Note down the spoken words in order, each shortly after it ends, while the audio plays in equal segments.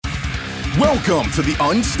Welcome to the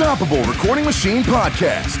Unstoppable Recording Machine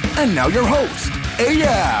Podcast. And now your host,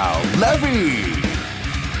 Eyal Levi.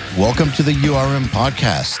 Welcome to the URM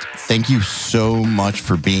Podcast. Thank you so much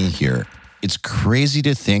for being here. It's crazy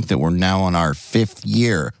to think that we're now on our 5th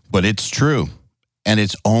year, but it's true. And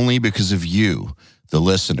it's only because of you, the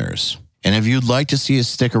listeners. And if you'd like to see us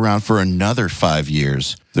stick around for another 5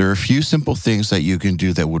 years, there are a few simple things that you can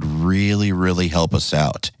do that would really help us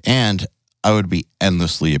out. And I would be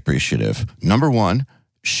endlessly appreciative. Number 1,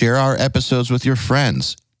 share our episodes with your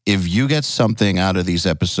friends. If you get something out of these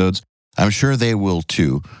episodes, I'm sure they will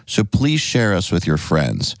too. So please share us with your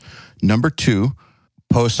friends. Number 2,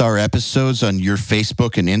 post our episodes on your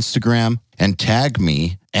Facebook and Instagram and tag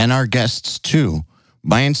me and our guests too.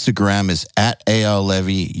 My Instagram is at Eyal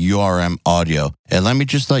Levi URM Audio. And let me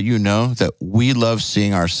just let you know that we love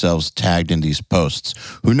seeing ourselves tagged in these posts.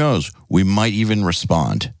 Who knows, we might even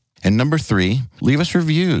respond. And number 3, leave us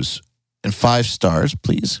reviews and 5 stars,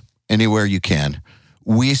 please, anywhere you can.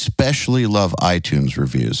 We especially love iTunes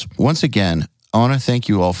reviews. Once again, I want to thank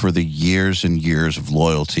you all for the years and years of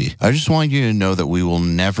loyalty. I just want you to know that we will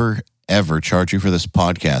never, ever charge you for this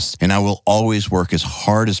podcast, and I will always work as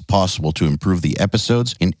hard as possible to improve the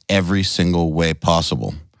episodes in every single way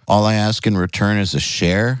possible. All I ask in return is a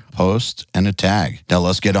share, post, and a tag. Now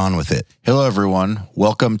let's get on with it. Hello, everyone.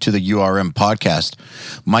 Welcome to the URM Podcast.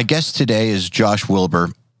 My guest today is Josh Wilbur,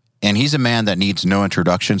 and he's a man that needs no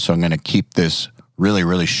introduction, so I'm going to keep this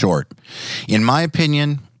really short. In my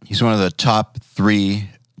opinion, he's one of the top 3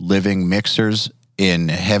 living mixers in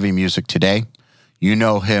heavy music today. You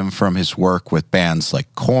know him from his work with bands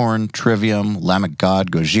like Korn, Trivium, Lamb of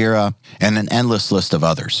God, Gojira, and an endless list of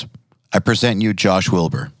others. I present you Josh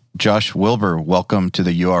Wilbur. Josh Wilbur, welcome to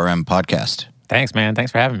the URM Podcast. Thanks, man.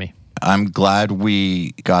 Thanks for having me. I'm glad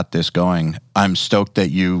we got this going. I'm stoked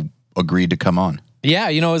that you agreed to come on. Yeah,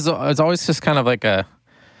 you know, it's always just kind of like a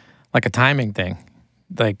timing thing.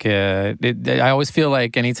 Like, I always feel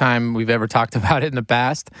like anytime we've ever talked about it in the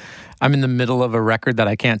past, I'm in the middle of a record that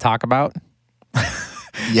I can't talk about.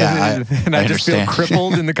 Yeah, I just feel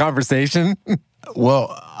crippled in the conversation.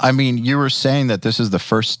 Well, I mean, you were saying that this is the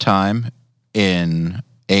first time in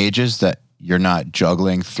ages that you're not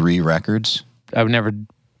juggling 3 records. I would never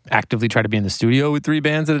actively try to be in the studio with 3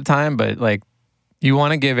 bands at a time, but like, you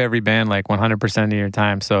want to give every band like 100% of your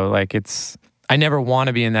time. So like, I never want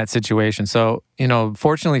to be in that situation. So, you know,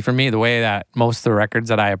 fortunately for me, the way that most of the records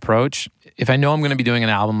that I approach, if I know I'm going to be doing an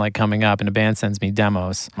album like coming up and a band sends me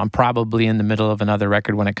demos, I'm probably in the middle of another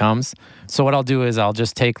record when it comes. So what I'll do is I'll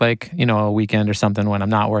just take like, you know, a weekend or something when I'm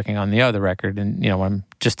not working on the other record and, you know, I'm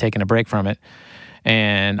just taking a break from it.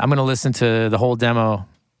 And I'm going to listen to the whole demo,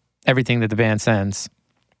 everything that the band sends,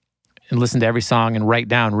 and listen to every song and write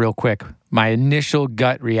down real quick my initial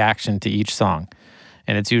gut reaction to each song.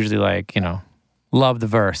 And it's usually like, you know, love the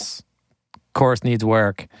verse, chorus needs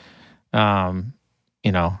work,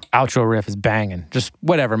 you know, outro riff is banging, just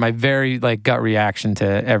whatever. My very like gut reaction to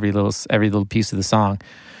every little piece of the song,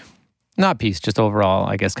 not piece, just overall,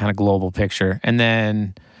 I guess, kind of global picture. And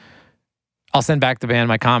then I'll send back the band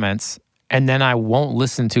my comments, and then I won't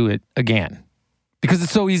listen to it again because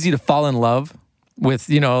it's so easy to fall in love with,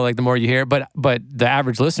 you know, like the more you hear, but the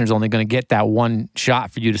average listener is only going to get that one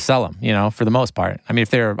shot for you to sell them, you know, for the most part. I mean, if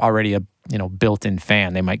they're already a, you know, built-in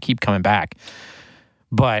fan, they might keep coming back.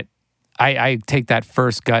 But I take that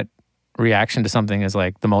first gut reaction to something as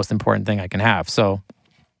like the most important thing I can have. So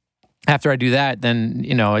after I do that, then,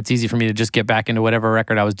 you know, it's easy for me to just get back into whatever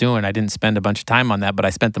record I was doing. I didn't spend a bunch of time on that, but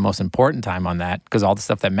I spent the most important time on that because all the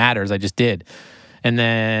stuff that matters, I just did. And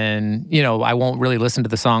then, you know, I won't really listen to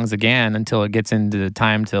the songs again until it gets into the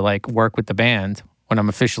time to like work with the band when I'm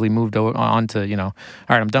officially moved on to, you know, all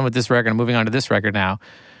right, I'm done with this record, I'm moving on to this record now.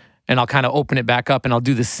 And I'll kind of open it back up and I'll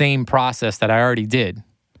do the same process that I already did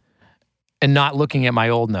and not looking at my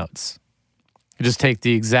old notes. I just take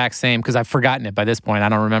the exact same, because I've forgotten it by this point. I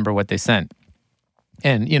don't remember what they sent.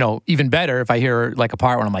 And, you know, even better if I hear like a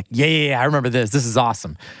part where I'm like, yeah, I remember this. This is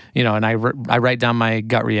awesome. You know, and I write down my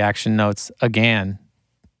gut reaction notes again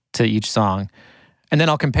to each song. And then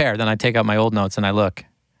I'll compare. Then I take out my old notes and I look.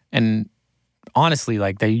 And honestly,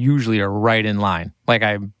 like they usually are right in line. Like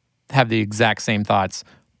I have the exact same thoughts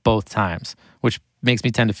both times, which makes me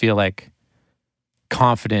tend to feel like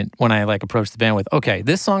confident when I like approach the band with, okay,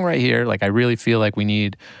 this song right here, like I really feel like we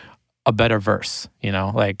need a better verse, you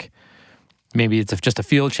know, like maybe it's just a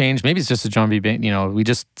feel change, maybe it's just a drum beat, you know,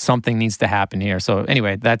 something needs to happen here. So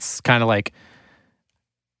anyway, that's kind of like,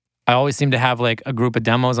 I always seem to have like a group of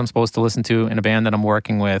demos I'm supposed to listen to in a band that I'm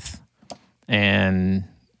working with, and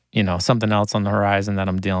you know, something else on the horizon that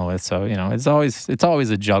I'm dealing with. So, you know, it's always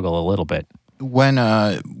a juggle a little bit. When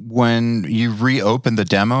When you reopen the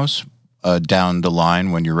demos down the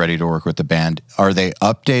line when you're ready to work with the band, are they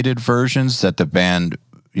updated versions that the band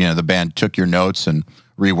took your notes and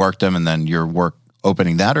reworked them, and then you're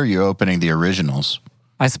opening that, or you're opening the originals?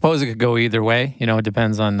 I suppose it could go either way. It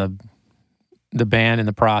depends on the band and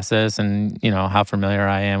the process, and how familiar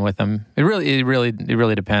I am with them. It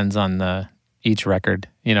really depends on each record.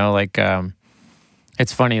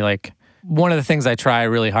 It's funny. Like, one of the things I try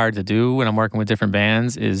really hard to do when I'm working with different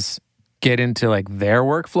bands is get into like their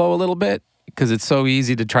workflow a little bit, because it's so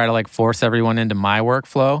easy to try to like force everyone into my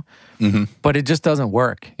workflow, but it just doesn't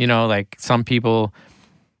work. Like some people,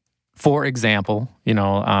 for example,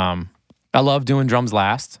 I love doing drums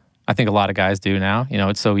last. I think a lot of guys do now.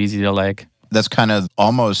 It's so easy to like. That's kind of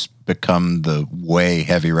almost become the way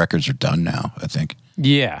heavy records are done now, I think.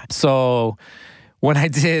 Yeah. So when I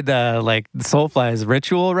did like the Soulfly's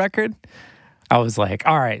Ritual record, I was like,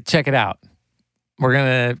 all right, check it out. We're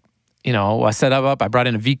going to, I set up, I brought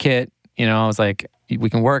in a V-kit. I was like, we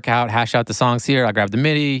can work out, hash out the songs here. I grabbed the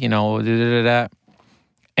MIDI,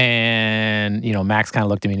 And, Max kind of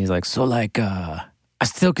looked at me and he's like, so like, I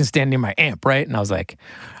still can stand near my amp, right? And I was like,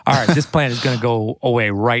 all right, this plan is going to go away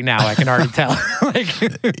right now. I can already tell.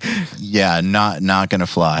 Yeah, not going to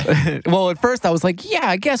fly. Well, at first I was like, yeah,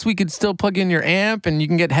 I guess we could still plug in your amp and you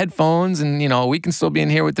can get headphones and, we can still be in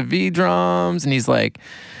here with the V drums. And he's like,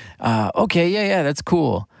 okay, yeah, that's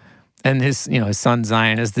cool. And his son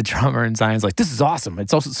Zion is the drummer, and Zion's like, this is awesome.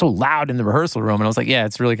 It's also so loud in the rehearsal room. And I was like, yeah,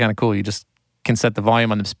 it's really kind of cool. You just can set the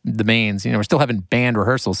volume on the mains. We're still having band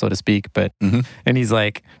rehearsal, so to speak. But and he's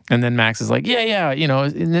like, and then Max is like, yeah,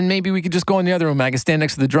 and then maybe we could just go in the other room and I can stand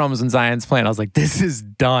next to the drums when Zion's playing. I was like, this is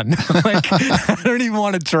done. Like, I don't even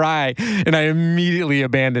want to try. And I immediately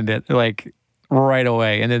abandoned it, like right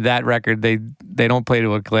away. And then that record, they don't play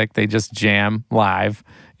to a click. They just jam live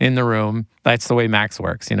in the room. That's the way Max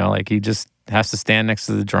works. Like he just has to stand next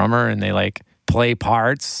to the drummer and they like play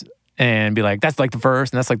parts and be like, that's like the verse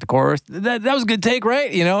and that's like the chorus. That was a good take,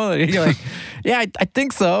 right? You're like, yeah, I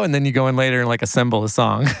think so. And then you go in later and like assemble a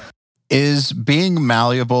song. Is being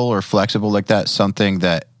malleable or flexible like that something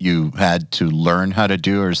that you had to learn how to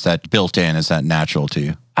do, or is that built in? Is that natural to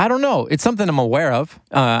you? I don't know. It's something I'm aware of.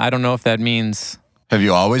 I don't know if that means... Have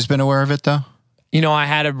you always been aware of it though? I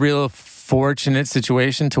had a real fortunate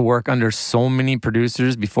situation to work under so many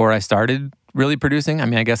producers before I started really producing. I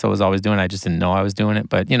mean, I guess I was always doing it. I just didn't know I was doing it.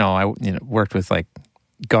 But, I worked with like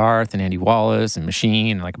Garth and Andy Wallace and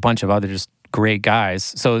Machine and like a bunch of other just great guys.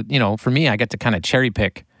 So, for me, I get to kind of cherry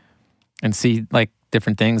pick and see like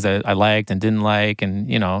different things that I liked and didn't like.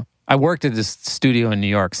 And, I worked at this studio in New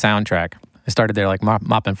York, Soundtrack. I started there like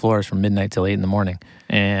mopping floors from midnight till 8 a.m.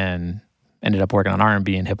 and ended up working on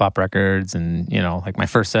R&B and hip hop records. And, like my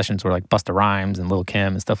first sessions were like Busta Rhymes and Lil'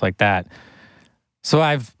 Kim and stuff like that. So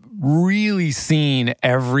I've really seen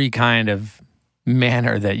every kind of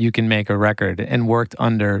manner that you can make a record and worked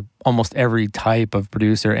under almost every type of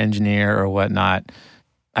producer, engineer, or whatnot.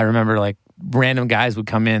 I remember like random guys would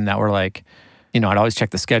come in that were like, I'd always check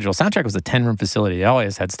the schedule. Soundtrack was a 10-room facility. They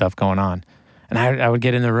always had stuff going on. And I would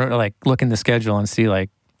get in the room, like look in the schedule and see like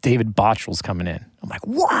David Bottrell's coming in. I'm like,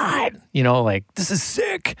 what? Like, this is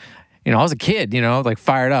sick. I was a kid, like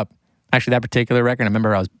fired up. Actually, that particular record, I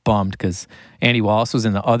remember I was bummed because Andy Wallace was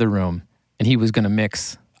in the other room and he was going to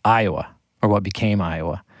mix Iowa, or what became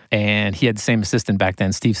Iowa. And he had the same assistant back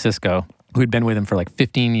then, Steve Sisko, who had been with him for like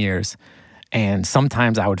 15 years. And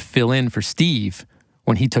sometimes I would fill in for Steve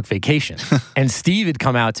when he took vacation. And Steve had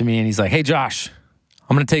come out to me and he's like, hey, Josh,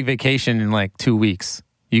 I'm going to take vacation in like 2 weeks.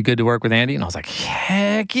 You good to work with Andy? And I was like,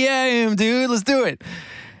 heck yeah, I am, dude. Let's do it.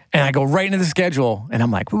 And I go right into the schedule and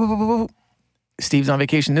I'm like, whoop, whoop, whoop, whoop. Steve's on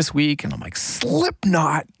vacation this week. And I'm like,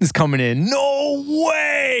 Slipknot is coming in. No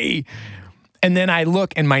way. And then I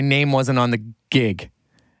look and my name wasn't on the gig.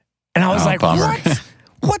 And I was like, bummer. What?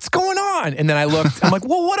 What's going on? And then I looked, I'm like,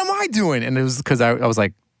 well, what am I doing? And it was because I was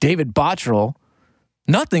like, David Bottrell,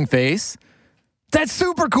 Nothing Face. That's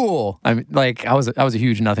super cool. I mean, like I was a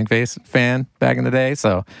huge Nothing Face fan back in the day.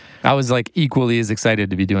 So I was like equally as excited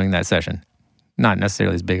to be doing that session. Not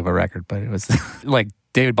necessarily as big of a record, but it was like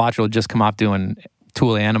David Bottrell had just come off doing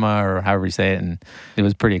Tool Anima or however you say it. And it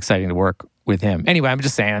was pretty exciting to work with him. Anyway, I'm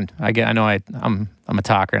just saying, I'm a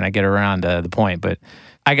talker and I get around the point, but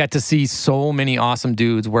I got to see so many awesome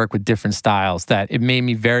dudes work with different styles that it made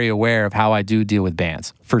me very aware of how I do deal with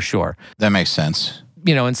bands, for sure. That makes sense.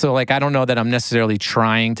 And so like, I don't know that I'm necessarily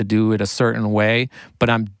trying to do it a certain way, but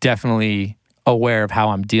I'm definitely aware of how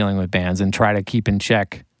I'm dealing with bands and try to keep in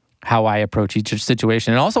check how I approach each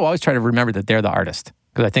situation. And also always try to remember that they're the artist.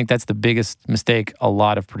 Because I think that's the biggest mistake a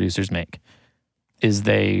lot of producers make, is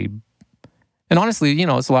they And honestly,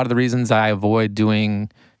 it's a lot of the reasons I avoid doing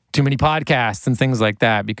too many podcasts and things like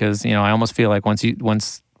that, because, I almost feel like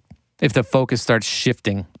if the focus starts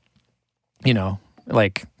shifting,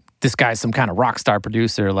 like this guy's some kind of rock star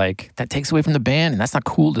producer, like that takes away from the band, and that's not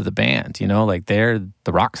cool to the band, like they're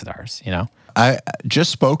the rock stars, I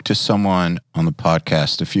just spoke to someone on the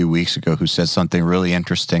podcast a few weeks ago who said something really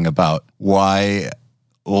interesting about why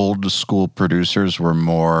old school producers were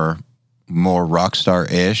more rock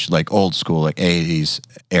star-ish, like old school, like 80s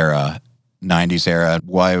era, 90s era,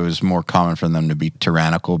 why it was more common for them to be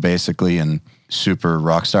tyrannical, basically, and super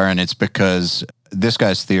rock star. And it's because this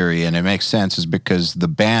guy's theory, and it makes sense, is because the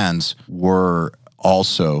bands were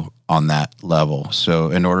also on that level.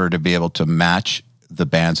 So in order to be able to match the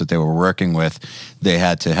bands that they were working with, they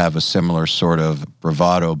had to have a similar sort of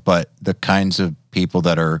bravado. But the kinds of people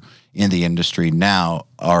that are in the industry now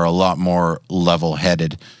are a lot more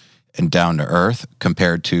level-headed and down to earth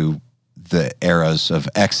compared to the eras of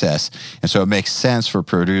excess. And so it makes sense for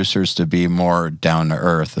producers to be more down to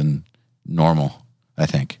earth and normal, I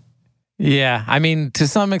think. Yeah. I mean, to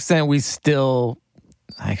some extent, I wish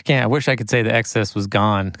I could say the excess was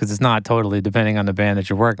gone, because it's not totally, depending on the band that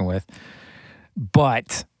you're working with.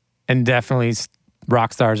 But, and definitely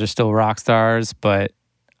rock stars are still rock stars, but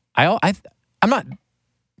I'm not,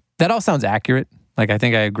 that all sounds accurate. Like, I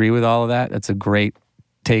think I agree with all of that. That's a great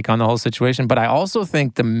take on the whole situation. But I also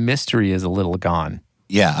think the mystery is a little gone.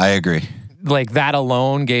 Yeah, I agree. Like, that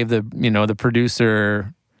alone gave the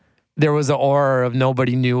producer, there was an aura of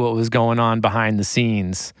nobody knew what was going on behind the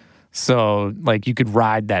scenes. So, like, you could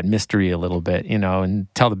ride that mystery a little bit, and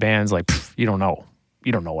tell the bands, like, you don't know.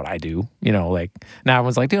 You don't know what I do. Like, now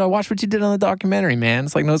everyone's like, dude, I watched what you did on the documentary, man.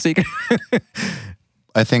 It's like no secret.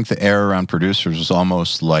 I think the era around producers was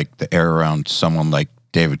almost like the era around someone like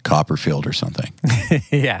David Copperfield or something.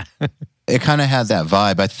 Yeah. It kind of had that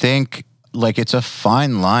vibe. I think, like, it's a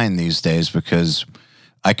fine line these days, because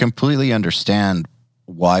I completely understand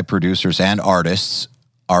why producers and artists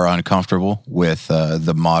are uncomfortable with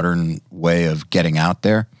the modern way of getting out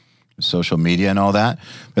there, social media and all that.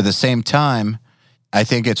 But at the same time, I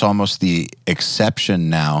think it's almost the exception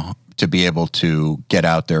now to be able to get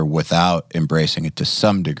out there without embracing it to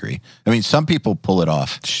some degree. I mean, some people pull it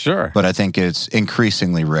off. Sure. But I think it's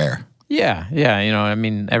increasingly rare. Yeah. I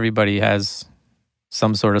mean, everybody has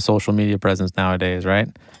some sort of social media presence nowadays, right?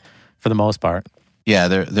 For the most part. Yeah,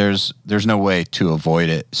 there's no way to avoid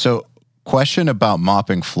it. So, question about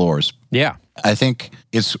mopping floors. Yeah. I think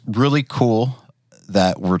it's really cool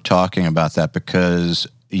that we're talking about that, because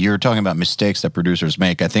you're talking about mistakes that producers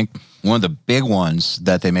make. I think one of the big ones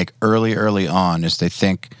that they make early on is they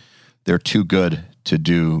think they're too good to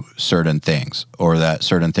do certain things, or that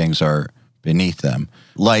certain things are beneath them,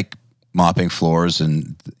 like mopping floors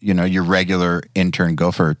and, your regular intern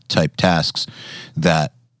gopher type tasks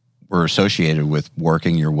that were associated with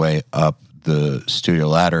working your way up the studio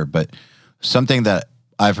ladder. But something that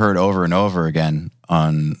I've heard over and over again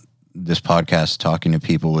on this podcast talking to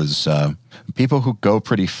people is people who go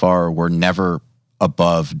pretty far were never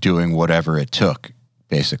above doing whatever it took,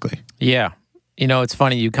 basically. Yeah. It's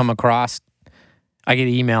funny, you come across, I get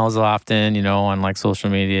emails often, on like social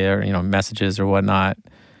media or, messages or whatnot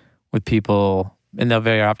with people, and they'll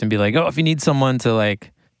very often be like, oh, if you need someone to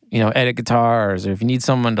like, edit guitars, or if you need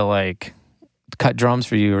someone to like cut drums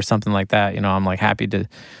for you or something like that, I'm like happy to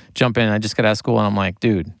jump in. I just got out of school, and I'm like,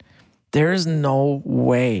 dude, there's no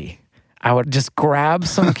way I would just grab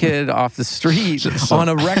some kid off the street on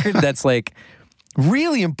a record that's like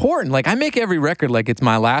really important. Like, I make every record like it's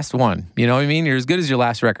my last one. You know what I mean? You're as good as your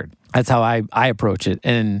last record. That's how I approach it.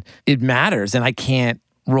 And it matters. And I can't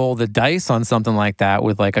roll the dice on something like that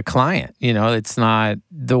with like a client. It's not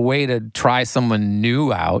the way to try someone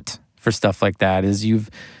new out for stuff like that is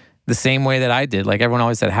the same way that I did. Like, everyone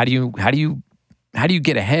always said, how do you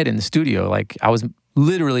get ahead in the studio? Like, I was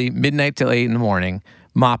literally midnight till 8 a.m.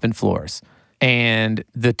 mopping floors. And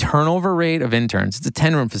the turnover rate of interns, it's a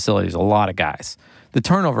 10-room facility, there's a lot of guys. The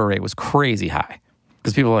turnover rate was crazy high.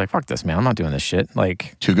 Because people are like, fuck this, man, I'm not doing this shit.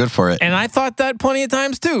 Like, too good for it. And I thought that plenty of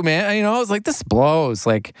times too, man. I was like, this blows.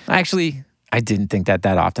 Like, actually, I didn't think that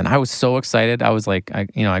often. I was so excited. I was like, I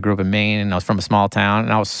grew up in Maine, and I was from a small town,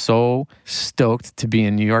 and I was so stoked to be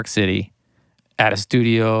in New York City at a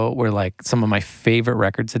studio where like some of my favorite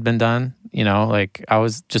records had been done. Like, I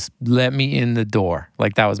was just, let me in the door.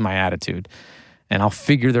 Like, that was my attitude. And I'll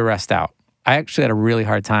figure the rest out. I actually had a really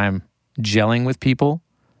hard time gelling with people.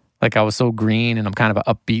 Like, I was so green, and I'm kind of an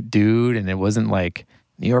upbeat dude, and it wasn't like,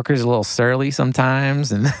 New Yorkers a little surly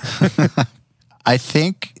sometimes. And I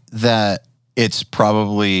think that it's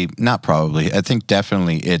definitely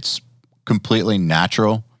it's completely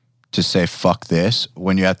natural to say fuck this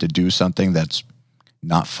when you have to do something that's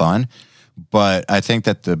not fun. But I think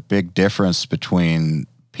that the big difference between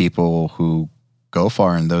people who go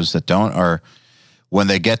far and those that don't are when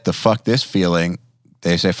they get the fuck this feeling,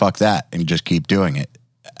 they say fuck that and just keep doing it,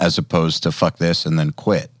 as opposed to fuck this and then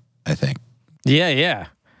quit, I think. Yeah.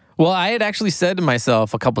 Well, I had actually said to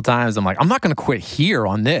myself a couple times, I'm like, I'm not going to quit here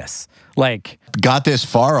on this. Like, got this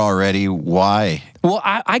far already. Why? Well,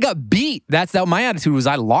 I got beat. My attitude was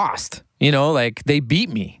I lost. You know, like they beat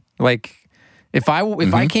me. Like if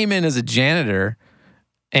I came in as a janitor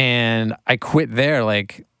and I quit there,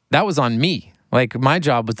 like that was on me. Like my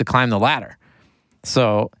job was to climb the ladder.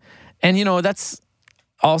 So, and you know, that's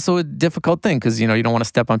also a difficult thing because, you know, you don't want to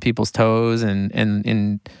step on people's toes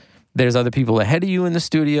and there's other people ahead of you in the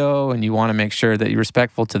studio and you want to make sure that you're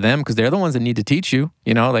respectful to them because they're the ones that need to teach you,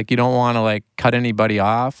 you know, like you don't want to like cut anybody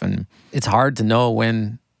off, and it's hard to know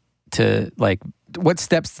when to like what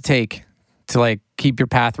steps to take to like keep your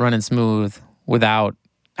path running smooth without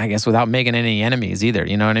making any enemies either.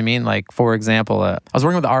 You know what I mean? Like for example, I was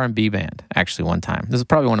working with the R&B band actually one time. This is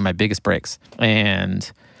probably one of my biggest breaks. And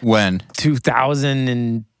when?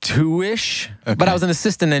 2002-ish, okay. But I was an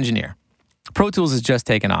assistant engineer. Pro Tools has just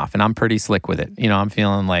taken off, and I'm pretty slick with it. You know, I'm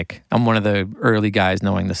feeling like I'm one of the early guys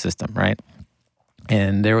knowing the system, right?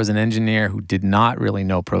 And there was an engineer who did not really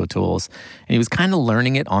know Pro Tools, and he was kind of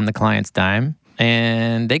learning it on the client's dime,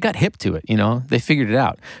 and they got hip to it, you know? They figured it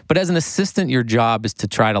out. But as an assistant, your job is to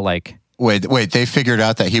try to like... Wait, they figured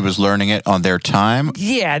out that he was learning it on their time?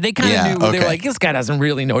 Yeah, they kind of knew. Okay. They were like, this guy doesn't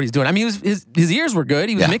really know what he's doing. I mean, his ears were good.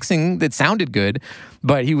 He was mixing. It sounded good,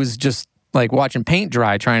 but he was just... like watching paint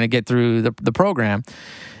dry, trying to get through the program.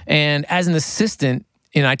 And as an assistant,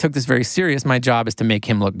 you know, I took this very serious. My job is to make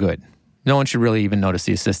him look good. No one should really even notice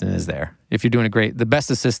the assistant is there. If you're doing the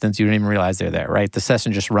best assistants, you don't even realize they're there, right? The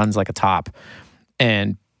session just runs like a top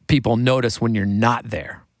and people notice when you're not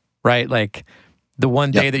there, right? Like the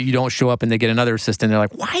one day that you don't show up and they get another assistant, they're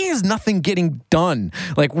like, why is nothing getting done?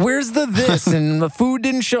 Like, where's this? And the food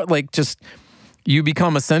didn't show, like just... You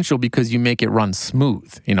become essential because you make it run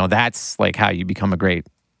smooth. You know, that's like how you become a great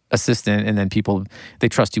assistant. And then people, they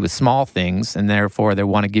trust you with small things and therefore they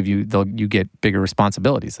want to give you, you get bigger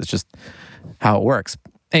responsibilities. That's just how it works.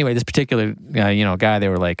 Anyway, this particular guy, they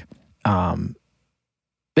were like,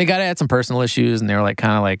 they had some personal issues and they were like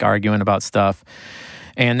kind of like arguing about stuff.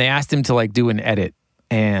 And they asked him to like do an edit.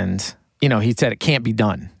 And, you know, he said it can't be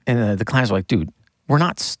done. And the clients were like, dude, we're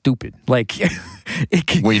not stupid. Like,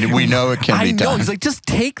 we know it can be done. He's like, just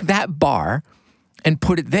take that bar and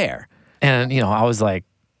put it there. And, you know, I was like,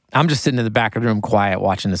 I'm just sitting in the back of the room quiet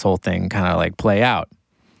watching this whole thing kind of like play out.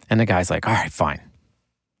 And the guy's like, all right, fine.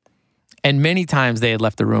 And many times they had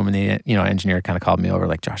left the room and the engineer kind of called me over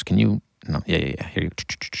like, Josh, can you, here you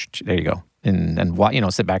there you go. And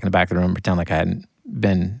sit back in the back of the room and pretend like I hadn't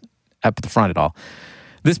been up at the front at all.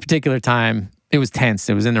 This particular time, it was tense.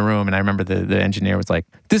 It was in the room, and I remember the engineer was like,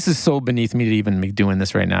 this is so beneath me to even be doing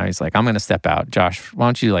this right now. He's like, I'm going to step out. Josh, why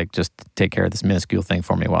don't you like just take care of this minuscule thing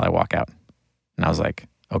for me while I walk out? And I was like,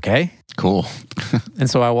 okay. Cool. And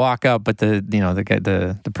so I walk up, but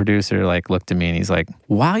the producer like looked at me and he's like,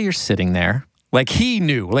 while you're sitting there, like he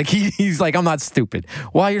knew, like he's like, I'm not stupid.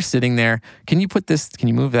 While you're sitting there, can you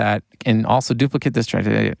move that and also duplicate this?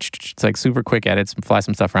 It's like super quick edits and fly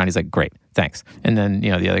some stuff around. He's like, great, thanks. And then,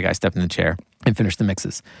 the other guy stepped in the chair and finished the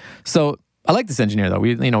mixes. So I like this engineer though.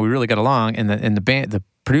 We really got along, and the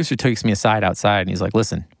producer takes me aside outside and he's like,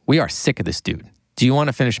 listen, we are sick of this dude. Do you want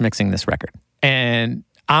to finish mixing this record? And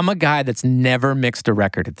I'm a guy that's never mixed a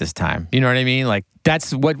record at this time. You know what I mean? Like,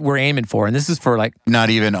 that's what we're aiming for. And this is for like...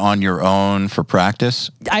 Not even on your own for practice?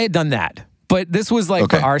 I had done that. But this was like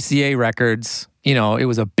for RCA Records. You know, it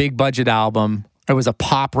was a big budget album. It was a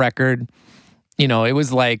pop record. You know, it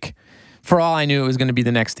was like... For all I knew, it was going to be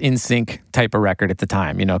the next NSYNC type of record at the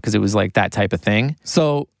time, you know, because it was like that type of thing.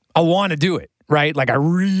 So I want to do it, right? Like, I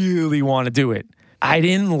really want to do it. I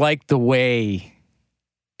didn't like the way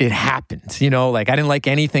it happened, you know? Like, I didn't like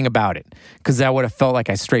anything about it because I would have felt like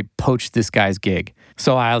I straight poached this guy's gig.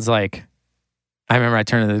 So I was like, I remember I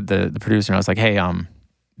turned to the producer and I was like, hey,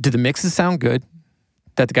 do the mixes sound good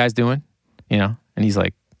that the guy's doing? You know? And he's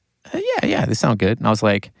like, yeah, they sound good. And I was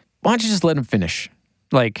like, why don't you just let him finish?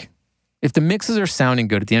 Like... If the mixes are sounding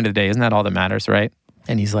good at the end of the day, isn't that all that matters, right?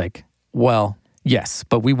 And he's like, well, yes,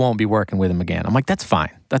 but we won't be working with him again. I'm like, that's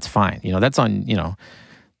fine. That's fine. You know, that's on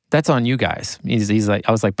you guys. He's like,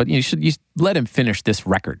 I was like, but you should let him finish this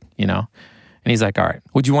record, you know? And he's like, all right,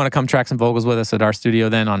 would you want to come track some vocals with us at our studio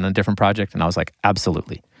then on a different project? And I was like,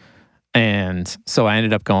 absolutely. And so I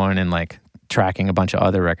ended up going and like tracking a bunch of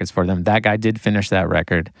other records for them. That guy did finish that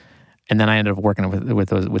record. And then I ended up working with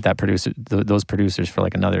those producers for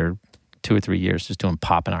like another 2 or 3 years, just doing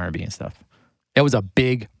pop and R&B and stuff. It was a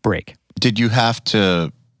big break. Did you have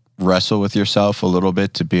to wrestle with yourself a little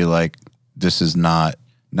bit to be like, this is not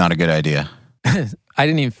a good idea? I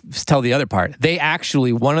didn't even tell the other part. They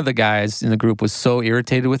actually, one of the guys in the group was so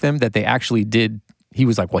irritated with him that they actually did. He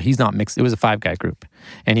was like, well, he's not mixed. It was a 5-guy group.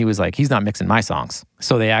 And he was like, he's not mixing my songs.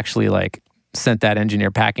 So they actually like sent that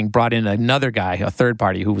engineer packing, brought in another guy, a third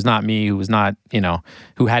party who was not me, who was not,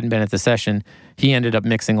 who hadn't been at the session. He ended up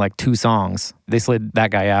mixing like 2 songs. They slid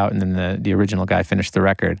that guy out, and then the original guy finished the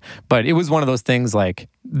record. But it was one of those things like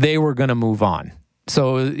they were going to move on.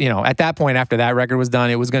 So, at that point, after that record was done,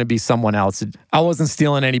 it was going to be someone else. I wasn't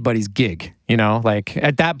stealing anybody's gig, like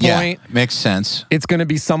at that point. Yeah, makes sense. It's going to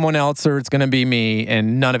be someone else or it's going to be me,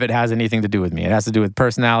 and none of it has anything to do with me. It has to do with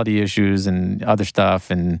personality issues and other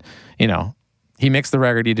stuff. And, he mixed the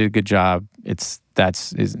record. He did a good job. It's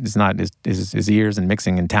not his ears and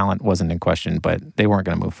mixing and talent wasn't in question, but they weren't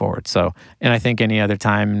going to move forward. So, and I think any other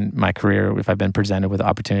time in my career, if I've been presented with an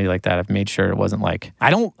opportunity like that, I've made sure it wasn't like, I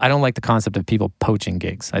don't like the concept of people poaching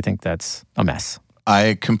gigs. I think that's a mess.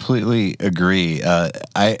 I completely agree.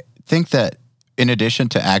 I think that in addition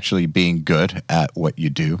to actually being good at what you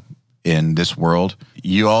do in this world,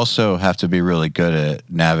 you also have to be really good at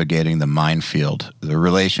navigating the minefield, the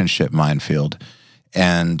relationship minefield.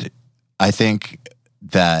 And I think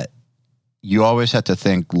that you always have to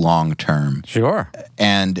think long term. Sure.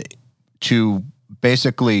 And to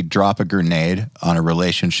basically drop a grenade on a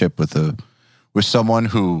relationship with someone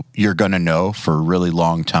who you're going to know for a really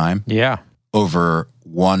long time. Yeah. Over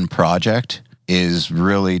one project is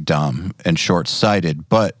really dumb and short-sighted.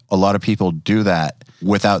 But a lot of people do that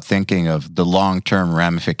without thinking of the long-term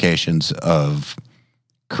ramifications of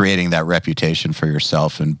creating that reputation for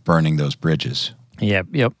yourself and burning those bridges. Yep.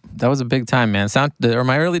 That was a big time, man.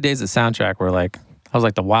 My early days at Soundtrack were like, I was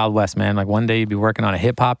like the Wild West, man. Like one day you'd be working on a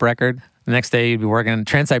hip hop record. The next day you'd be working,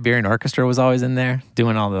 Trans-Siberian Orchestra was always in there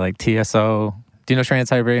doing all the like TSO. Do you know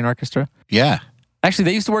Trans-Siberian Orchestra? Yeah. Actually,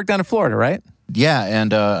 they used to work down in Florida, right? Yeah.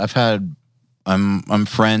 And I'm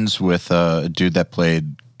friends with a dude that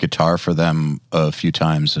played guitar for them a few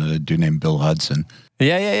times, a dude named Bill Hudson.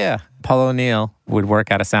 Yeah. Paul O'Neill would work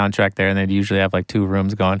at a Soundtrack there, and they'd usually have like 2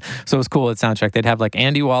 rooms going. So it was cool at Soundtrack. They'd have like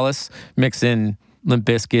Andy Wallace mix in Limp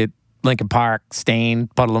Bizkit, Linkin Park, Stain,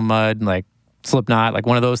 Puddle of Mud, like Slipknot, like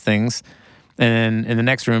one of those things. And then in the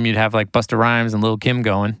next room, you'd have like Busta Rhymes and Lil' Kim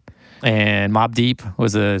going. And Mobb Deep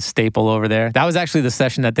was a staple over there. That was actually the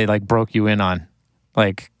session that they like broke you in on.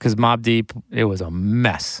 Like, because Mobb Deep, it was a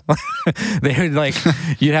mess. They would like,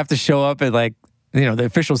 you'd have to show up at like, the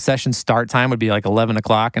official session start time would be like 11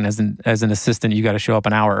 o'clock. And as an assistant, you got to show up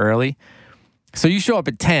an hour early. So you show up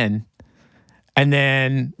at 10 and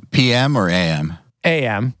then... PM or AM?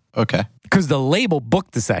 AM. Okay. Because the label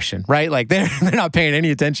booked the session, right? Like they're not paying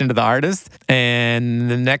any attention to the artist.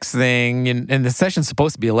 And the next thing, and the session's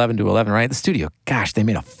supposed to be 11 to 11, right? The studio, gosh, they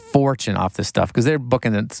made a fortune off this stuff because they're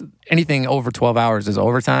booking anything over 12 hours is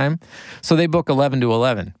overtime. So they book 11 to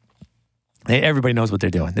 11. Everybody knows what they're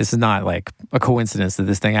doing. This is not like a coincidence that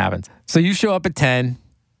this thing happens. So you show up at 10,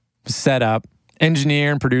 set up,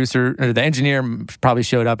 engineer and producer, or the engineer probably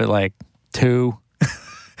showed up at like 2.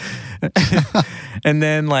 And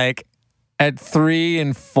then like at 3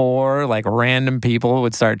 and 4, like random people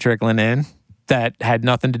would start trickling in that had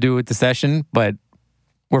nothing to do with the session, but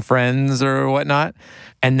were friends or whatnot.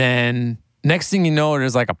 And then next thing you know,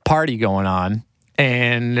 there's like a party going on.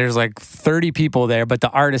 And there's like 30 people there, but the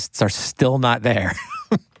artists are still not there.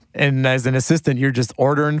 And as an assistant, you're just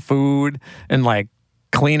ordering food and like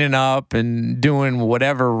cleaning up and doing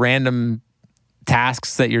whatever random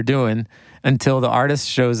tasks that you're doing until the artist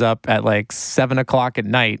shows up at like 7 o'clock at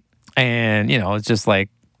night. And, it's just like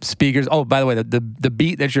speakers. Oh, by the way, the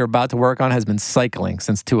beat that you're about to work on has been cycling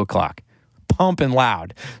since 2 o'clock. Pumping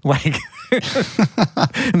loud. Like,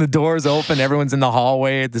 and the doors open, everyone's in the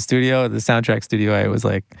hallway at the studio, the Soundtrack studio. It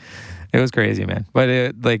was crazy, man. But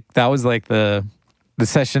that was like the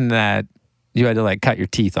session that you had to like cut your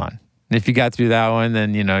teeth on. And if you got through that one,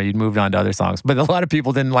 then, you'd moved on to other songs. But a lot of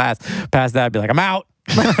people didn't last past that. Be like, I'm out.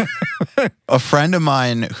 A friend of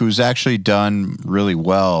mine who's actually done really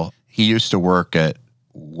well, he used to work at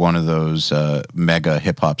one of those mega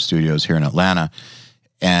hip hop studios here in Atlanta.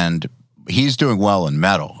 And he's doing well in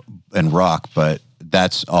metal and rock, but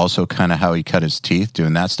that's also kind of how he cut his teeth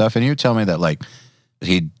doing that stuff. And he would tell me that like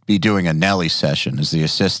he'd be doing a Nelly session as the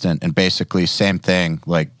assistant, and basically same thing,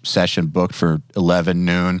 like session booked for 11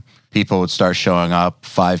 noon. People would start showing up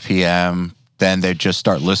 5 p.m. Then they'd just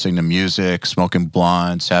start listening to music, smoking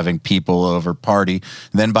blunts, having people over, party.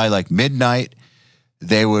 And then by like midnight,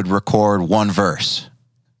 they would record one verse,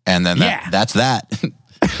 and then that's that.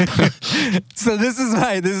 So this is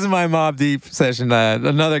my Mobb Deep session.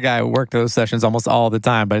 Another guy worked those sessions almost all the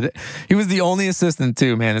time, but he was the only assistant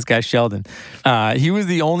too, man. This guy Sheldon. He was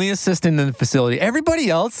the only assistant in the facility. Everybody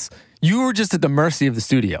else, you were just at the mercy of the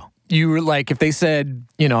studio. You were like, if they said,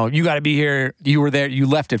 you got to be here, you were there, you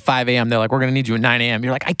left at 5 a.m. They're like, we're going to need you at 9 a.m.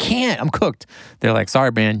 You're like, I can't, I'm cooked. They're like,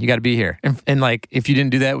 sorry, man, you got to be here. And like, if you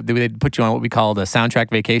didn't do that, they'd put you on what we called a soundtrack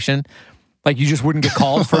vacation. Like, you just wouldn't get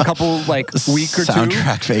called for a couple, like, week or two.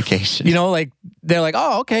 Soundtrack vacation. Like, they're like,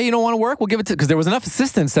 oh, okay, you don't want to work? We'll give it to, because there was enough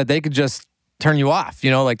assistants that they could just turn you off,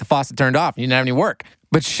 like the faucet turned off and you didn't have any work.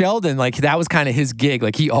 But Sheldon, like, that was kind of his gig.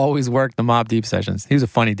 Like, he always worked the Mobb Deep sessions. He was a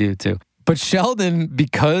funny dude, too. But Sheldon,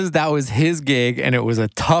 because that was his gig and it was a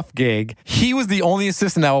tough gig, he was the only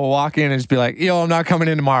assistant that would walk in and just be like, yo, I'm not coming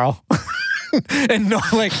in tomorrow. And no,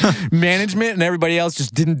 like, management and everybody else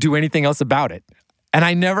just didn't do anything else about it. And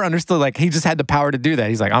I never understood, like, he just had the power to do that.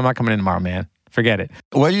 He's like, I'm not coming in tomorrow, man. Forget it.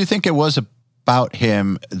 What do you think it was about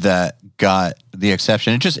him that got the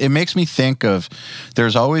exception? It makes me think of,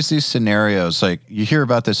 there's always these scenarios, like, you hear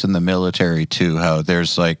about this in the military too, how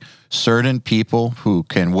there's like certain people who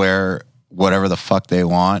can wear whatever the fuck they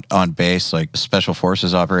want on base, like special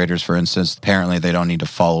forces operators, for instance. Apparently they don't need to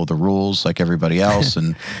follow the rules like everybody else.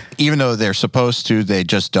 And even though they're supposed to, they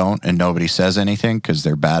just don't, and nobody says anything because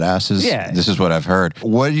they're badasses. Yeah. This is what I've heard.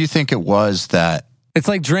 What do you think it was that... It's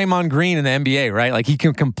like Draymond Green in the NBA, right? Like, he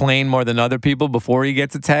can complain more than other people before he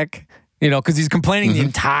gets a tech. Because he's complaining the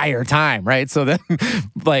entire time, right? So then,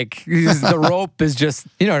 like, the rope is just,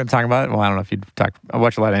 you know what I'm talking about? Well, I don't know if I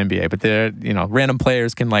watch a lot of NBA, but random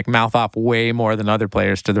players can, like, mouth off way more than other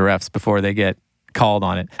players to the refs before they get called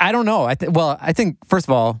on it. I don't know. I think, first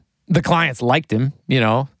of all, the clients liked him,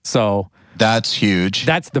 so. That's huge.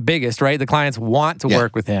 That's the biggest, right? The clients want to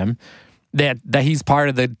work with him. That he's part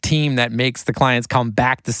of the team that makes the clients come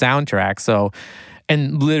back to Soundtrack, so.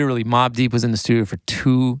 And literally, Mobb Deep was in the studio for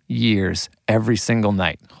 2 years, every single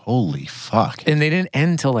night. Holy fuck! And they didn't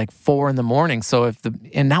end till like 4 a.m. So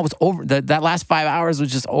and that was over. That last 5 hours was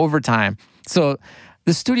just overtime. So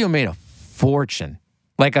the studio made a fortune,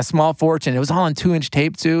 like a small fortune. It was all on 2-inch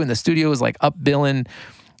tape too, and the studio was like up billing.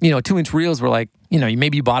 2-inch reels were like,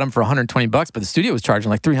 maybe you bought them for $120, but the studio was charging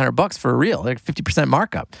like $300 for a reel, like 50%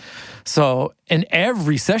 markup. So in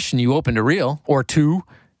every session, you opened a reel or two.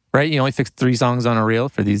 Right? You only fix 3 songs on a reel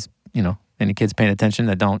for these, any kids paying attention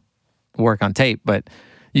that don't work on tape, but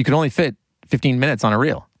you could only fit 15 minutes on a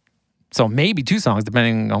reel. So maybe 2 songs,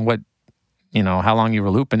 depending on what, how long you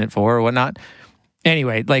were looping it for or whatnot.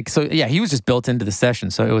 Anyway, he was just built into the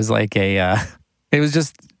session. So it was like it was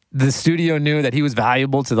just, the studio knew that he was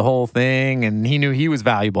valuable to the whole thing, and he knew he was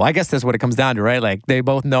valuable. I guess that's what it comes down to, right? Like, they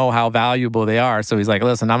both know how valuable they are. So he's like,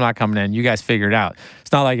 listen, I'm not coming in. You guys figure it out.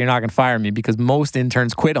 It's not like you're not going to fire me, because most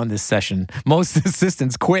interns quit on this session. Most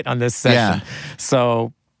assistants quit on this session. Yeah.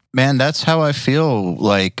 So, man, that's how I feel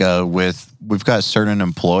like we've got certain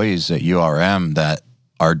employees at URM that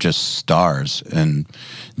are just stars, and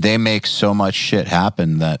they make so much shit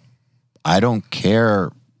happen that I don't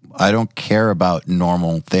care about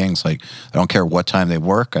normal things. Like, I don't care what time they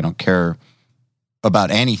work. I don't care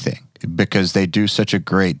about anything, because they do such a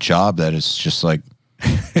great job that it's just like,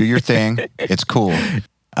 do your thing. It's cool.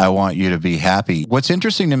 I want you to be happy. What's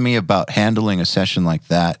interesting to me about handling a session like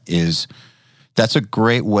that is that's a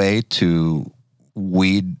great way to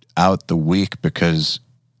weed out the weak, because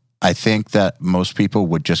I think that most people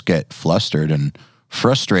would just get flustered and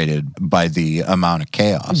frustrated by the amount of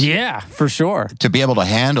chaos. Yeah, for sure. To be able to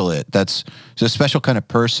handle it, it's a special kind of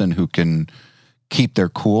person who can keep their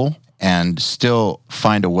cool and still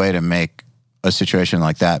find a way to make a situation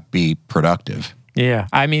like that be productive. Yeah.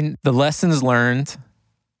 I mean, the lessons learned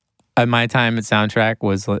at my time at Soundtrack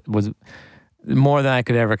was more than I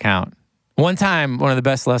could ever count. One time, one of the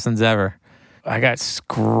best lessons ever, I got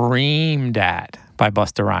screamed at by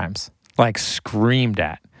Busta Rhymes. Like, screamed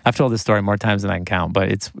at. I've told this story more times than I can count, but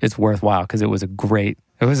it's worthwhile, because it was a great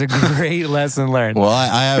lesson learned. Well,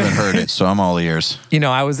 I haven't heard it, so I'm all ears. I'm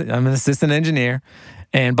an assistant engineer,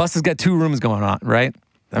 and Busta's got 2 rooms going on, right?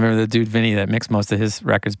 I remember the dude Vinny that mixed most of his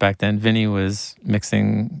records back then. Vinny was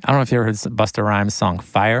mixing, I don't know if you ever heard Busta Rhymes' song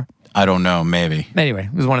Fire. I don't know, maybe. Anyway,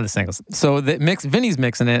 it was one of the singles. So Vinny's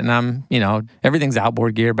mixing it, and I'm, everything's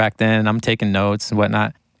outboard gear back then. I'm taking notes and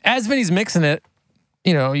whatnot. As Vinny's mixing it,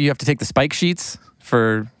 you have to take the spike sheets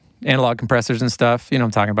for analog compressors and stuff. You know what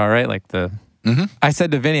I'm talking about, right? Like I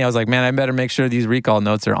said to Vinny, I was like, man, I better make sure these recall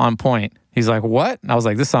notes are on point. He's like, what? And I was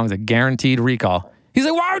like, this song's a guaranteed recall. He's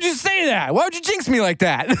like, why would you say that? Why would you jinx me like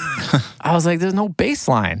that? I was like, there's no bass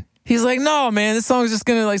line. He's like, no, man, this song's just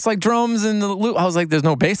gonna, like, it's like drums and the loop. I was like, there's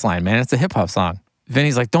no bass line, man. It's a hip hop song.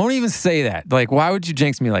 Vinny's like, don't even say that. Like, why would you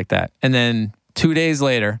jinx me like that? And then 2 days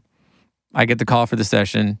later, I get the call for the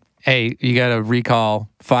session. Hey, you got to recall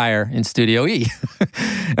Fire in Studio E.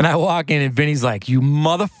 And I walk in and Vinny's like, you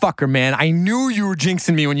motherfucker, man. I knew you were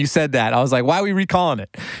jinxing me when you said that. I was like, why are we recalling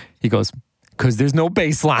it? He goes, because there's no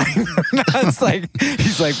bass line. I was like,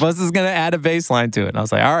 he's like, Bus is going to add a bass line to it. And I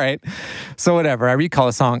was like, all right. So whatever. I recall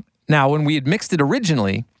a song. Now, when we had mixed it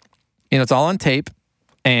originally, it's all on tape.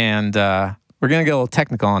 And we're going to get a little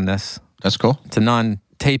technical on this. That's cool. To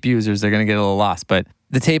non-tape users, they're going to get a little lost. But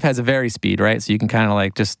the tape has a vary speed, right? So you can kind of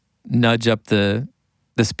like just nudge up the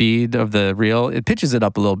speed of the reel. It pitches it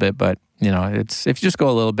up a little bit, but it's if you just go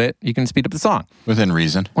a little bit, you can speed up the song. Within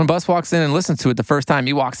reason. When Bus walks in and listens to it the first time,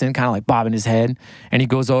 he walks in kind of like bobbing his head, and he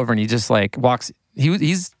goes over and he just like walks. He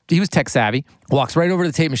was tech savvy. Walks right over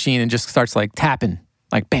to the tape machine and just starts like tapping,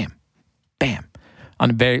 like bam, bam,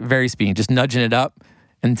 on a very speed, just nudging it up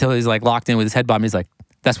until he's like locked in with his head bob. He's like,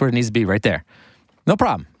 that's where it needs to be, right there. No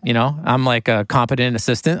problem. I'm like a competent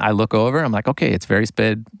assistant. I look over. I'm like, okay, it's very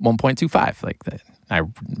sped 1.25. Like I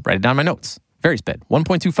write it down in my notes. Very sped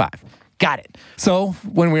 1.25. Got it. So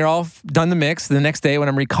when we're all done the mix, the next day when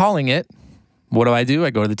I'm recalling it, what do?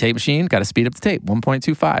 I go to the tape machine. Got to speed up the tape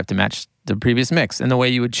 1.25 to match the previous mix. And the way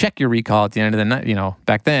you would check your recall at the end of the night,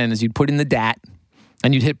 back then, is you'd put in the DAT,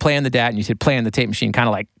 and you'd hit play on the DAT, and you'd hit play on the tape machine, kind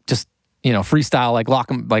of like just freestyle, like lock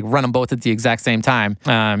them, like run them both at the exact same time.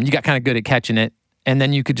 You got kind of good at catching it. And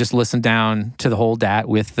then you could just listen down to the whole DAT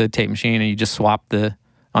with the tape machine, and you just swap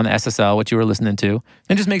on the SSL what you were listening to,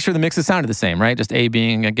 and just make sure the mixes sounded the same, right? Just A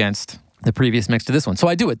being against the previous mix to this one. So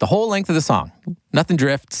I do it the whole length of the song. Nothing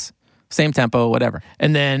drifts, same tempo, whatever.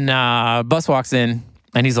 And then Bus walks in,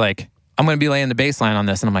 and he's like, I'm going to be laying the bass line on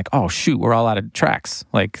this. And I'm like, oh, shoot, we're all out of tracks.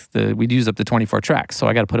 Like, we'd use up the 24 tracks. So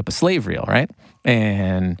I got to put up a slave reel, right?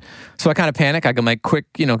 And so I kind of panic. I go like quick,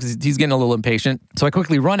 because he's getting a little impatient. So I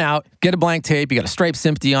quickly run out, get a blank tape. You got a Stripe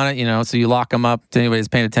Sympty on it, so you lock them up. To anybody who's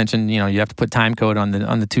paying attention, you have to put time code on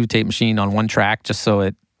the two tape machine on one track, just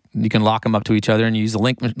so you can lock them up to each other, and you use a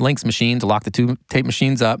links machine to lock the two tape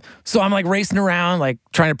machines up. So I'm like racing around, like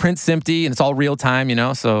trying to print Sympty, and it's all real time,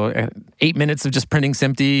 So 8 minutes of just printing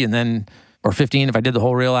Sympty, and then, or 15 if I did the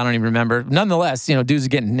whole reel, I don't even remember. Nonetheless, dudes are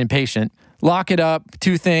getting impatient. Lock it up,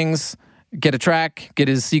 two things, get a track, get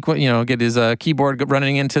his sequence, get his keyboard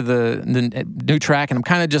running into the new track, and I'm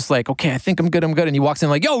kind of just like, okay, I think I'm good. And he walks in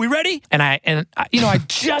like, yo, we ready? And I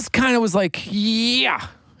just kind of was like,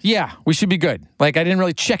 yeah, we should be good. Like, I didn't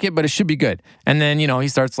really check it, but it should be good. And then, he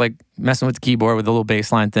starts like messing with the keyboard with the little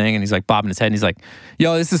bass line thing, and he's like bobbing his head, and he's like,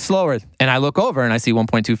 yo, this is slower. And I look over and I see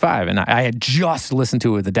 1.25, and I had just listened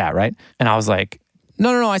to it with the DAT, right? And I was like,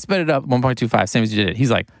 no, I sped it up 1.25, same as you did it. He's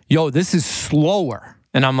like, yo, this is slower.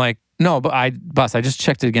 And I'm like, no, but I just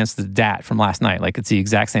checked it against the DAT from last night. Like, it's the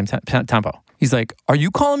exact same tempo. He's like, are you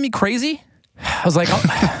calling me crazy? I was like,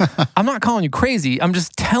 oh, I'm not calling you crazy. I'm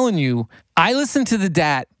just telling you, I listened to the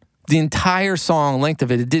DAT, the entire song length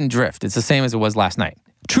of it. It didn't drift. It's the same as it was last night.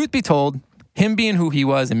 Truth be told, him being who he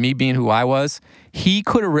was and me being who I was, he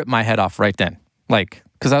could have ripped my head off right then. Like,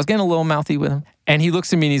 because I was getting a little mouthy with him. And he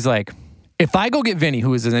looks at me and he's like, if I go get Vinny, who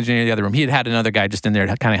was his engineer in the other room, he had another guy just in there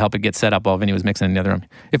to kind of help it get set up while Vinny was mixing in the other room.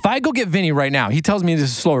 If I go get Vinny right now, he tells me this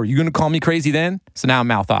is slower. You going to call me crazy then? So now I'm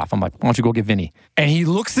mouth off. I'm like, why don't you go get Vinny? And he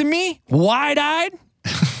looks at me, wide-eyed,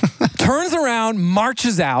 turns around,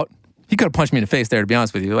 marches out. He could have punched me in the face there, to be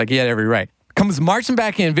honest with you. Like, he had every right. Comes marching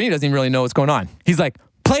back in. Vinny doesn't even really know what's going on. He's like,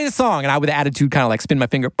 play the song. And I, with attitude, kind of like spin my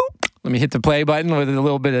finger. Boop. Let me hit the play button with a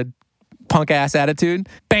little bit of punk-ass attitude.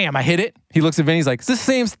 Bam, I hit it. He looks at Vinny, he's like, is this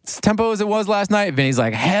the same tempo as it was last night? Vinny's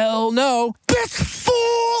like, hell no. This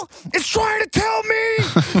fool is trying to tell me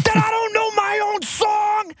that I don't know my own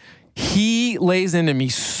song. He lays into me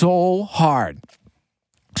so hard,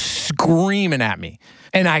 screaming at me.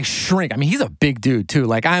 And I shrink. I mean, he's a big dude, too.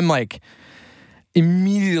 Like, I'm like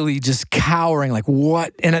immediately just cowering, like,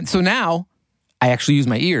 what? And so now I actually use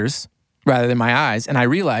my ears rather than my eyes, and I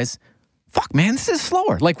realize, fuck, man, this is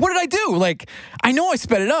slower. Like, what did I do? Like, I know I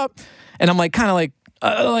sped it up, and I'm like, kind of like,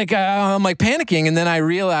 I'm like panicking, and then I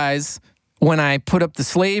realize when I put up the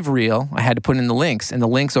slave reel, I had to put in the links, and the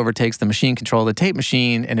links overtakes the machine control of the tape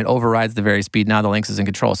machine, and it overrides the vary speed. Now the links is in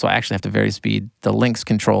control, so I actually have to vary speed the links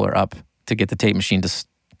controller up to get the tape machine to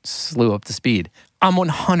slew up the speed. I'm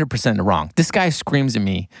 100% wrong. This guy screams at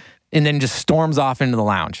me, and then just storms off into the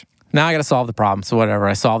lounge. Now I got to solve the problem, so whatever,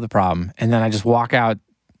 I solve the problem, and then I just walk out.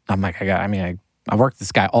 I'm like, I work with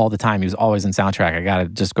this guy all the time. He was always in Soundtrack. I got to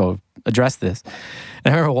just go address this.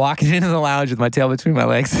 And I remember walking into the lounge with my tail between my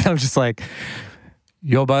legs. And I'm just like,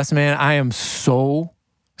 yo, Bus, man, I am so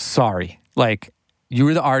sorry. Like, you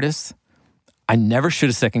were the artist. I never should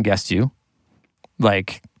have second guessed you.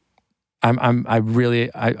 Like, I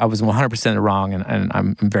was 100% wrong, and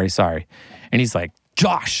I'm very sorry. And he's like,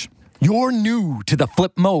 Josh, you're new to the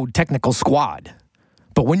Flip Mode technical squad,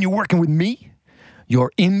 but when you're working with me,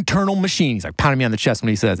 your internal machine, he's like pounding me on the chest when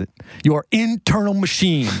he says it, your internal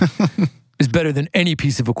machine is better than any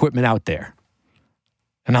piece of equipment out there.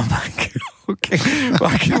 And I'm like, okay,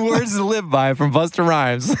 fucking words to live by from Busta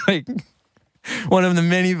Rhymes. Like, one of the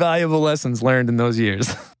many valuable lessons learned in those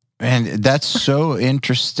years. And that's so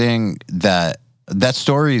interesting. That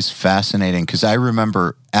story is fascinating, because I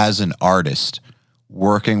remember as an artist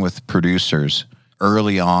working with producers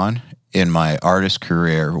early on in my artist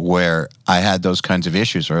career where I had those kinds of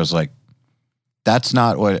issues where I was like, that's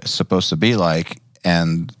not what it's supposed to be like.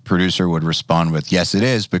 And producer would respond with, yes, it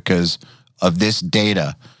is, because of this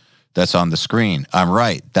data that's on the screen. I'm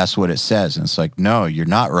right. That's what it says. And it's like, no, you're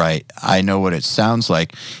not right. I know what it sounds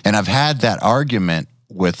like. And I've had that argument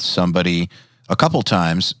with somebody a couple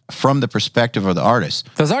times from the perspective of the artist.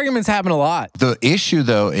 Those arguments happen a lot. The issue,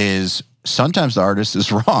 though, is sometimes the artist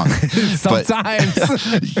is wrong. Sometimes.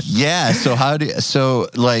 Yeah. So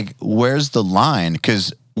where's the line?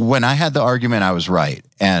 Because when I had the argument, I was right.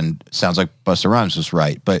 And it sounds like Busta Rhymes was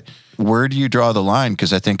right. But where do you draw the line?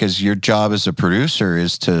 Because I think as your job as a producer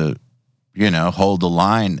is to, hold the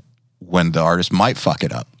line when the artist might fuck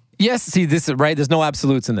it up. Yes, see, this is right. There's no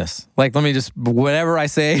absolutes in this. Like, let me just, whatever I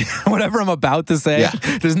say, whatever I'm about to say,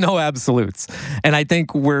 There's no absolutes. And I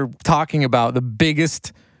think we're talking about the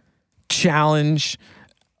biggest challenge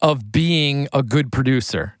of being a good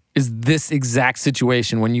producer is this exact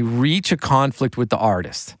situation. When you reach a conflict with the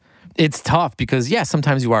artist, it's tough because,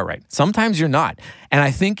 sometimes you are right. Sometimes you're not. And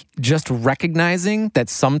I think just recognizing that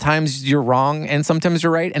sometimes you're wrong and sometimes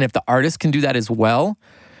you're right, and if the artist can do that as well,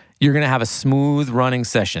 you're going to have a smooth running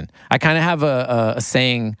session. I kind of have a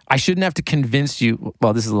saying, I shouldn't have to convince you.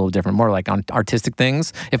 Well, this is a little different, more like on artistic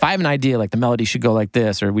things. If I have an idea, like the melody should go like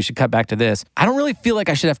this, or we should cut back to this, I don't really feel like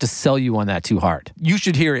I should have to sell you on that too hard. You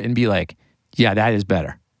should hear it and be like, yeah, that is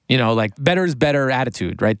better. Like better is better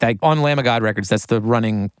attitude, right? Like on Lamb of God Records, that's the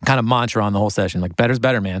running kind of mantra on the whole session. Like, better's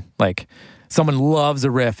better, man. Like, someone loves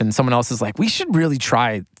a riff and someone else is like, we should really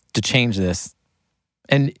try to change this.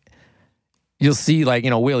 And you'll see, like,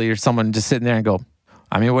 Willie or someone just sitting there and go,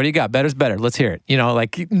 I mean, what do you got? Better's better. Let's hear it.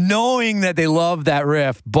 Like knowing that they love that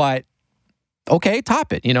riff, but okay,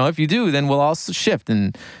 top it. If you do, then we'll also shift.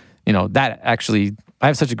 And, that actually, I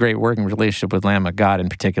have such a great working relationship with Lamb of God in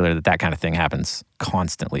particular that kind of thing happens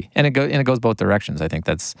constantly. And it goes both directions. I think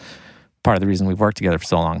that's part of the reason we've worked together for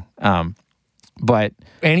so long. But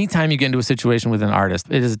anytime you get into a situation with an artist,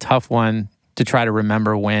 it is a tough one to try to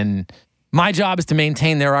remember when my job is to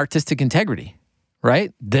maintain their artistic integrity,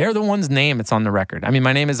 right? They're the one's name that's on the record. I mean,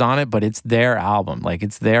 my name is on it, but it's their album. Like,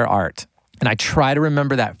 it's their art. And I try to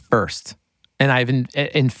remember that first. And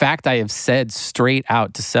in fact, I have said straight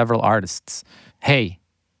out to several artists, hey,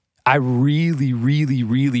 I really, really,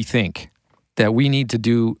 really think that we need to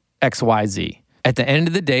do X, Y, Z. At the end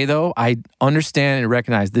of the day, though, I understand and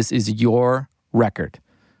recognize this is your record.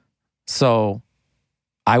 So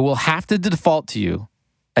I will have to default to you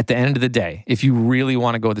at the end of the day if you really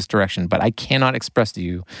want to go this direction. But I cannot express to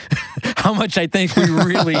you how much I think we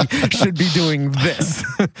really should be doing this.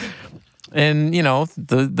 And,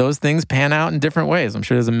 those things pan out in different ways. I'm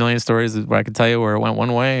sure there's a million stories where I could tell you where it went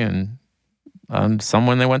one way and some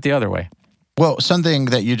when they went the other way. Well, something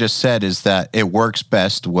that you just said is that it works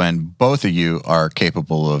best when both of you are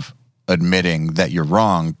capable of admitting that you're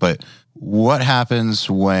wrong. But what happens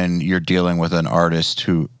when you're dealing with an artist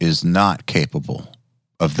who is not capable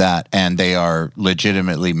of that and they are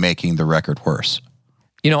legitimately making the record worse?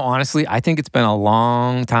 Honestly, I think it's been a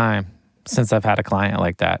long time since I've had a client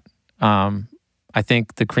like that. I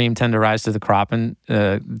think the cream tend to rise to the crop, and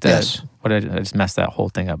yes. I just messed that whole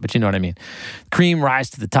thing up, but you know what I mean. Cream rise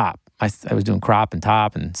to the top. I was doing crop and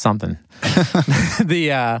top and something.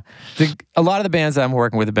 A lot of the bands that I'm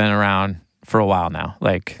working with have been around for a while now.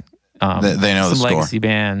 Like they know some the legacy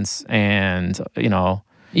bands, and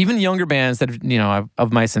even younger bands that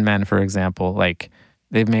of Mice and Men, for example. Like,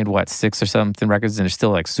 they've made 6 or something records, and they're still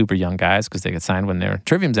like super young guys because they get signed when they're.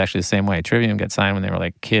 Trivium's actually the same way. Trivium got signed when they were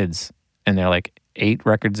like kids, and they're like 8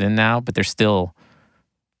 records in now, but they're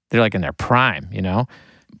like in their prime,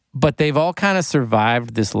 But they've all kind of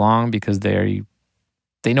survived this long because they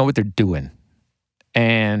know what they're doing,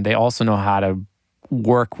 and they also know how to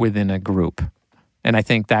work within a group. And I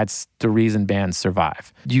think that's the reason bands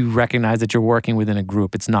survive. You recognize that you're working within a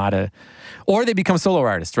group. It's not or they become solo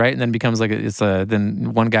artists, right? And then it becomes like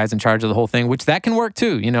then one guy's in charge of the whole thing, which that can work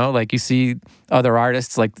too. Like you see other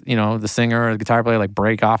artists, like, the singer or the guitar player, like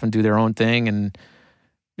break off and do their own thing. And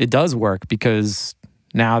it does work because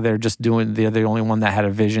now they're just they're the only one that had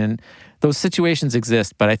a vision. Those situations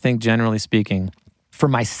exist, but I think generally speaking, for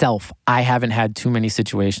myself, I haven't had too many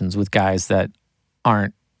situations with guys that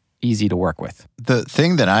aren't easy to work with. The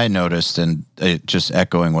thing that I noticed, and just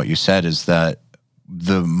echoing what you said, is that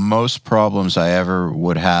the most problems I ever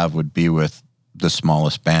would have would be with the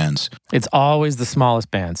smallest bands. It's always the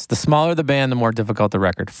smallest bands. The smaller the band, the more difficult the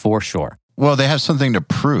record, for sure. Well, they have something to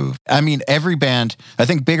prove. I mean, every band, I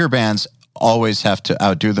think bigger bands always have to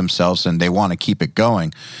outdo themselves and they want to keep it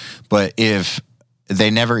going. But if they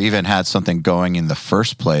never even had something going in the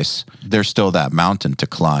first place, there's still that mountain to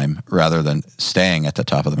climb rather than staying at the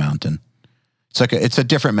top of the mountain. It's a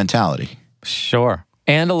different mentality. Sure.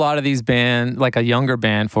 And a lot of these bands, like a younger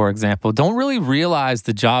band, for example, don't really realize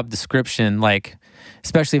the job description, like,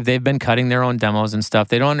 especially if they've been cutting their own demos and stuff.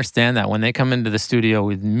 They don't understand that when they come into the studio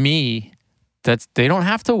with me, they don't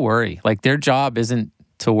have to worry. Like, their job isn't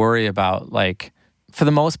to worry about, like, for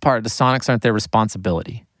the most part, the sonics aren't their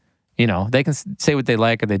responsibility. They can say what they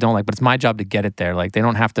like or they don't like, but it's my job to get it there. Like, they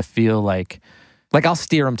don't have to feel like I'll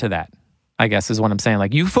steer them to that, I guess is what I'm saying.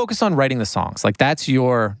 Like, you focus on writing the songs. Like, that's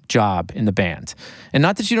your job in the band. And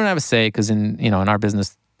not that you don't have a say, because in our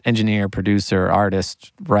business, engineer, producer,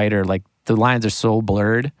 artist, writer, like, the lines are so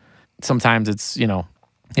blurred. Sometimes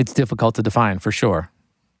it's difficult to define, for sure.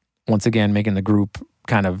 Once again, making the group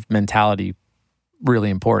kind of mentality really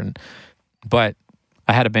important. But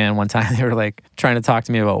I had a band one time, they were like trying to talk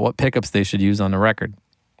to me about what pickups they should use on the record.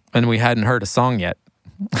 And we hadn't heard a song yet.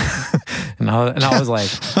 and I was like,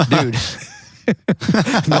 dude,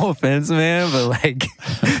 no offense, man, but like,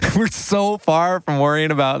 we're so far from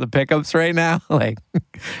worrying about the pickups right now. Like,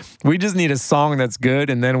 we just need a song that's good,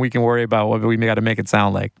 and then we can worry about what we got to make it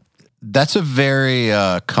sound like. That's a very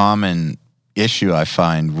common issue I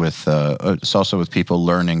find with, it's also with people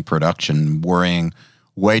learning production, worrying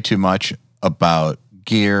way too much about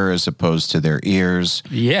gear as opposed to their ears.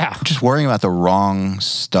 Yeah. Just worrying about the wrong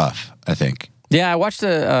stuff, I think. Yeah, I watched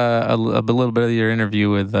a little bit of your interview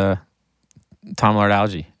with Tom Lord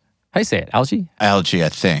Alge. How do you say it? Alge? Alge, I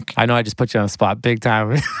think. I know I just put you on the spot big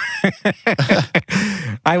time.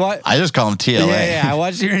 I just call him TLA. Yeah, I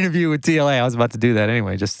watched your interview with TLA. I was about to do that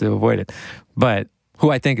anyway, just to avoid it. But who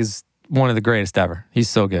I think is one of the greatest ever. He's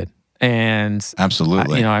so good. And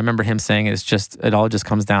absolutely. I remember him saying it all just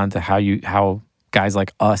comes down to how guys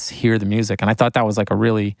like us hear the music. And I thought that was like I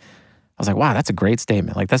was like, wow, that's a great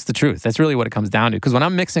statement. Like, that's the truth. That's really what it comes down to. Because when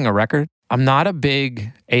I'm mixing a record, I'm not a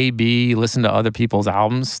big A/B, listen to other people's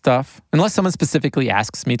albums stuff. Unless someone specifically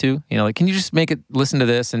asks me to. Like, can you just listen to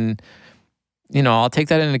this? And, I'll take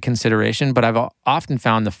that into consideration. But I've often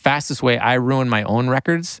found the fastest way I ruin my own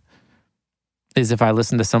records is if I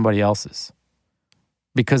listen to somebody else's.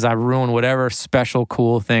 Because I ruin whatever special,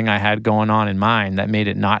 cool thing I had going on in mine that made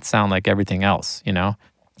it not sound like everything else,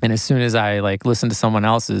 And as soon as I listen to someone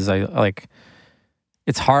else's,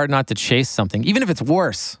 it's hard not to chase something, even if it's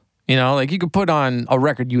worse. You could put on a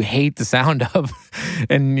record you hate the sound of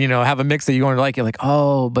and, have a mix that you want to like. You're like,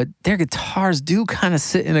 oh, but their guitars do kind of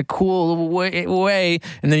sit in a cool way.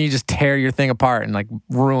 And then you just tear your thing apart and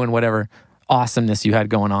ruin whatever awesomeness you had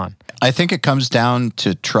going on. I think it comes down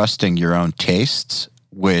to trusting your own tastes,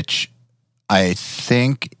 which I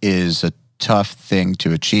think is a tough thing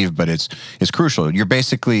to achieve, but it's crucial. You're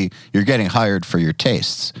getting hired for your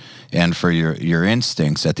tastes and for your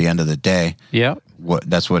instincts at the end of the day. Yeah.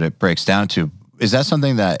 That's what it breaks down to. Is that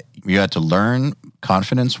something that you had to learn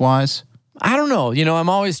confidence-wise? I don't know. I'm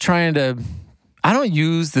always trying to, I don't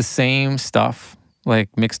use the same stuff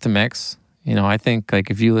mix to mix. I think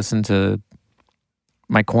if you listen to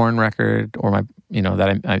my Korn record or my,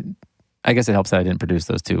 that I guess it helps that I didn't produce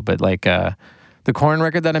those two, but the Korn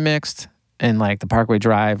record that I mixed and the Parkway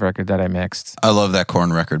Drive record that I mixed. I love that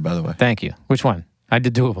Korn record, by the way. Thank you. Which one? I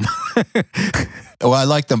did two of them. Well, I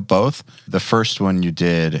like them both. The first one you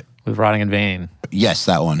did with Rotting in Vain. Yes,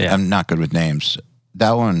 that one. Yeah. I'm not good with names.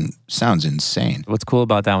 That one sounds insane. What's cool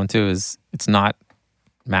about that one too is it's not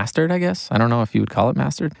mastered, I guess. I don't know if you would call it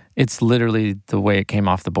mastered. It's literally the way it came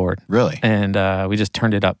off the board. Really? And we just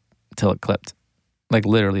turned it up until it clipped.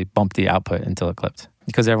 Literally bumped the output until it clipped.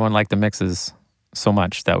 Because everyone liked the mixes so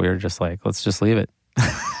much that we were just like, let's just leave it.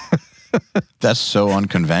 That's so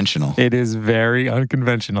unconventional. It is very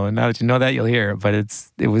unconventional. And now that you know that, you'll hear it. But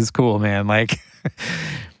it was cool, man.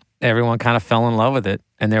 Everyone kind of fell in love with it.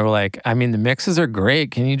 And they were like, I mean, the mixes are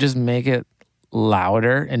great. Can you just make it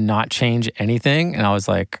louder and not change anything. And I was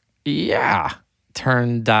like, yeah,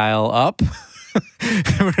 turn dial up.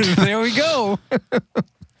 There we go.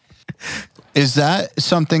 Is that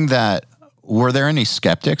something that, were there any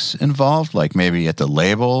skeptics involved? Like maybe at the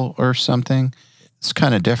label or something? It's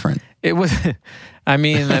kind of different. It was, I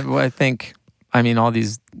mean, I think, all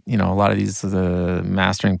these, a lot of these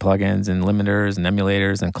mastering plugins and limiters and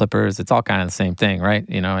emulators and clippers, it's all kind of the same thing, right?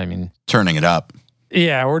 Turning it up.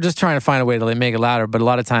 Yeah, we're just trying to find a way to make it louder. But a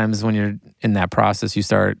lot of times when you're in that process, you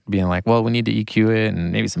start being like, well, we need to EQ it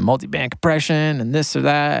and maybe some multi-band compression and this or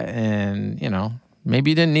that. And,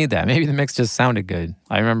 maybe you didn't need that. Maybe the mix just sounded good.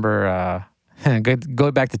 I remember,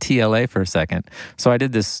 go back to TLA for a second. So I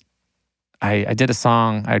did this, I did a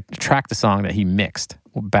song, I tracked a song that he mixed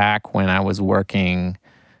back when I was working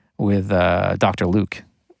with Dr. Luke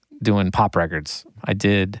doing pop records. I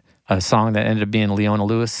did a song that ended up being Leona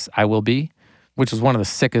Lewis, I Will Be, which was one of the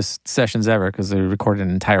sickest sessions ever because they recorded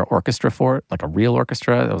an entire orchestra for it, like a real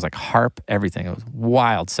orchestra. It was like harp, everything. It was a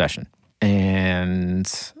wild session.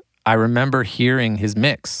 And I remember hearing his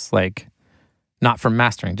mix, like not from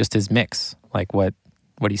mastering, just his mix, like what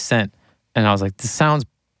he sent. And I was like, this sounds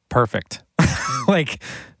perfect. Like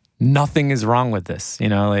nothing is wrong with this,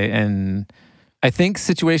 and I think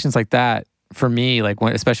situations like that for me, like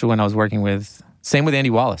especially when I was working with, same with Andy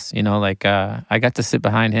Wallace, I got to sit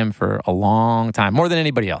behind him for a long time, more than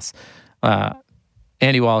anybody else.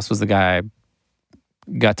 Andy Wallace was the guy I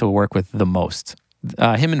got to work with the most.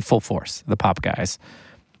 Him and Full Force, the pop guys.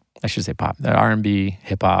 I should say pop, R&B,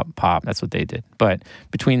 hip hop, pop, that's what they did. But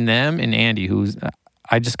between them and Andy,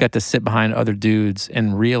 I just got to sit behind other dudes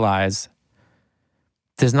and realize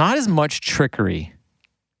there's not as much trickery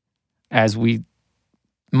as we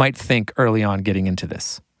might think early on getting into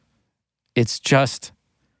this. It's just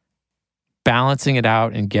balancing it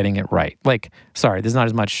out and getting it right. There's not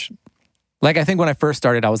as much. I think when I first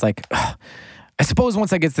started, I was like, I suppose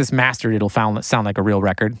once I get this mastered, it'll sound like a real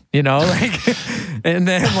record, and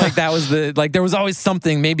then that was there was always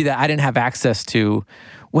something maybe that I didn't have access to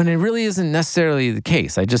when it really isn't necessarily the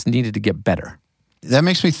case. I just needed to get better. That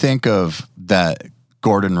makes me think of that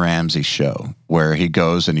Gordon Ramsay show where he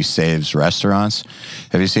goes and he saves restaurants.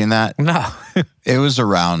 Have you seen that? No. It was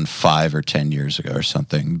around 5 or 10 years ago or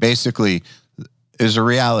something. Basically, it was a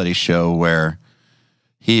reality show where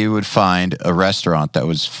he would find a restaurant that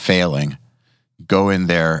was failing, go in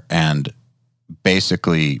there and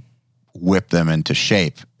basically whip them into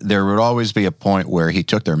shape. There would always be a point where he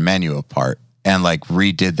took their menu apart and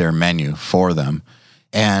redid their menu for them.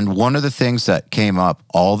 And one of the things that came up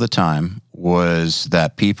all the time was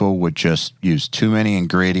that people would just use too many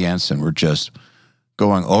ingredients and were just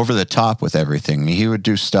going over the top with everything. He would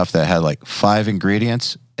do stuff that had 5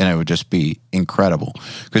 ingredients and it would just be incredible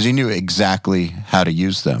because he knew exactly how to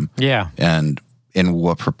use them. Yeah. And in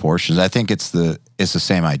what proportions. I think it's the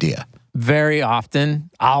same idea. Very often,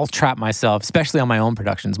 I'll trap myself, especially on my own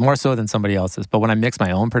productions, more so than somebody else's. But when I mix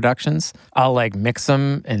my own productions, I'll mix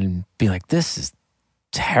them and be like, this is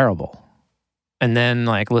terrible. And then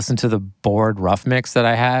listen to the board rough mix that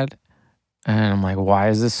I had. And I'm like, why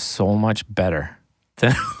is this so much better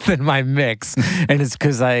than my mix? And it's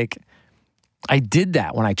because I did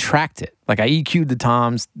that when I tracked it. I EQ'd the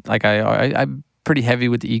toms. I'm pretty heavy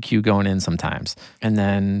with the EQ going in sometimes. And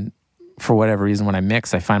then for whatever reason, when I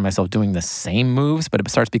mix, I find myself doing the same moves, but it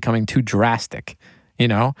starts becoming too drastic.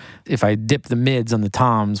 If I dip the mids on the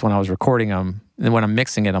toms when I was recording them, and when I'm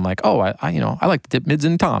mixing it, I'm like, oh, I like to dip mids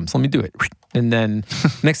and toms. Let me do it. And then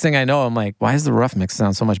next thing I know, I'm like, why does the rough mix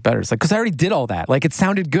sound so much better? It's because I already did all that. It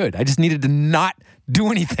sounded good. I just needed to not do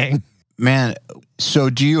anything. Man, so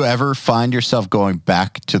do you ever find yourself going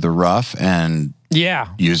back to the rough and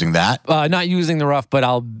using that? Not using the rough, but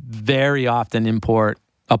I'll very often import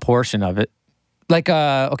a portion of it.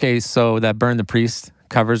 So that Burn the Priest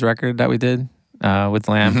covers record that we did with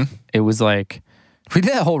Lamb, It was we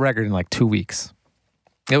did that whole record in 2 weeks.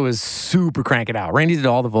 It was super crank it out. Randy did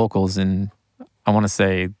all the vocals in, I want to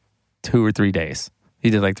say, 2 or 3 days. He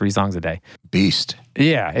did 3 songs a day. Beast.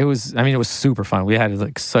 Yeah, it was super fun. We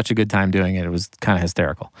had such a good time doing it. It was kind of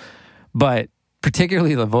hysterical. But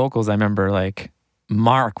particularly the vocals, I remember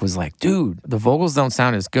Mark was like, dude, the vocals don't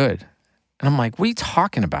sound as good. And I'm like, what are you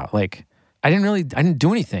talking about? I didn't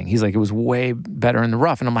do anything. He's like, it was way better in the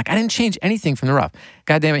rough. And I'm like, I didn't change anything from the rough.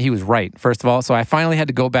 God damn it, he was right, first of all. So I finally had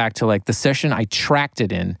to go back to the session I tracked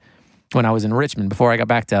it in when I was in Richmond before I got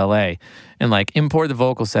back to LA and import the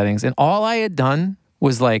vocal settings. And all I had done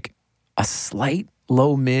was a slight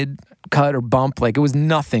low mid cut or bump. It was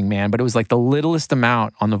nothing, man, but it was the littlest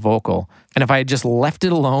amount on the vocal. And if I had just left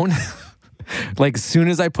it alone, Like as soon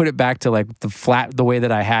as I put it back to like the way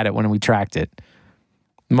that I had it when we tracked it,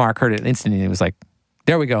 Mark heard it instantly and he was like,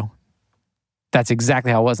 there we go. That's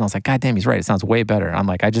exactly how it was. And I was like, God damn, he's right. It sounds way better. I'm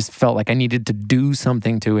like, I just felt like I needed to do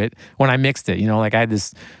something to it when I mixed it. You know, like I had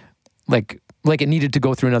this, like it needed to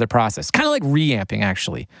go through another process. Kind of like reamping,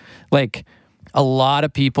 actually. Like a lot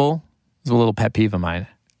of people, it's a little pet peeve of mine,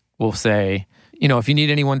 will say, you know, if you need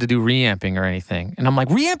anyone to do reamping or anything. And I'm like,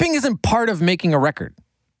 reamping isn't part of making a record.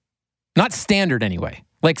 Not standard anyway.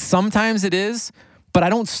 Like sometimes it is, but I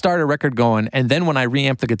don't start a record going, and then when I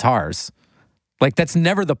reamp the guitars, like that's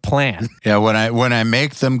never the plan. Yeah, when I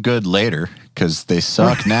make them good later, because they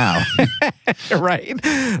suck now. Right?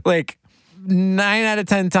 Like 9 out of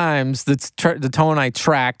 10 times, the tone I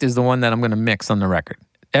tracked is the one that I'm going to mix on the record.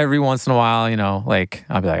 Every once in a while, you know, like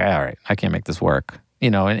I'll be like, all right, I can't make this work. You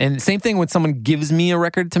know, and same thing when someone gives me a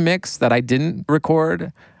record to mix that I didn't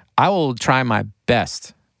record, I will try my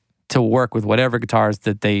best to work with whatever guitars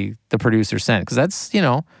that the producer sent. Because that's, you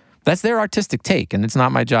know, that's their artistic take. And it's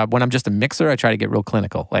not my job. When I'm just a mixer, I try to get real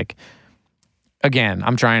clinical. Like, again,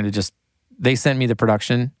 I'm trying to they sent me the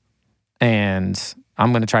production and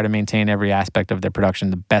I'm going to try to maintain every aspect of their production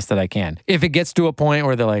the best that I can. If it gets to a point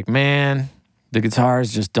where they're like, man, the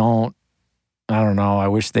guitars just don't, I don't know, I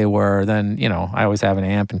wish they were, then, you know, I always have an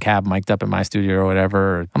amp and cab mic'd up in my studio or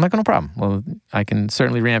whatever. I'm like, oh, no problem. Well, I can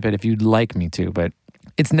certainly reamp it if you'd like me to, but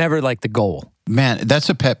it's never like the goal. Man, that's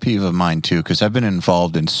a pet peeve of mine too, because I've been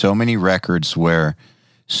involved in so many records where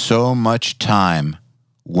so much time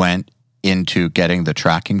went into getting the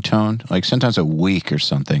tracking tone, like sometimes a week or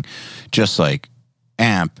something, just like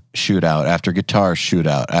amp shootout after guitar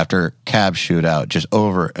shootout after cab shootout, just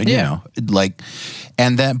over, you know, like,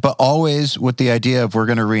 and then, but always with the idea of we're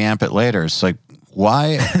going to reamp it later. It's like,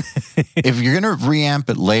 why, if you're going to reamp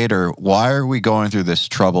it later, why are we going through this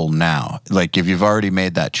trouble now? Like, if you've already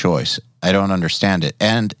made that choice, I don't understand it.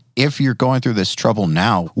 And if you're going through this trouble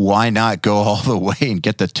now, why not go all the way and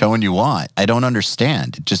get the tone you want? I don't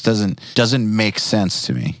understand. It just doesn't make sense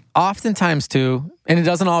to me. Oftentimes too, and it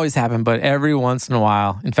doesn't always happen, but every once in a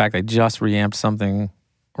while, in fact, I just reamped something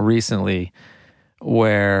recently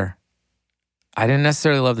where I didn't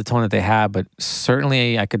necessarily love the tone that they had, but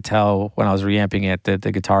certainly I could tell when I was reamping it that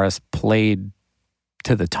the guitarist played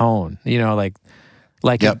to the tone, you know,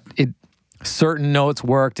 like yep. it certain notes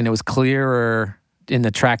worked and it was clearer in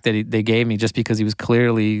the track that they gave me just because he was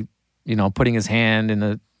clearly, you know, putting his hand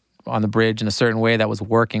on the bridge in a certain way that was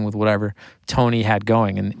working with whatever tone he had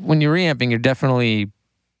going. And when you're reamping, you're definitely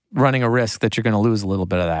running a risk that you're going to lose a little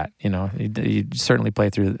bit of that. You know, you certainly play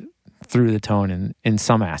through the tone in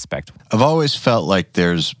some aspect. I've always felt like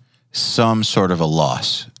there's some sort of a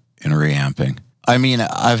loss in reamping. I mean,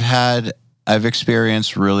 I've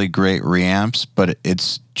experienced really great reamps, but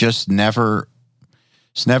it's never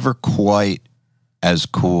quite as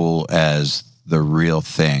cool as the real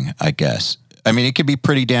thing, I guess. I mean, it could be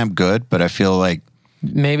pretty damn good, but I feel like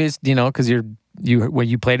maybe it's, you know, because when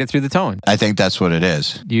you played it through the tone. I think that's what it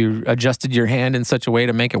is. You adjusted your hand in such a way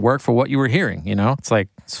to make it work for what you were hearing, you know? It's like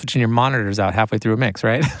switching your monitors out halfway through a mix,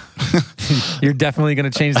 right? You're definitely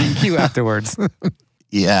going to change the EQ afterwards.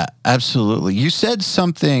 Yeah, absolutely. You said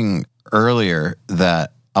something earlier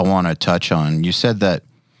that I want to touch on. You said that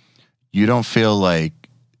you don't feel like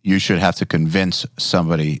you should have to convince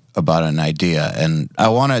somebody about an idea. And I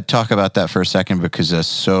want to talk about that for a second because that's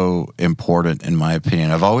so important in my opinion.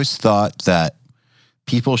 I've always thought that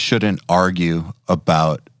people shouldn't argue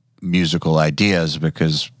about musical ideas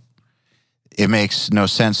because it makes no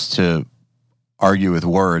sense to argue with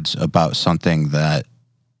words about something that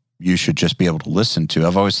you should just be able to listen to.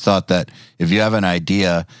 I've always thought that if you have an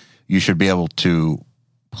idea, you should be able to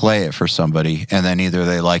play it for somebody and then either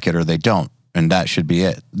they like it or they don't. And that should be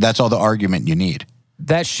it. That's all the argument you need.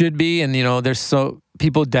 That should be. And, you know,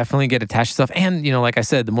 people definitely get attached to stuff. And, you know, like I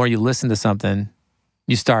said, the more you listen to something,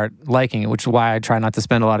 you start liking it, which is why I try not to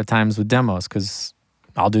spend a lot of times with demos because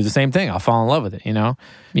I'll do the same thing. I'll fall in love with it, you know?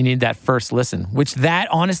 You need that first listen, which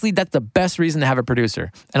honestly, that's the best reason to have a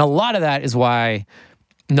producer. And a lot of that is why,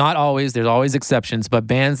 not always, there's always exceptions, but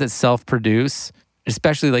bands that self-produce,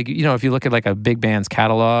 especially like, you know, if you look at like a big band's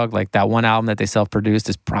catalog, like that one album that they self-produced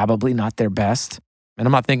is probably not their best. And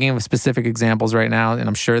I'm not thinking of specific examples right now, and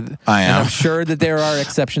I'm sure that there are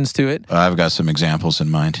exceptions to it. I've got some examples in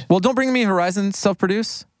mind. Well, Don't Bring Me Horizon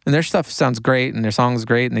self-produce, and their stuff sounds great, and their songs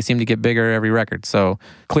great, and they seem to get bigger every record. So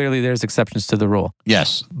clearly there's exceptions to the rule.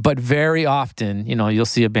 Yes. But very often, you know, you'll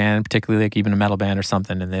see a band, particularly like even a metal band or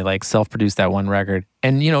something, and they like self-produce that one record.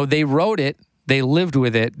 And, you know, they wrote it, they lived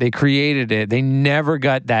with it, they created it. They never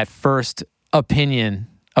got that first opinion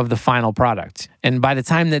of the final product. And by the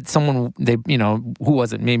time that someone, who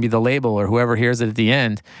was it? Maybe the label or whoever hears it at the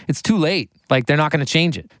end, it's too late. Like, they're not going to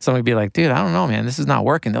change it. Somebody would be like, dude, I don't know, man, this is not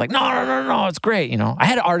working. They're like, no, it's great. I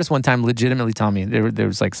had an artist one time legitimately tell me there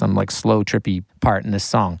was like some like slow, trippy part in this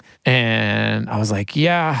song. And I was like,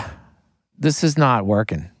 yeah, this is not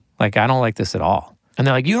working. Like, I don't like this at all. And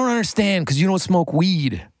they're like, you don't understand because you don't smoke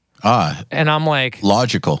weed. And I'm like,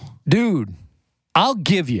 logical. Dude, I'll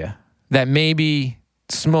give you that maybe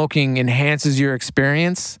smoking enhances your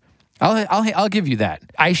experience. I'll give you that.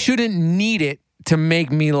 I shouldn't need it to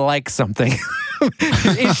make me like something.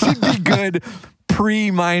 It should be good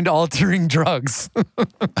pre-mind altering drugs.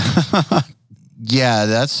 Yeah,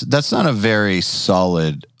 that's not a very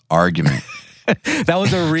solid argument. That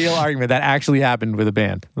was a real argument that actually happened with a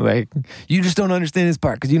band. Like, you just don't understand this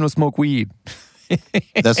part because you don't smoke weed.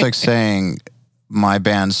 That's like saying my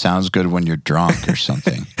band sounds good when you're drunk or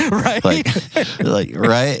something. Right? Like,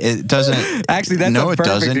 right? It doesn't. Actually, that's no, a it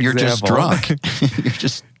perfect doesn't. example. You're just drunk.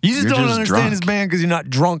 You just don't understand drunk. this band because you're not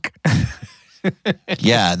drunk.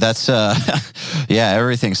 Yeah, that's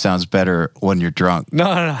everything sounds better when you're drunk.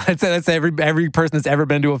 No. That's every person that's ever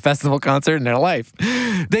been to a festival concert in their life.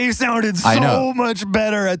 They sounded so much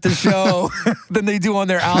better at the show than they do on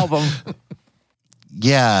their album.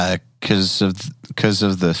 Yeah, because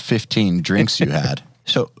of the 15 drinks you had.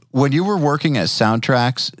 So when you were working at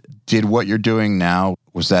Soundtracks, did what you're doing now,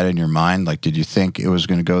 was that in your mind? Like, did you think it was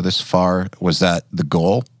going to go this far? Was that the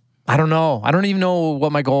goal? I don't know. I don't even know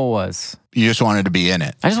what my goal was. You just wanted to be in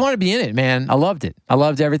it. I just wanted to be in it, man. I loved it. I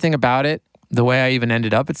loved everything about it. The way I even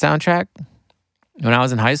ended up at Soundtrack. When I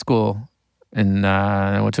was in high school and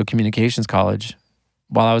I went to a communications college.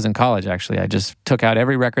 While I was in college, actually, I just took out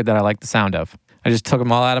every record that I liked the sound of. I just took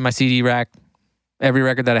them all out of my CD rack. Every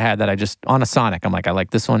record that I had that I just, on a Sonic, I'm like, I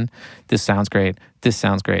like this one. This sounds great. This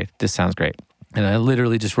sounds great. This sounds great. And I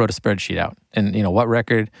literally just wrote a spreadsheet out. And, what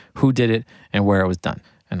record, who did it, and where it was done.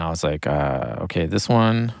 And I was like, okay, this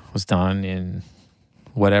one was done in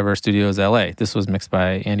whatever studios, LA. This was mixed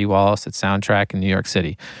by Andy Wallace at Soundtrack in New York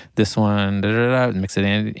City. This one, mixed at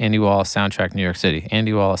Andy Wallace, Soundtrack, New York City.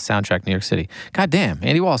 Andy Wallace, Soundtrack, New York City. God damn,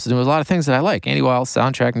 Andy Wallace is doing a lot of things that I like. Andy Wallace,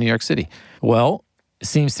 Soundtrack, New York City. Well, it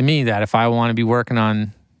seems to me that if I want to be working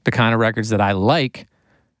on the kind of records that I like,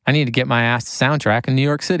 I need to get my ass to Soundtrack in New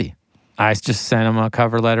York City. I just sent him a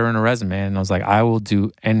cover letter and a resume, and I was like, I will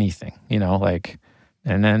do anything,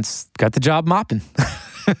 and then got the job mopping.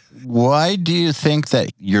 Why do you think that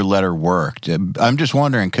your letter worked? I'm just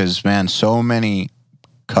wondering because, man, so many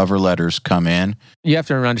cover letters come in. You have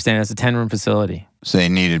to understand, it's a 10-room facility. So they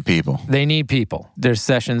needed people. They need people. There's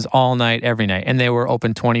sessions all night, every night, and they were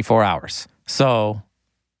open 24 hours. So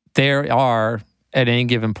there are, at any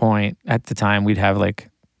given point at the time, we'd have like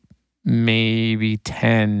maybe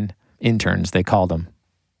 10 interns, they called them.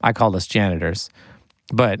 I called us janitors.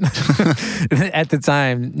 But at the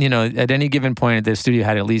time, at any given point, the studio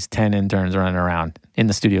had at least 10 interns running around in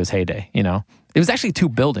the studio's heyday, It was actually 2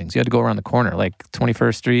 buildings. You had to go around the corner, like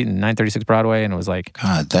 21st Street and 936 Broadway, and it was like...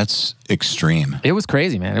 God, that's extreme. It was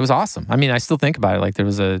crazy, man. It was awesome. I mean, I still think about it. Like, there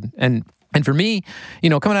was And for me,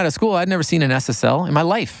 coming out of school, I'd never seen an SSL in my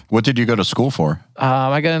life. What did you go to school for?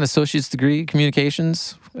 I got an associate's degree,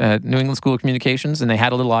 communications, at New England School of Communications, and they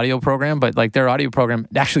had a little audio program, but like their audio program,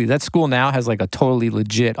 actually that school now has like a totally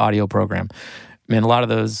legit audio program. Man, a lot of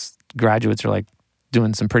those graduates are like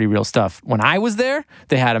doing some pretty real stuff. When I was there,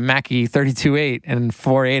 they had a Mackie 32.8 and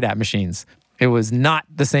 4 ADAT machines. It was not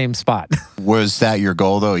the same spot. Was that your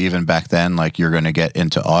goal, though, even back then? Like, you're going to get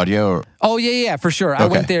into audio? Or? Oh, yeah, for sure. Okay. I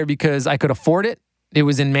went there because I could afford it. It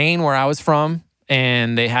was in Maine, where I was from,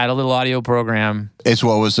 and they had a little audio program. It's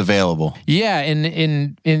what was available. Yeah,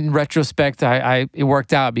 in retrospect, it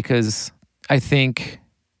worked out because I think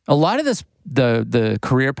a lot of this, the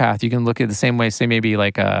career path, you can look at it the same way, say maybe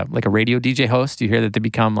like a radio DJ host. You hear that they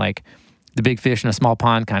become like the big fish in a small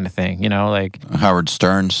pond kind of thing, like Howard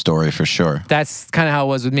Stern's story for sure. That's kind of how it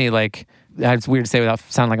was with me. Like, it's weird to say without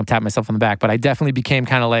sounding like I'm tapping myself on the back, but I definitely became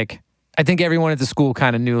kind of like, I think everyone at the school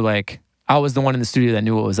kind of knew like I was the one in the studio that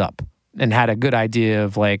knew what was up and had a good idea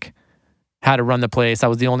of like how to run the place. I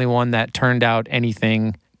was the only one that turned out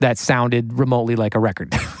anything that sounded remotely like a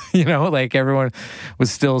record. Like everyone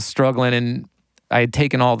was still struggling, and I had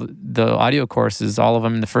taken all the audio courses, all of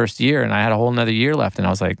them in the first year, and I had a whole nother year left, and I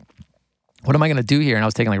was like, what am I going to do here? And I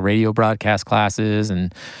was taking like radio broadcast classes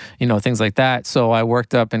and, things like that. So I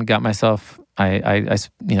worked up and got myself, I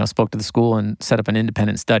spoke to the school and set up an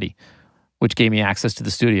independent study, which gave me access to the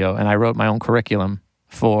studio. And I wrote my own curriculum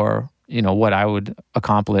for, what I would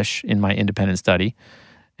accomplish in my independent study.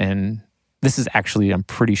 And this is actually, I'm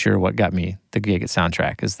pretty sure, what got me the gig at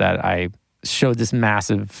Soundtrack is that I showed this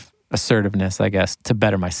massive assertiveness, I guess, to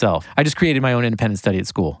better myself. I just created my own independent study at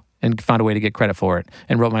school and found a way to get credit for it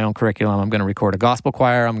and wrote my own curriculum. I'm going to record a gospel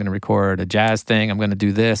choir. I'm going to record a jazz thing. I'm going to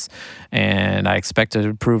do this. And I expect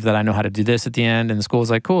to prove that I know how to do this at the end. And the school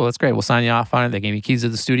was like, cool, that's great. We'll sign you off on it. They gave me keys to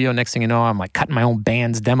the studio. Next thing you know, I'm like cutting my own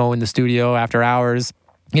band's demo in the studio after hours,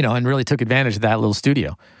 and really took advantage of that little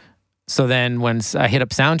studio. So then when I hit up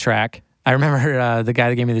Soundtrack, I remember the guy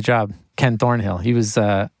that gave me the job, Ken Thornhill. He was,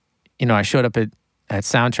 I showed up at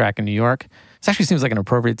Soundtrack in New York. This actually seems like an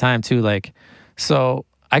appropriate time too. So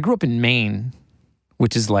I grew up in Maine,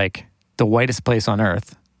 which is like the whitest place on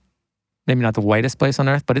earth. Maybe not the whitest place on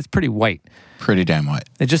earth, but it's pretty white. Pretty damn white.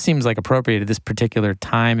 It just seems like appropriate at this particular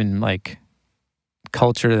time and like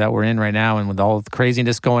culture that we're in right now and with all the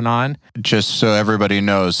craziness going on. Just so everybody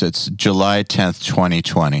knows, it's July 10th,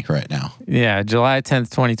 2020 right now. Yeah, July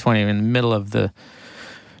 10th, 2020, in the middle of the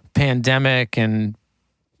pandemic and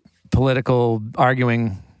political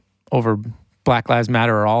arguing over Black Lives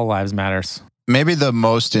Matter or All Lives Matters. Maybe the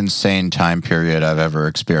most insane time period I've ever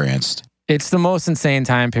experienced. It's the most insane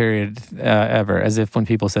time period ever, as if when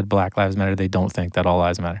people said Black Lives Matter, they don't think that all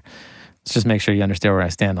lives matter. Let's just make sure you understand where I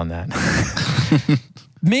stand on that.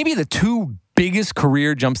 Maybe the two biggest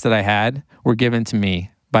career jumps that I had were given to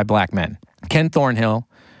me by black men. Ken Thornhill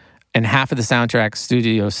and half of the Soundtrack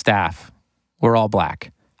studio staff were all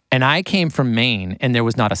black. And I came from Maine, and there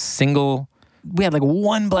was not a single, we had like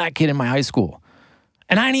one black kid in my high school.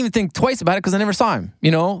 And I didn't even think twice about it because I never saw him,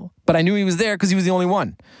 but I knew he was there because he was the only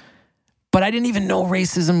one. But I didn't even know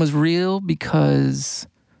racism was real because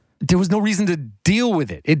there was no reason to deal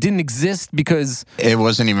with it. It didn't exist because it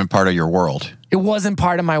wasn't even part of your world. It wasn't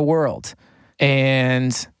part of my world.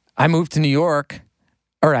 And I moved to New York,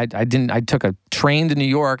 or I took a train to New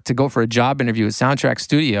York to go for a job interview at Soundtrack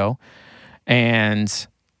Studio. And,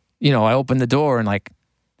 I opened the door and like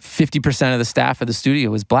 50% of the staff of the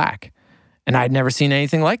studio was black. And I'd never seen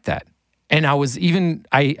anything like that. And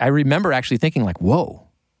I remember actually thinking like, whoa,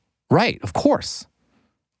 right, of course.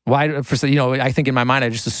 Why? I think in my mind, I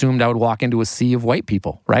just assumed I would walk into a sea of white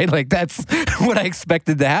people, right? Like that's what I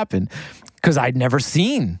expected to happen because I'd never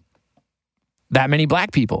seen that many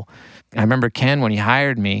black people. I remember Ken, when he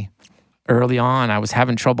hired me early on, I was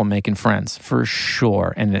having trouble making friends for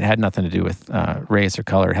sure. And it had nothing to do with race or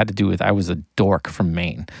color. It had to do with I was a dork from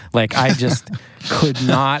Maine. Like I just could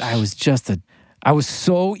not. I was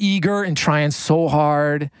so eager and trying so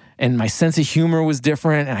hard, and my sense of humor was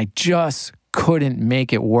different, and I just couldn't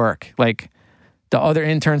make it work. Like the other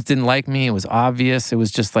interns didn't like me. It was obvious. It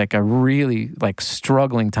was just like a really like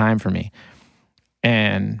struggling time for me.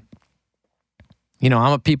 And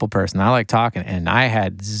I'm a people person. I like talking, and I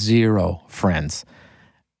had zero friends.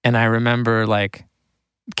 And I remember like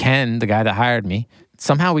Ken, the guy that hired me,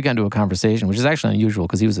 somehow we got into a conversation, which is actually unusual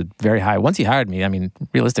because he was once he hired me, I mean,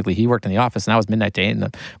 realistically, he worked in the office and I was midnight to 8 in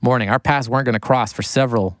the morning. Our paths weren't going to cross for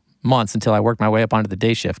several months until I worked my way up onto the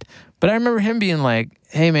day shift. But I remember him being like,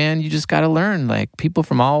 hey man, you just got to learn, like people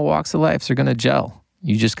from all walks of life are going to gel.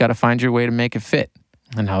 You just got to find your way to make it fit.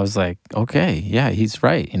 And I was like, okay, yeah, he's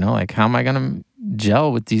right. Like how am I going to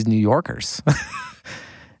gel with these New Yorkers?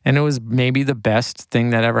 And it was maybe the best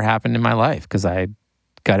thing that ever happened in my life because I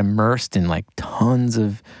got immersed in like tons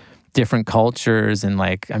of different cultures and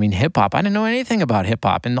hip hop. I didn't know anything about hip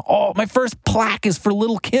hop. And my first plaque is for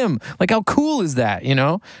Lil' Kim. Like how cool is that,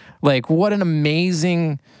 Like what an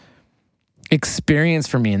amazing experience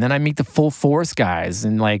for me. And then I meet the Full Force guys,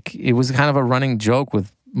 and like it was kind of a running joke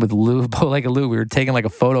with Lou, Bolega Lou. We were taking like a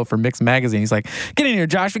photo for Mix Magazine. He's like, get in here,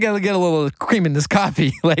 Josh. We got to get a little cream in this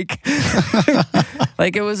coffee. Like,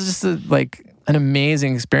 like it was just an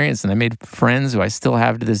amazing experience. And I made friends who I still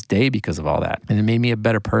have to this day because of all that. And it made me a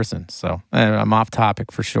better person. So I'm off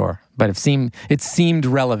topic for sure, but it seemed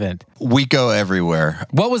relevant. We go everywhere.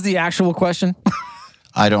 What was the actual question?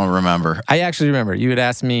 I don't remember. I actually remember. You had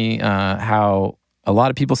asked me how a lot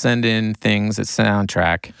of people send in things at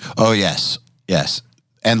Soundtrack. Oh, yes. Yes.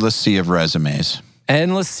 Endless sea of resumes.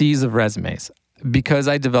 Endless seas of resumes. Because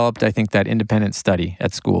I developed, I think, that independent study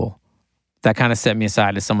at school, that kind of set me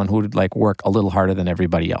aside as someone who would like work a little harder than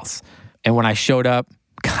everybody else. And when I showed up,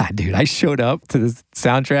 I showed up to this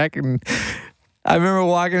Soundtrack, and I remember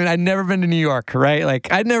walking in. I'd never been to New York, right?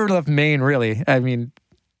 Like I'd never left Maine, really. I mean,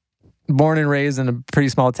 born and raised in a pretty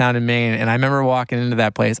small town in Maine. And I remember walking into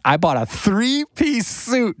that place. I bought a 3-piece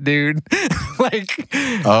suit, dude. Like,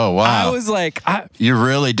 oh, wow. I was like, you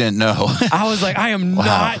really didn't know. I was like, I am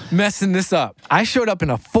not messing this up. I showed up in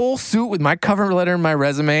a full suit with my cover letter and my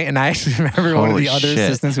resume. And I actually remember one of the other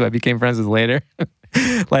assistants who I became friends with later.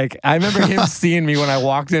 Like, I remember him seeing me when I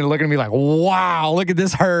walked in and looking at me like, wow, look at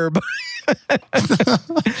this herb.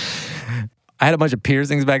 I had a bunch of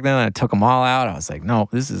piercings back then, and I took them all out. I was like, no,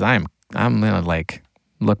 I'm gonna like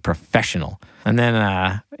look professional. And then,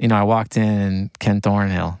 I walked in, and Ken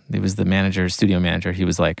Thornhill, he was the studio manager. He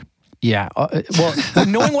was like, yeah, well,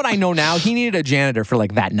 knowing what I know now, he needed a janitor for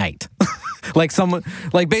like that night.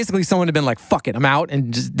 Basically someone had been like, fuck it, I'm out,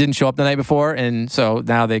 and just didn't show up the night before. And so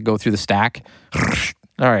now they go through the stack.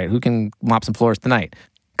 All right, who can mop some floors tonight?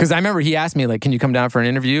 Because I remember he asked me, like, can you come down for an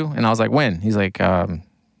interview? And I was like, when? He's like,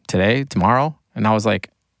 today, tomorrow? And I was like,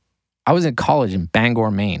 I was in college in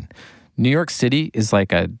Bangor, Maine. New York City is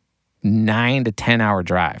like a 9 to 10 hour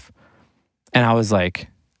drive. And I was like,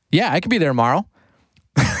 yeah, I could be there tomorrow.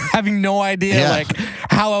 Having no idea like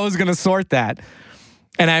how I was going to sort that.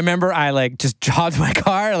 And I remember I like just dropped my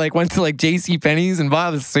car, like went to like JCPenney's and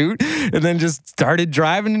bought a suit and then just started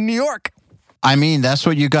driving to New York. I mean, that's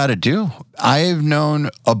what you got to do. I've known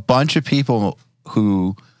a bunch of people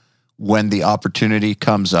who, when the opportunity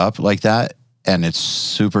comes up like that and it's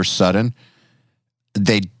super sudden,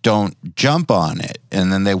 they don't jump on it.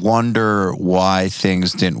 And then they wonder why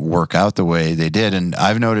things didn't work out the way they did. And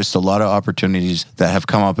I've noticed a lot of opportunities that have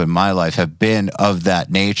come up in my life have been of that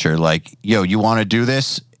nature. Like, yo, you want to do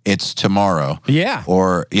this? It's tomorrow. Yeah.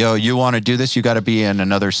 Or, yo, you want to do this? You got to be in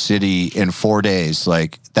another city in 4 days.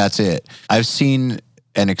 Like, that's it. I've seen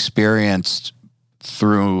and experienced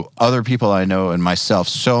through other people I know and myself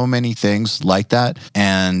so many things like that.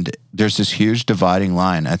 And there's this huge dividing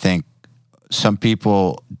line. I think some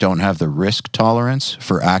people don't have the risk tolerance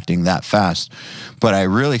for acting that fast. But I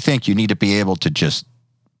really think you need to be able to just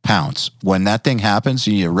pounce. When that thing happens,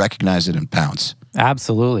 you need to recognize it and pounce.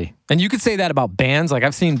 Absolutely. And you could say that about bands. Like,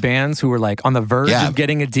 I've seen bands who were like on the verge of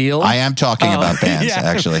getting a deal. I am talking about bands,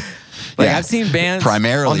 actually. I've seen bands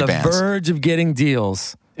primarily on the verge of getting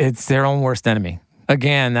deals. It's their own worst enemy.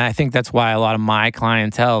 Again, I think that's why a lot of my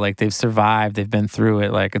clientele, like, they've survived, they've been through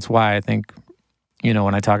it. Like, it's why I think,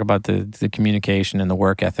 when I talk about the communication and the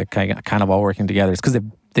work ethic kind of all working together, it's because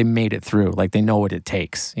they made it through. Like, they know what it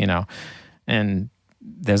takes, and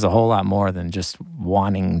there's a whole lot more than just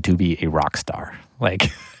wanting to be a rock star.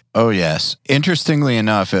 Like, oh, yes. Interestingly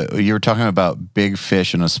enough, you were talking about big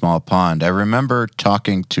fish in a small pond. I remember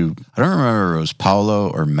talking to, I don't remember if it was Paolo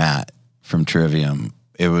or Matt from Trivium.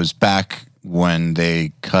 It was back when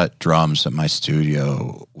they cut drums at my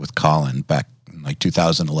studio with Colin back in like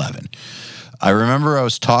 2011. I remember I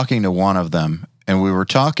was talking to one of them, and we were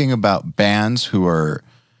talking about bands who are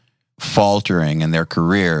faltering in their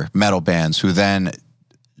career, metal bands who then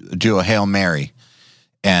do a Hail Mary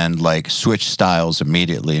and like switch styles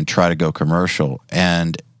immediately and try to go commercial.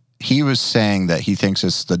 And he was saying that he thinks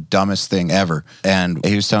it's the dumbest thing ever. And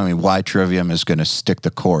he was telling me why Trivium is going to stick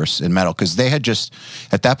the course in metal. Because they had just,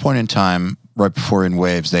 at that point in time, right before In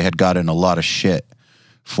Waves, they had gotten a lot of shit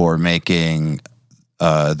for making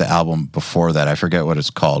the album before that. I forget what it's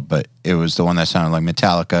called, but it was the one that sounded like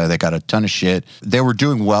Metallica. They got a ton of shit. They were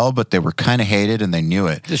doing well, but they were kind of hated and they knew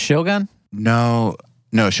it. The Shogun? No,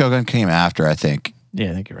 Shogun came after, I think.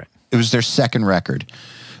 Yeah, I think you're right. It was their second record.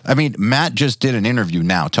 I mean, Matt just did an interview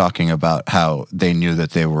now talking about how they knew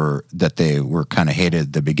that they were kind of hated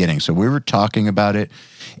at the beginning. So we were talking about it,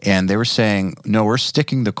 and they were saying, no, we're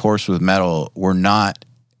sticking the course with metal. We're not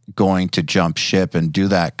going to jump ship and do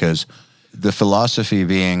that, because the philosophy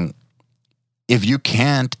being, if you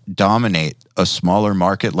can't dominate a smaller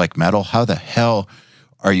market like metal, how the hell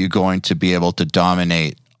are you going to be able to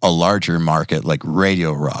dominate a larger market like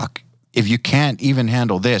radio rock? If you can't even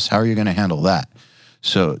handle this, how are you going to handle that?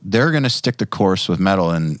 So they're going to stick the course with metal,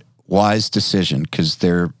 and wise decision, because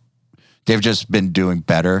they've just been doing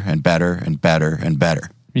better and better and better and better.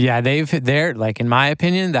 Yeah, they're like, in my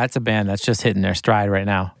opinion, that's a band that's just hitting their stride right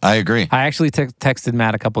now. I agree. I actually texted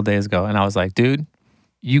Matt a couple days ago, and I was like, dude,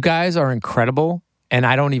 you guys are incredible, and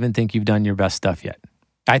I don't even think you've done your best stuff yet.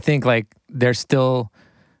 I think like they're still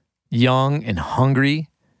young and hungry,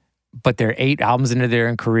 but they're 8 albums into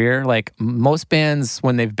their career. Like, most bands,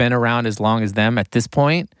 when they've been around as long as them at this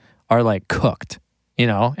point, are like cooked,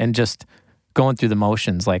 and just going through the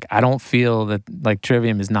motions. Like, I don't feel that, like,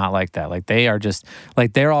 Trivium is not like that. Like, they are just,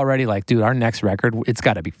 like, they're already like, dude, our next record, it's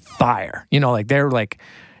got to be fire. Like, they're like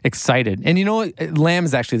excited. And Lamb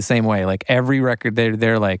is actually the same way. Like, every record,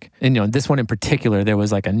 they're like, and this one in particular, there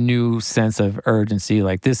was like a new sense of urgency.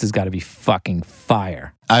 Like, this has got to be fucking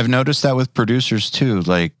fire. I've noticed that with producers too.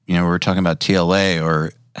 Like, we were talking about TLA,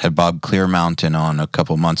 or had Bob Clearmountain on a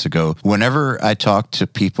couple months ago. Whenever I talk to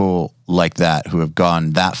people like that who have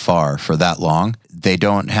gone that far for that long, they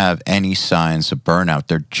don't have any signs of burnout.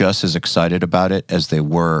 They're just as excited about it as they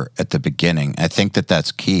were at the beginning. I think that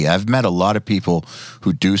that's key. I've met a lot of people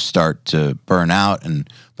who do start to burn out, and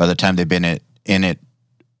by the time they've been in it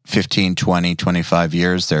 15, 20, 25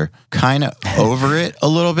 years, they're kind of over it a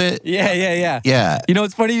little bit. Yeah. Yeah. You know,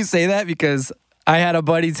 it's funny you say that because I had a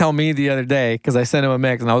buddy tell me the other day, because I sent him a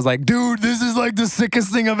mix, and I was like, dude, this is like the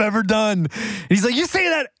sickest thing I've ever done. And he's like, you say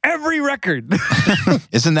that every record.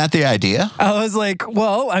 Isn't that the idea? I was like,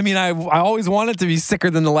 well, I mean, I always wanted to be sicker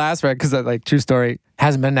than the last record, because like, true story,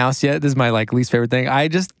 hasn't been announced yet. This is my like least favorite thing. I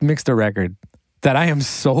just mixed a record that I am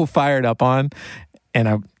so fired up on,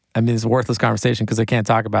 and I mean, it's a worthless conversation because I can't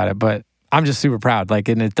talk about it, but I'm just super proud. Like,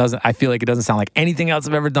 and I feel like it doesn't sound like anything else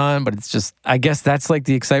I've ever done, but it's just, I guess that's like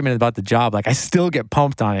the excitement about the job. Like, I still get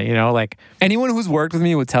pumped on it, you know? Like, anyone who's worked with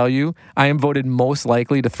me would tell you I am voted most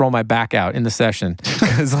likely to throw my back out in the session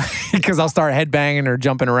because I'll start headbanging or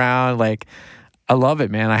jumping around. Like, I love it,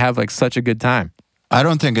 man. I have like such a good time. I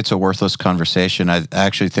don't think it's a worthless conversation. I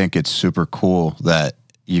actually think it's super cool that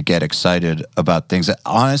you get excited about things.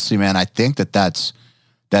 Honestly, man, I think that's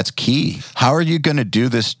key. How are you going to do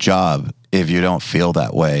this job if you don't feel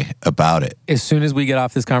that way about it? As soon as we get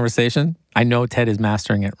off this conversation, I know Ted is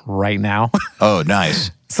mastering it right now. Oh,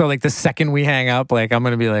 nice. So like the second we hang up, like I'm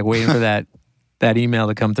going to be like waiting for that email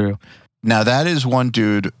to come through. Now that is one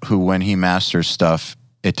dude who, when he masters stuff,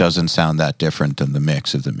 it doesn't sound that different than the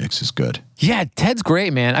mix if the mix is good. Yeah, Ted's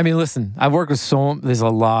great, man. I mean, listen, I've worked with there's a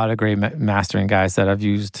lot of great mastering guys that I've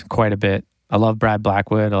used quite a bit. I love Brad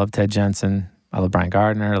Blackwood. I love Ted Jensen. I love Brian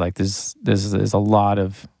Gardner. Like there's a lot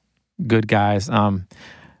of good guys.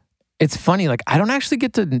 It's funny, like I don't actually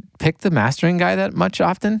get to pick the mastering guy that much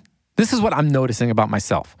often. This is what I'm noticing about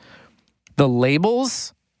myself. The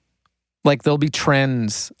labels, like there'll be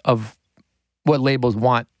trends of what labels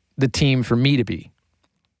want the team for me to be.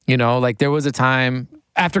 You know, like there was a time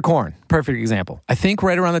after Korn, perfect example. I think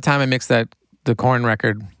right around the time I mixed the Korn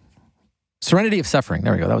record, Serenity of Suffering.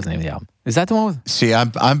 There we go. That was the name of the album. Is that the one with? See, I'm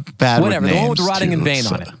bad whatever, with names. the one with Rotting in Vain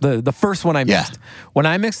on it. The first one I mixed. Yeah. When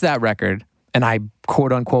I mixed that record and I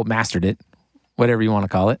quote unquote mastered it, whatever you want to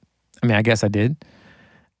call it. I mean, I guess I did.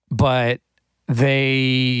 But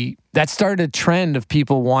that started a trend of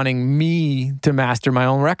people wanting me to master my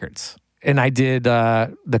own records. And I did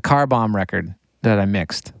the Car Bomb record that I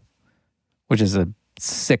mixed, which is a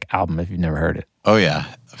sick album if you've never heard it. Oh yeah,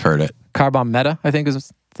 I've heard it. Car Bomb Meta, I think,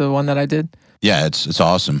 is the one that I did. Yeah, it's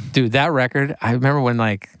awesome. Dude, that record, I remember when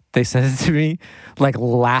like they sent it to me, like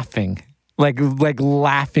laughing, like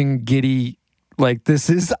laughing giddy, like this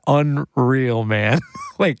is unreal, man.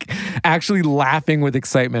 Like actually laughing with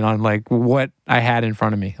excitement on like what I had in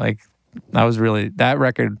front of me. Like that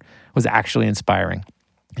record was actually inspiring.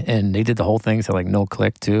 And they did the whole thing to like no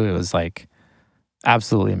click too. It was like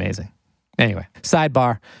absolutely amazing. Anyway,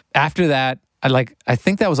 sidebar. After that, I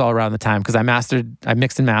think that was all around the time because I mixed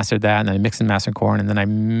and mastered that, and then I mixed and mastered Korn, and then I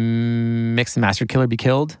mixed and mastered Killer Be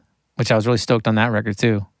Killed, which I was really stoked on that record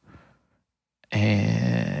too.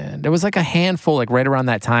 And there was like a handful, like right around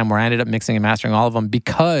that time, where I ended up mixing and mastering all of them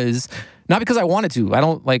not because I wanted to. I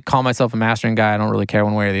don't like call myself a mastering guy. I don't really care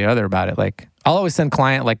one way or the other about it. Like I'll always send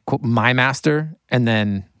client like my master and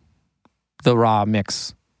then the raw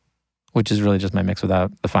mix, which is really just my mix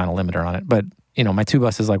without the final limiter on it. But you know, my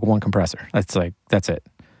 2-bus is like one compressor. That's it.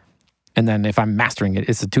 And then if I'm mastering it,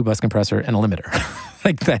 it's a 2-bus compressor and a limiter.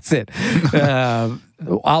 Like that's it.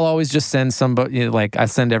 I'll always just send somebody, you know, like I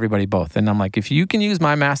send everybody both. And I'm like, if you can use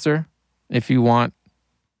my master, if you want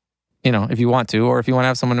to, or if you want to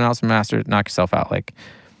have someone else master, knock yourself out. Like,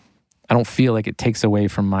 I don't feel like it takes away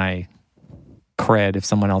from my cred if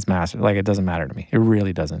someone else masters. Like, it doesn't matter to me. It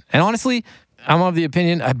really doesn't. And honestly, I'm of the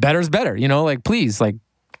opinion, better's better. You know, like, please, like,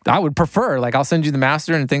 I would prefer, like, I'll send you the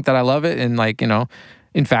master and think that I love it. And, like, you know,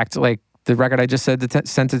 in fact, like, the record I just sent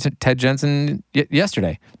to Ted Jensen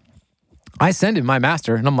yesterday, I send him my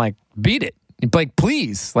master, and I'm like, beat it. Like,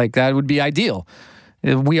 please. Like, that would be ideal.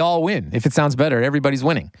 We all win. If it sounds better, everybody's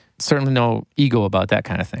winning. Certainly no ego about that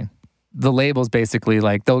kind of thing. The labels basically,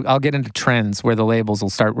 like, I'll get into trends where the labels will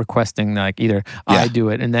start requesting, like, either I do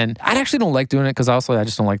it, and then I actually don't like doing it because also I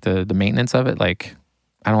just don't like the maintenance of it. Like,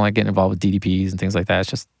 I don't like getting involved with DDPs and things like that.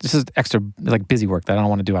 It's just extra, like, busy work that I don't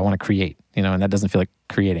want to do. I want to create, you know, and that doesn't feel like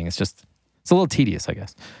creating. It's a little tedious, I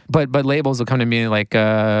guess. But labels will come to me like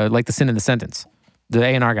the Sin in the Sentence. The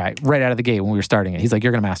A&R guy, right out of the gate when we were starting it, he's like,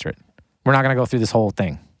 you're going to master it. We're not going to go through this whole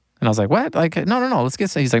thing. And I was like, what? Like, no, let's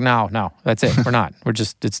get... He's like, no, that's it. We're not.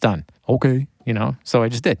 It's done. Okay. You know, so I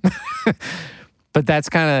just did. But that's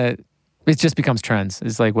kind of, it just becomes trends.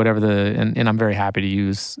 It's like whatever and I'm very happy to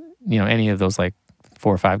use, you know, any of those like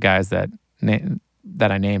 4 or 5 guys that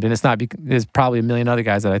that I named. And it's not, there's probably a million other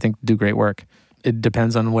guys that I think do great work. It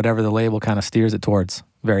depends on whatever the label kind of steers it towards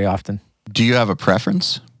very often. Do you have a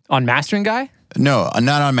preference? On mastering guy? No,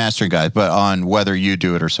 not on mastering guy, but on whether you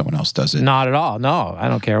do it or someone else does it. Not at all. No, I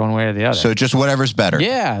don't care one way or the other. So just whatever's better.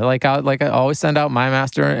 Yeah, like I always send out my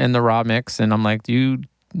master and the raw mix, and I'm like, you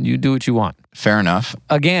do what you want. Fair enough.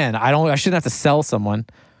 Again, I shouldn't have to sell someone,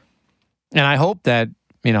 and I hope that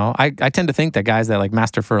I tend to think that guys that like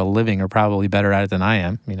master for a living are probably better at it than I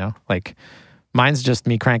am. Like mine's just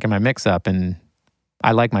me cranking my mix up, and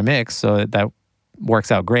I like my mix, so that works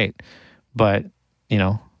out great. But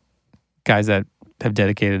guys that have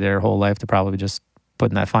dedicated their whole life to probably just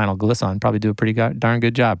putting that final gliss on probably do a pretty darn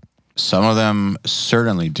good job. Some of them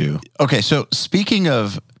certainly do. Okay, so speaking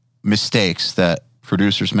of mistakes that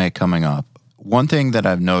producers make coming up, one thing that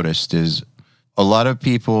I've noticed is a lot of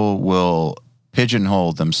people will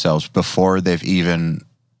pigeonhole themselves before they've even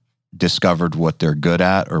discovered what they're good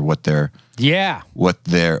at or what their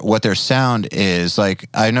sound is. Like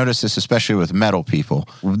I notice this especially with metal people.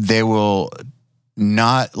 They will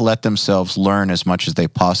not let themselves learn as much as they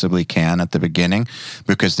possibly can at the beginning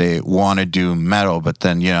because they want to do metal. But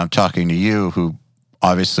then, I'm talking to you who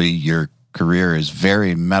obviously your career is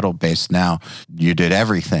very metal based now. You did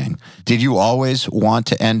everything. Did you always want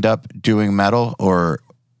to end up doing metal, or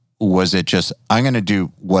was it just, I'm going to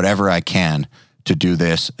do whatever I can to do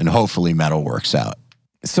this and hopefully metal works out?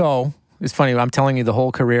 So it's funny. I'm telling you the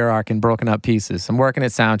whole career arc in broken up pieces. I'm working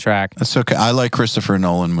at Soundtrack. That's okay. I like Christopher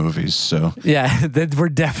Nolan movies, so. Yeah, we're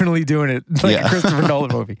definitely doing it like a Christopher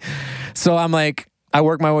Nolan movie. So I'm like, I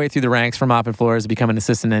work my way through the ranks from mopping floors to become an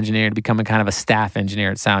assistant engineer to becoming kind of a staff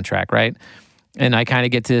engineer at Soundtrack, right? And I kind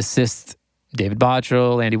of get to assist David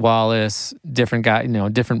Bottrell, Andy Wallace, different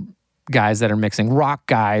guys that are mixing, rock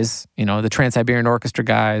guys, the Trans-Siberian Orchestra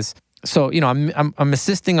guys. So, I'm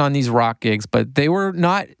assisting on these rock gigs, but they were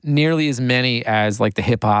not nearly as many as like the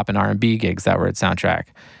hip hop and R&B gigs that were at Soundtrack.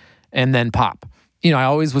 And then pop. I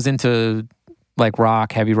always was into like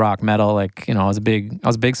rock, heavy rock, metal. Like, I was a big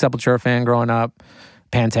Sepultura fan growing up.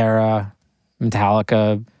 Pantera,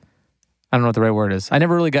 Metallica. I don't know what the right word is. I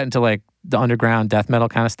never really got into like the underground death metal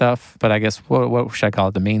kind of stuff, but I guess what should I call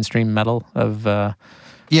it? The mainstream metal of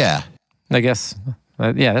yeah. I guess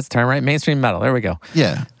that's the term, right? Mainstream metal. There we go.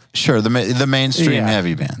 Yeah. Sure, the mainstream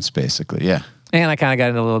heavy bands, basically, yeah. And I kind of got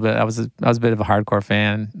into a little bit. I was a bit of a hardcore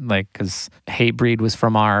fan, like because Hatebreed was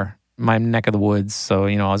from my neck of the woods. So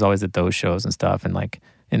I was always at those shows and stuff, and like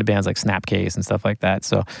into bands like Snapcase and stuff like that.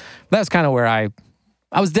 So that's kind of where I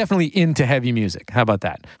was definitely into heavy music. How about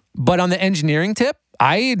that? But on the engineering tip,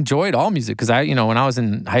 I enjoyed all music because when I was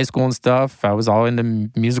in high school and stuff, I was all into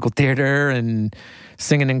musical theater and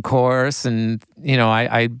singing in chorus, and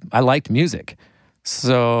I liked music.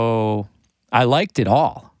 So I liked it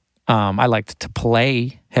all. I liked to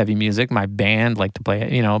play heavy music. My band liked to play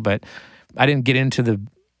it, but I didn't get into the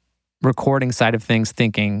recording side of things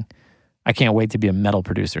thinking I can't wait to be a metal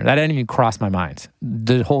producer. That didn't even cross my mind.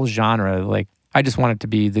 The whole genre, like I just wanted to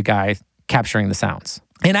be the guy capturing the sounds.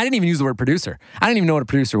 And I didn't even use the word producer. I didn't even know what a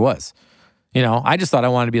producer was. I just thought I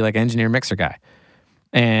wanted to be like an engineer mixer guy.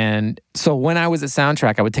 And so when I was at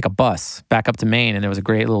Soundtrack, I would take a bus back up to Maine, and there was a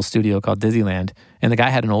great little studio called Dizzyland, and the guy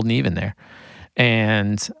had an old Neve in there.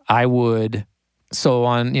 And I would,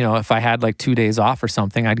 if I had like 2 days off or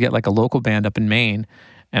something, I'd get like a local band up in Maine,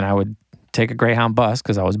 and I would take a Greyhound bus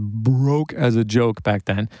because I was broke as a joke back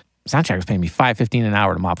then. Soundtrack was paying me $5.15 an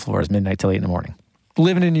hour to mop floors midnight till 8 in the morning.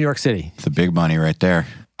 Living in New York City. The big money right there.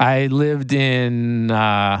 I lived in,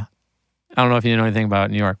 I don't know if you know anything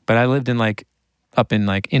about New York, but I lived in up in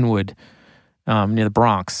Inwood, near the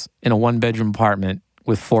Bronx, in a 1-bedroom apartment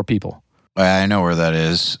with 4 people. I know where that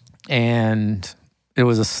is. And it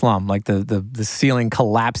was a slum. Like the ceiling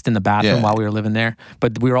collapsed in the bathroom while we were living there.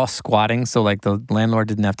 But we were all squatting, so like the landlord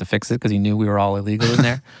didn't have to fix it because he knew we were all illegal in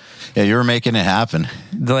there. Yeah, you were making it happen.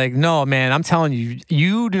 They're like, no, man, I'm telling you,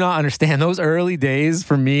 you do not understand. Those early days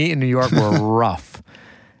for me in New York were rough.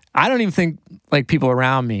 I don't even think like people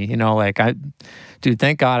around me, dude,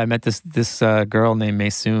 thank God I met this girl named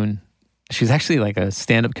Maysoon. She's actually like a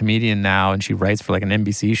stand-up comedian now, and she writes for like an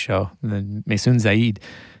NBC show, Maysoon Zaid.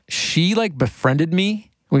 She like befriended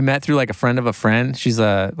me. We met through like a friend of a friend. She's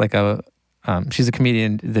a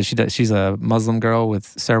comedian that she's a Muslim girl with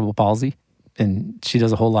cerebral palsy, and she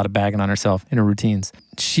does a whole lot of bagging on herself in her routines.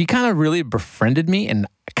 She kind of really befriended me and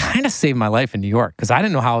kind of saved my life in New York because I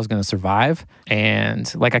didn't know how I was going to survive,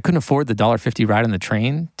 and like I couldn't afford the $1.50 ride on the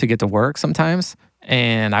train to get to work sometimes,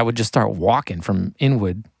 and I would just start walking from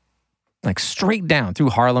Inwood, like straight down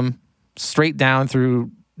through Harlem, straight down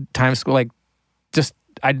through Times Square,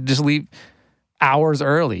 I'd just leave hours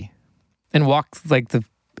early and walk like the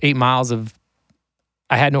 8 miles of,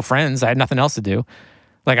 I had no friends. I had nothing else to do.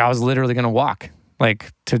 Like I was literally going to walk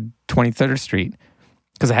like to 23rd Street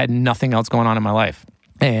because I had nothing else going on in my life.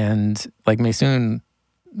 And like Maysoon,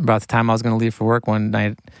 about the time I was going to leave for work one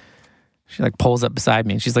night, she like pulls up beside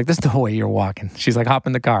me and she's like, "There's no way you're walking." She's like, "Hop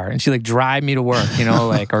in the car." And she like drive me to work, you know,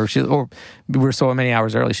 like, or we were so many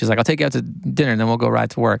hours early. She's like, "I'll take you out to dinner and then we'll go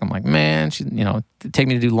ride to work." I'm like, man, she, you know, take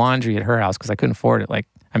me to do laundry at her house because I couldn't afford it. Like,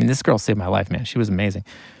 I mean, this girl saved my life, man. She was amazing.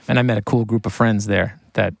 And I met a cool group of friends there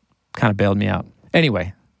that kind of bailed me out.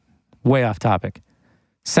 Anyway, way off topic.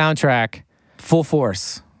 Soundtrack, Full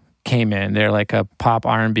Force came in. They're like a pop,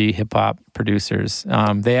 R&B, hip-hop producers.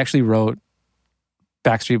 They actually wrote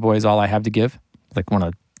Backstreet Boys' All I Have to Give, like one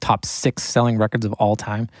of the top 6 selling records of all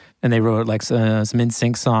time. And they wrote like some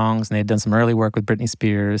NSYNC songs, and they had done some early work with Britney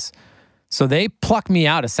Spears. So they plucked me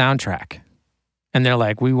out a soundtrack. And they're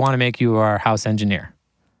like, "We want to make you our house engineer."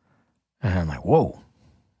 And I'm like, whoa.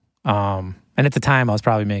 And at the time, I was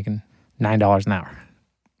probably making $9 an hour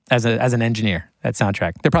as an engineer at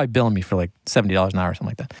Soundtrack. They're probably billing me for like $70 an hour or something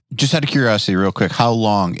like that. Just out of curiosity, real quick, how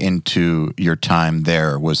long into your time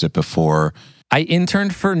there was it before? I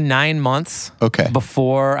interned for 9 months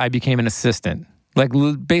before I became an assistant. Like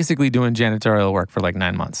basically doing janitorial work for like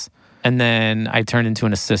 9 months. And then I turned into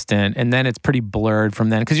an assistant, and then it's pretty blurred from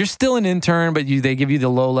then because you're still an intern, but they give you the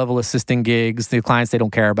low-level assistant gigs, the clients they don't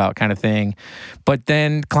care about kind of thing. But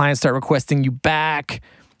then clients start requesting you back.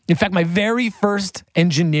 In fact, my very first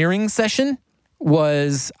engineering session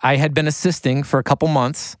was I had been assisting for a couple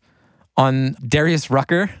months on Darius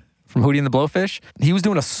Rucker from Hootie and the Blowfish. He was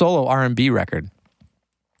doing a solo R&B record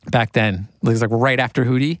back then. It was like right after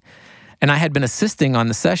Hootie. And I had been assisting on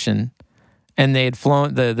the session. And they had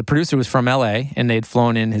flown, the producer was from LA, and they had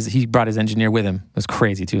flown in he brought his engineer with him. It was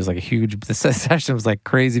crazy too. It was like the session was like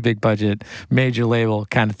crazy big budget, major label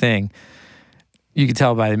kind of thing. You could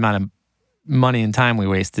tell by the amount of money and time we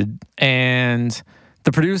wasted. And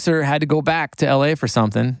the producer had to go back to LA for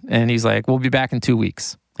something. And he's like, "We'll be back in 2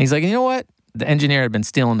 weeks." He's like, "You know what?" The engineer had been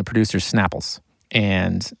stealing the producer's Snapples.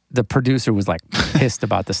 And the producer was like pissed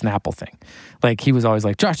about the Snapple thing. Like he was always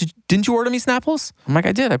like, "Josh, didn't you order me Snapples?" I'm like,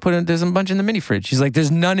 "I did. There's a bunch in the mini fridge." He's like,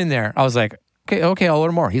 "There's none in there." I was like, okay, I'll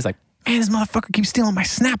order more. He's like, "Man, this motherfucker keeps stealing my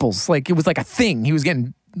Snapples." Like it was like a thing. He was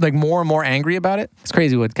getting like more and more angry about it. It's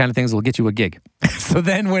crazy what kind of things will get you a gig. So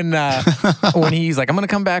then when he's like, "I'm going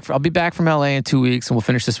to come back, I'll be back from LA in 2 weeks and we'll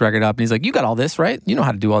finish this record up." And he's like, "You got all this, right? You know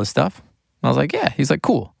how to do all this stuff." And I was like, "Yeah." He's like,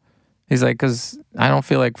 "Cool." He's like, "Because I don't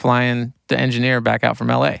feel like flying the engineer back out from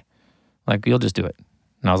LA. Like, you'll just do it."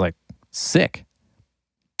 And I was like, sick.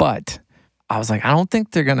 But I was like, I don't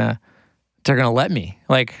think they're gonna let me.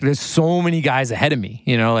 Like, there's so many guys ahead of me,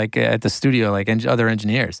 you know, like at the studio, like other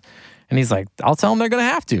engineers. And he's like, "I'll tell them they're gonna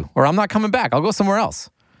have to, or I'm not coming back. I'll go somewhere else."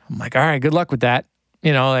 I'm like, "All right, good luck with that."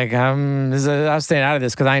 You know, like I'm staying out of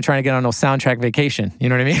this because I ain't trying to get on no Soundtrack vacation. You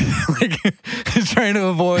know what I mean? Like, trying to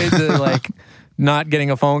avoid the like not getting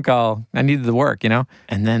a phone call. I needed the work, you know?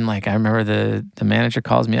 And then like I remember the manager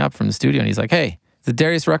calls me up from the studio and he's like, "Hey, the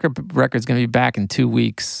Darius Rucker record's going to be back in 2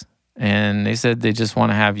 weeks. And they said they just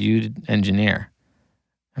want to have you engineer."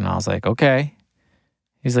 And I was like, "Okay."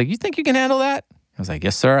 He's like, "You think you can handle that?" I was like,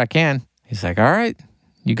 "Yes, sir, I can." He's like, "All right,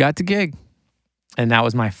 you got the gig." And that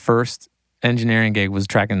was my first engineering gig, was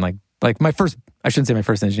tracking like my first, I shouldn't say my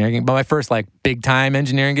first engineering gig, but my first like big time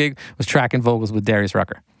engineering gig was tracking vocals with Darius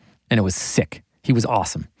Rucker. And it was sick. He was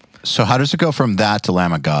awesome. So how does it go from that to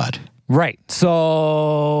Lamb of God? Right.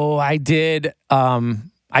 So I did,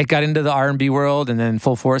 I got into the R&B world, and then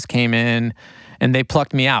Full Force came in and they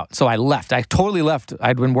plucked me out. So I left. I totally left.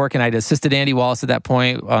 I'd been working. I'd assisted Andy Wallace at that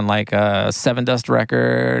point on like a Seven Dust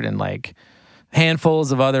record and like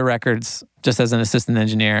handfuls of other records just as an assistant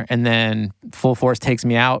engineer. And then Full Force takes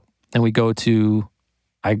me out and we go to,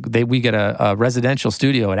 we get a residential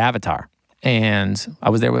studio at Avatar. And I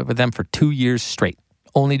was there with them for 2 years straight,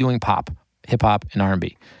 only doing pop, hip hop, and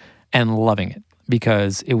R&B, and loving it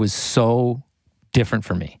because it was so different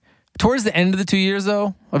for me. Towards the end of the 2 years,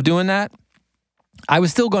 though, of doing that, I was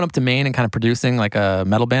still going up to Maine and kind of producing like a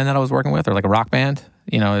metal band that I was working with, or like a rock band.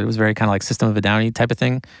 You know, it was very kind of like System of a Down type of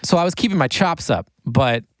thing. So I was keeping my chops up,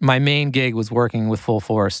 but my main gig was working with Full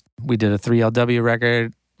Force. We did a 3LW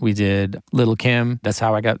record. We did Little Kim. That's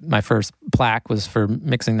how I got my first plaque, was for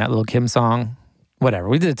mixing that Little Kim song. Whatever.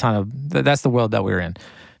 We did a ton of, that's the world that we were in.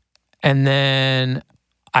 And then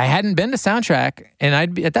I hadn't been to Soundtrack,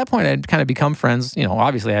 and at that point I'd kind of become friends. You know,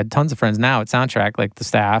 obviously I had tons of friends now at Soundtrack, like the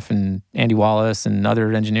staff and Andy Wallace and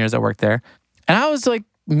other engineers that worked there. And I was like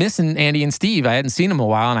missing Andy and Steve. I hadn't seen them in a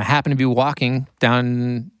while, and I happened to be walking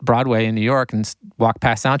down Broadway in New York and walked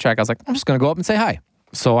past Soundtrack. I was like, I'm just going to go up and say hi.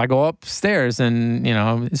 So I go upstairs and,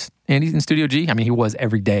 Andy's in Studio G. I mean, he was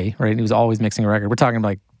every day, right? He was always mixing a record. We're talking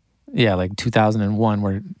like 2001,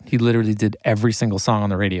 where he literally did every single song on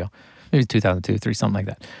the radio. Maybe 2002, 2003, something like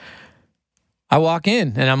that. I walk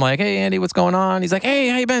in and I'm like, hey, Andy, what's going on? He's like, hey,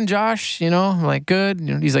 how you been, Josh? I'm like, good.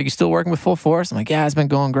 He's like, you still working with Full Force? I'm like, yeah, it's been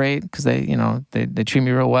going great because they treat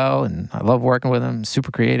me real well and I love working with them.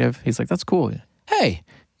 Super creative. He's like, that's cool. Hey,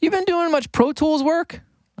 you been doing much Pro Tools work?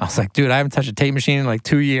 I was like, dude, I haven't touched a tape machine in like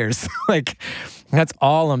 2 years. Like, that's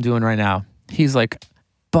all I'm doing right now. He's like,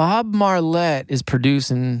 Bob Marlette is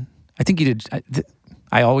producing, I think he did,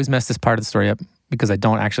 I always mess this part of the story up because I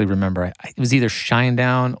don't actually remember. It was either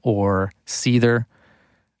Shinedown or Seether,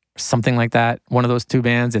 something like that. One of those two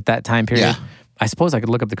bands at that time period. Yeah. I suppose I could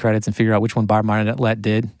look up the credits and figure out which one Bob Marlette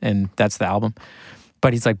did, and that's the album.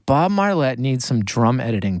 But he's like, Bob Marlette needs some drum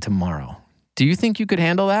editing tomorrow. Do you think you could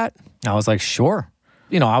handle that? I was like, sure.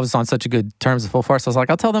 I was on such a good terms with Full Force. I was like,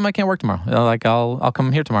 I'll tell them I can't work tomorrow. I'll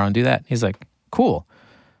come here tomorrow and do that. He's like, cool.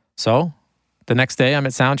 So the next day I'm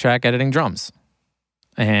at Soundtrack editing drums.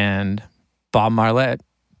 And Bob Marlette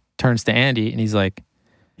turns to Andy and he's like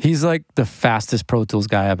the fastest Pro Tools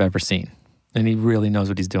guy I've ever seen. And he really knows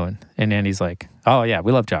what he's doing. And Andy's like, oh yeah,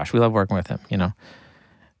 we love Josh. We love working with him,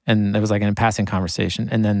 And it was like an passing conversation.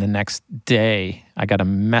 And then the next day I got a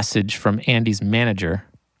message from Andy's manager,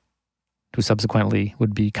 who subsequently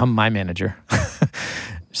would become my manager,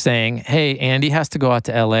 saying, hey, Andy has to go out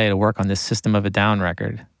to LA to work on this System of a Down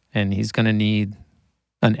record. And he's going to need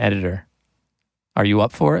an editor. Are you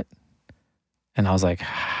up for it? And I was like,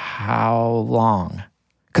 how long?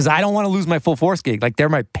 Because I don't want to lose my Full Force gig. Like, they're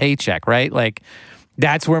my paycheck, right? Like,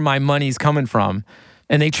 that's where my money's coming from.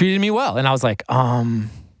 And they treated me well. And I was like,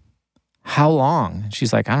 how long? And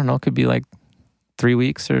she's like, I don't know. It could be like 3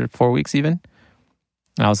 weeks or 4 weeks even.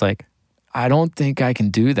 And I was like, I don't think I can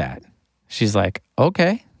do that. She's like,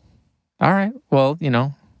 okay. All right. Well,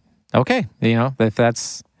 okay. If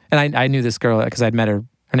that's... And I knew this girl because I'd met her.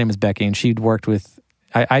 Her name was Becky, and she'd worked with...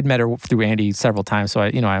 I'd met her through Andy several times, so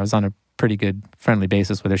I was on a pretty good friendly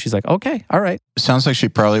basis with her. She's like, okay, all right. Sounds like she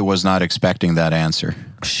probably was not expecting that answer.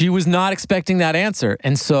 She was not expecting that answer.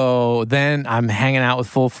 And so then I'm hanging out with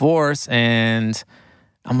Full Force, and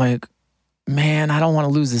I'm like, man, I don't want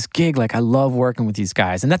to lose this gig. Like, I love working with these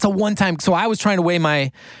guys. And that's a one-time... So I was trying to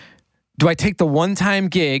weigh do I take the one-time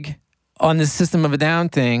gig on this System of a Down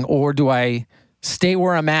thing, or do I stay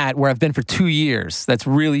where I'm at, where I've been for 2 years? That's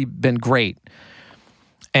really been great.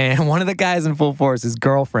 And one of the guys in Full Force, his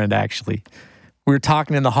girlfriend, actually, we were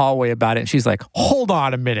talking in the hallway about it, and she's like, hold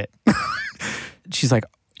on a minute. She's like,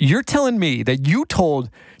 you're telling me that you told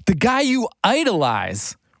the guy you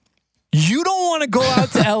idolize you don't want to go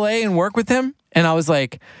out to LA and work with him? And I was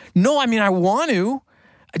like, no, I mean, I want to.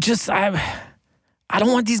 I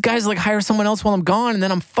don't want these guys to like hire someone else while I'm gone and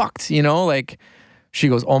then I'm fucked, Like, she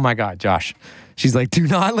goes, oh my God, Josh. She's like, do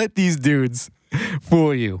not let these dudes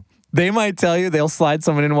fool you. They might tell you they'll slide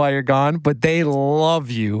someone in while you're gone, but they love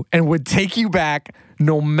you and would take you back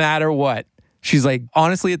no matter what. She's like,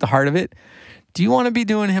 honestly, at the heart of it, do you want to be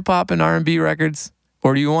doing hip hop and R&B records?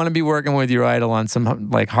 Or do you want to be working with your idol on some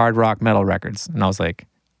like hard rock metal records? And I was like,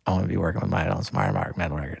 I want to be working with my idol on some hard rock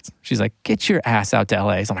metal records. She's like, get your ass out to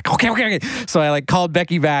LA. So I'm like, okay. So I like called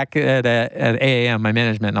Becky back at AAM, my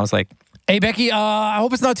management, and I was like, hey, Becky, I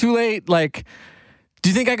hope it's not too late. Like, do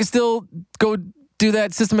you think I could still go do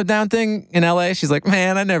that System of a Down thing in LA? She's like,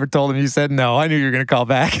 man, I never told him you said no. I knew you were going to call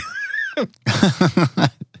back.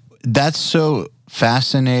 That's so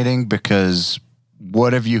fascinating because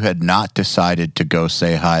what if you had not decided to go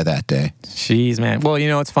say hi that day? Jeez, man. Well,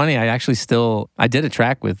 it's funny. I did a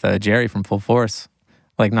track with Jerry from Full Force,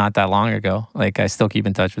 like not that long ago. Like I still keep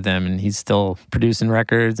in touch with him and he's still producing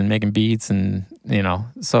records and making beats and,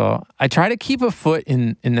 so I try to keep a foot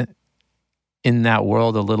in that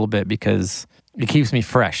world a little bit because it keeps me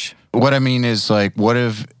fresh. What I mean is like, what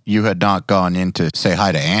if you had not gone in to say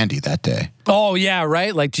hi to Andy that day? Oh, yeah,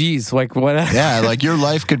 right? Like, geez, like what? Yeah, like your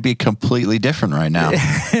life could be completely different right now.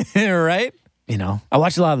 Right? I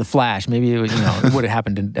watched a lot of The Flash. Maybe, it would have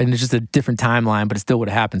happened and it's just a different timeline, but it still would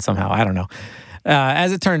have happened somehow. I don't know.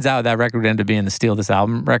 As it turns out, that record ended up being the Steal This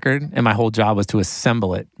Album record, and my whole job was to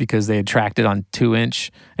assemble it because they had tracked it on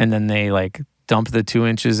 2-inch, and then they like dumped the 2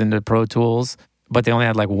 inches into Pro Tools, but they only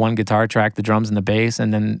had like one guitar track, the drums and the bass,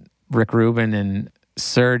 and then Rick Rubin and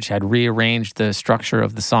Serge had rearranged the structure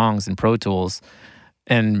of the songs in Pro Tools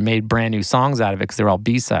and made brand new songs out of it because they're all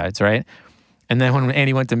B-sides, right? And then when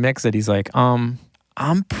Andy went to mix it, he's like, I'm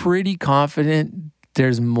pretty confident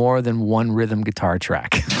there's more than one rhythm guitar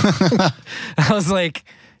track. I was like,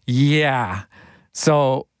 yeah.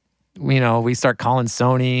 So we start calling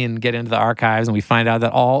Sony and get into the archives, and we find out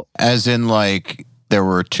that all... As in, like, there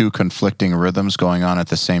were two conflicting rhythms going on at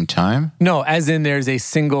the same time? No, as in there's a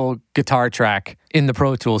single guitar track in the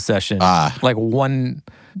Pro Tools session. Like one,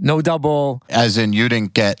 no double. As in you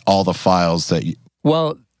didn't get all the files that you...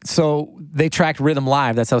 Well, so they tracked rhythm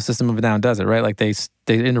live. That's how System of a Down does it, right? Like they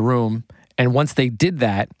in a room, and once they did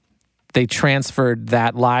that, they transferred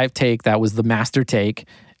that live take that was the master take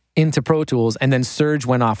into Pro Tools, and then Serge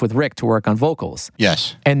went off with Rick to work on vocals.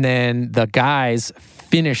 Yes. And then the guys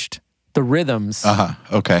finished the rhythms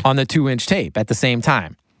okay. on the 2-inch tape at the same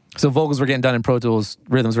time. So vocals were getting done in Pro Tools,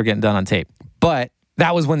 rhythms were getting done on tape. But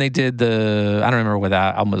that was when they did I don't remember what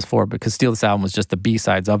that album was for, because Steal This album was just the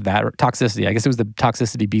B-sides of that, or Toxicity. I guess it was the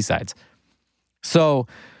Toxicity B-sides. So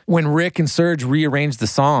when Rick and Serge rearranged the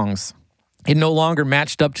songs, it no longer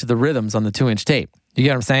matched up to the rhythms on the 2-inch tape. You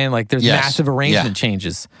get what I'm saying? Like there's massive arrangement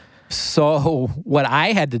changes. So what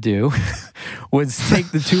I had to do was take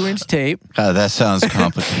the 2-inch tape. That sounds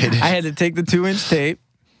complicated. I had to take the 2-inch tape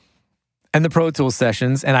and the Pro Tools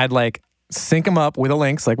sessions, and I'd like sync them up with the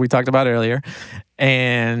links like we talked about earlier,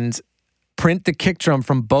 and print the kick drum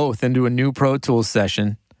from both into a new Pro Tools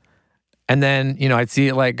session. And then, I'd see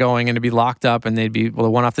it like going, and it'd be locked up, and they'd be, the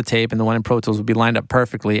one off the tape and the one in Pro Tools would be lined up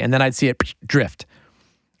perfectly. And then I'd see it drift.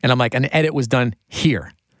 And I'm like, an edit was done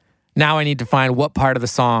here. Now I need to find what part of the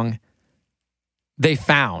song they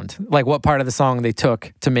found, like what part of the song they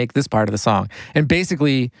took to make this part of the song. And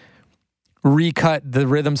basically recut the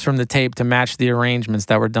rhythms from the tape to match the arrangements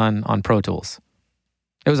that were done on Pro Tools.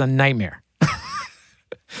 It was a nightmare.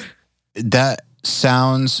 That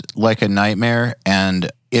sounds like a nightmare,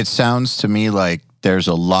 and it sounds to me like there's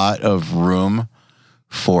a lot of room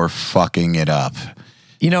for fucking it up.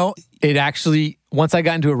 It actually, once I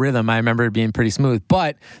got into a rhythm, I remember it being pretty smooth.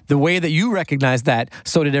 But the way that you recognized that,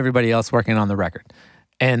 so did everybody else working on the record.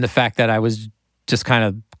 And the fact that I was just kind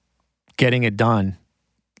of getting it done,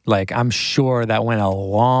 like I'm sure that went a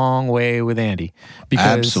long way with Andy.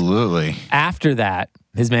 Because absolutely. After that,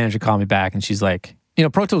 his manager called me back, and she's like,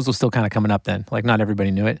 Pro Tools was still kind of coming up then. Like not everybody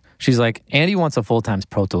knew it. She's like, Andy wants a full-time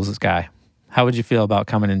Pro Tools guy. How would you feel about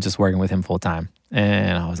coming and just working with him full-time?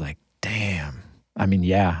 And I was like, damn. I mean,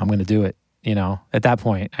 yeah, I'm going to do it. At that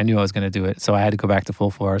point, I knew I was going to do it. So I had to go back to Full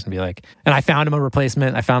Force and be like, and I found him a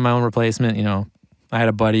replacement. I found my own replacement. I had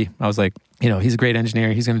a buddy. I was like, he's a great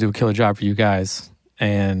engineer. He's going to do a killer job for you guys.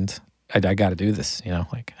 And I got to do this,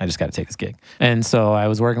 like I just got to take this gig. And so I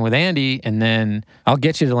was working with Andy, and then I'll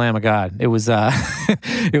get you to Lamb of God. I was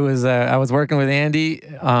working with Andy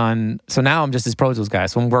so now I'm just his Pro Tools guy.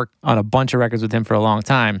 So I worked on a bunch of records with him for a long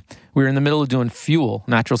time. We were in the middle of doing Fuel,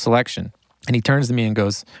 Natural Selection. And he turns to me and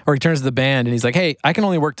goes, or he turns to the band and he's like, hey, I can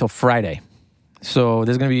only work till Friday. So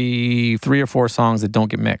there's going to be 3 or 4 songs that don't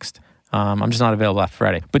get mixed. I'm just not available after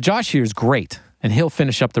Friday. But Josh here is great, and he'll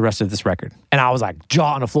finish up the rest of this record. And I was like,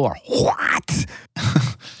 jaw on the floor. What?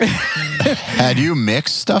 Had you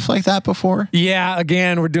mixed stuff like that before? Yeah,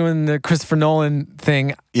 again, we're doing the Christopher Nolan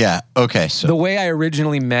thing. Yeah, okay. So the way I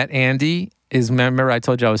originally met Andy is, remember I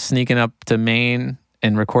told you I was sneaking up to Maine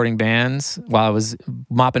and recording bands while I was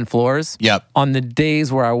mopping floors. Yep. On the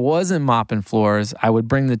days where I wasn't mopping floors, I would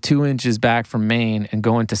bring the 2 inches back from Maine and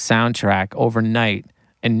go into Soundtrack overnight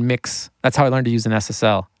and mix. That's how I learned to use an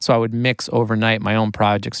SSL. So I would mix overnight my own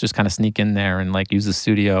projects, just kind of sneak in there and like use the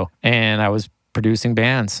studio. And I was producing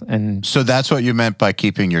bands. And so that's what you meant by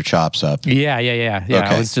keeping your chops up. Yeah. Okay.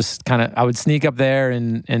 I was just I would sneak up there,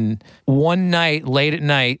 and one night, late at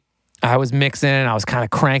night, I was mixing and I was kind of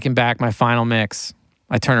cranking back my final mix.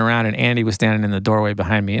 I turned around and Andy was standing in the doorway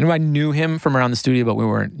behind me. And I knew him from around the studio, but we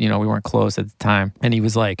weren't close at the time. And he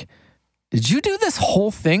was like, "Did you do this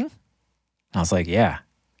whole thing?" And I was like, "Yeah."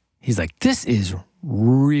 He's like, "This is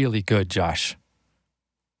really good, Josh.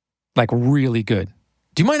 Like really good.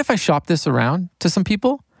 Do you mind if I shop this around to some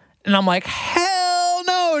people?" And I'm like, "Hell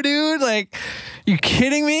no, dude. Like, you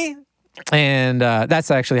kidding me?" And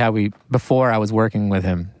that's actually how before I was working with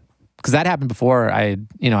him. Because that happened before I'd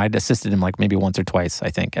assisted him like maybe once or twice, I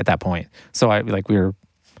think, at that point. So we were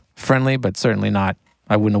friendly, but certainly not,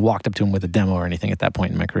 I wouldn't have walked up to him with a demo or anything at that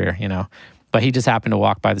point in my career, But he just happened to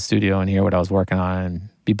walk by the studio and hear what I was working on and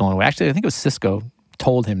be blown away. Actually, I think it was Cisco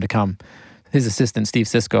told him to come. His assistant, Steve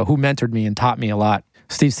Cisco, who mentored me and taught me a lot.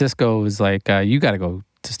 Steve Cisco was like, you got to go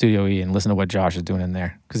to Studio E and listen to what Josh is doing in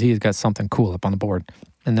there, because he's got something cool up on the board.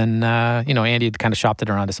 And then, Andy had kind of shopped it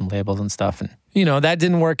around to some labels and stuff. And, that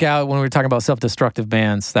didn't work out when we were talking about self-destructive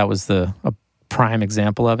bands. That was a prime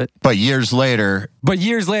example of it. But years later,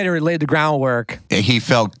 it laid the groundwork. he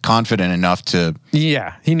felt confident enough to,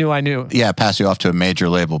 Yeah, he knew I knew. pass you off to a major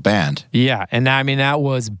label band. Yeah, and I mean, that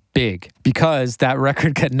was big because that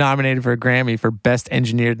record got nominated for a Grammy for Best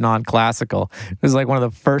Engineered Non-Classical. It was like one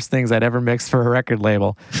of the first things I'd ever mixed for a record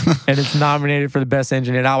label. And it's nominated for the Best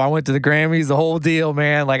Engineered Album. I went to the Grammys, the whole deal,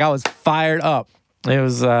 man. Like, I was fired up. It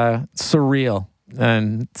was surreal.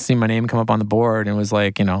 And see my name come up on the board, and it was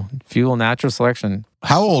like, Fuel Natural Selection.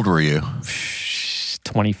 How old were you?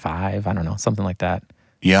 25, I don't know, something like that.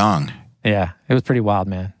 Young. Yeah, it was pretty wild,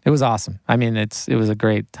 man. It was awesome. I mean, it was a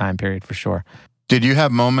great time period for sure. Did you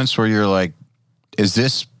have moments where you're like, is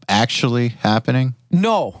this actually happening?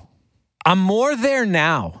 No, I'm more there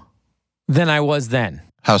now than I was then.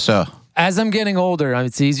 How so? As I'm getting older,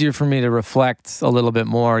 it's easier for me to reflect a little bit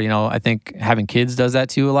more. I think having kids does that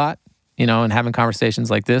to you a lot, and having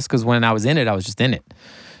conversations like this, because when I was in it, I was just in it.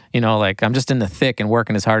 Like, I'm just in the thick and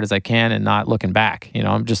working as hard as I can and not looking back.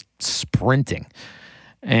 I'm just sprinting.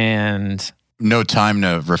 And no time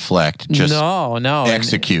to reflect. Just no.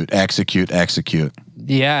 Execute.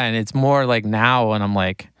 Yeah, and it's more like now, and I'm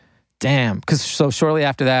like, damn. Because so shortly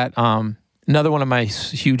after that, another one of my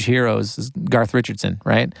huge heroes is Garth Richardson,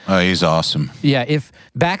 right? Oh, he's awesome. Yeah, if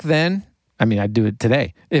back then, I'd do it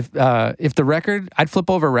today. If the record, I'd flip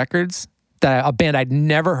over records that a band I'd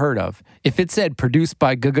never heard of. If it said produced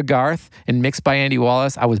by Guga Garth and mixed by Andy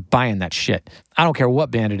Wallace, I was buying that shit. I don't care what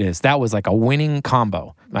band it is. That was like a winning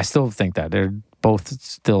combo. I still think that. They're both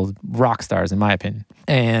still rock stars in my opinion.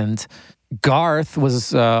 And Garth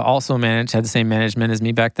was also had the same management as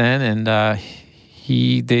me back then, and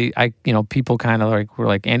people kind of were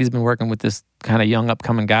like, Andy's been working with this kind of young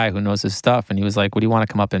upcoming guy who knows his stuff, and he was like, "Would you want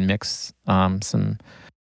to come up and mix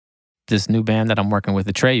this new band that I'm working with,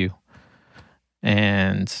 Atreyu?"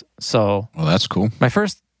 And so, well, that's cool. My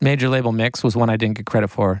first major label mix was one I didn't get credit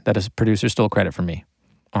for. That a producer stole credit from me.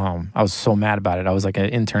 I was so mad about it. I was like an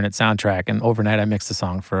intern at Soundtrack, and overnight I mixed a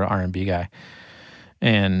song for an R&B guy,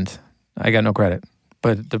 and I got no credit.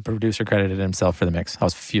 But the producer credited himself for the mix. I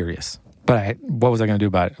was furious. But what was I going to do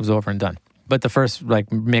about it? It was over and done. But the first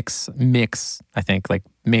mix, I think,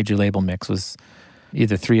 major label mix was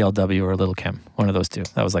either 3LW or Little Kim, one of those two.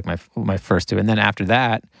 That was like my first two. And then after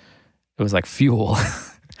that, it was like Fuel.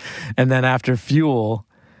 And then after Fuel,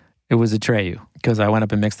 it was Atreyu, because I went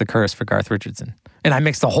up and mixed The Curse for Garth Richardson. And I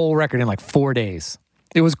mixed the whole record in like 4 days.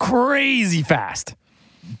 It was crazy fast.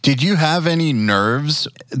 Did you have any nerves?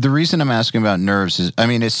 The reason I'm asking about nerves is,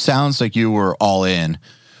 it sounds like you were all in,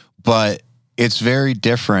 but it's very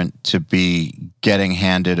different to be getting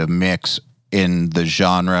handed a mix in the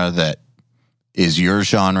genre that is your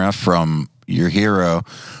genre from your hero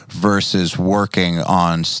versus working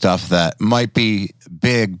on stuff that might be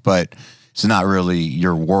big, but it's not really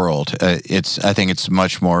your world. I think it's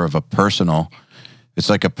much more of a personal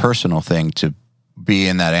thing to be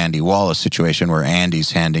in that Andy Wallace situation where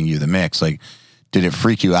Andy's handing you the mix. Like, did it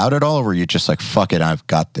freak you out at all, or were you just like, fuck it, I've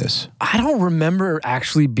got this? I don't remember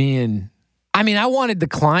actually being... I wanted the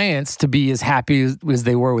clients to be as happy as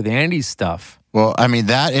they were with Andy's stuff. Well,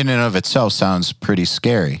 that in and of itself sounds pretty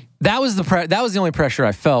scary. That was the only pressure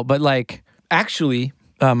I felt. But actually,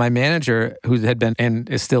 my manager, who had been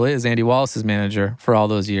and still is Andy Wallace's manager for all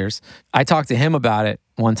those years, I talked to him about it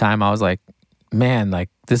one time. I was like, man,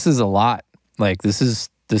 this is a lot. This is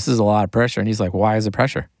a lot of pressure. And he's like, why is it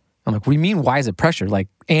pressure? I'm like, what do you mean, why is it pressure?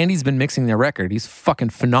 Andy's been mixing their record. He's fucking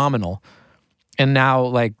phenomenal. And now,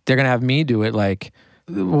 they're going to have me do it.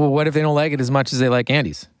 Well, what if they don't like it as much as they like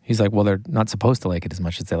Andy's? He's like, well, they're not supposed to like it as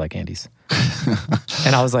much as they like Andy's.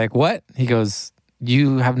 And I was like, what? He goes,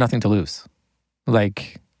 you have nothing to lose.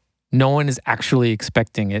 No one is actually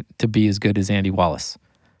expecting it to be as good as Andy Wallace.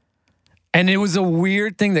 And it was a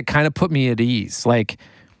weird thing that kind of put me at ease.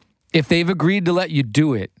 If they've agreed to let you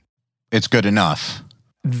do it, it's good enough.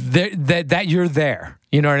 That you're there.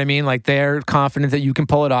 You know what I mean? They're confident that you can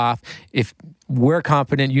pull it off. If we're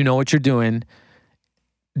confident you know what you're doing,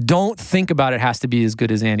 don't think about it has to be as good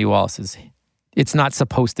as Andy Wallace's. It's not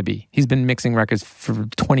supposed to be. He's been mixing records for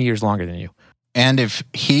 20 years longer than you. And if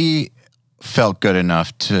he felt good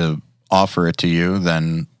enough to offer it to you,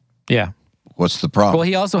 then yeah, what's the problem? Well,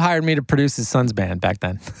 he also hired me to produce his son's band back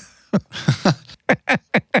then.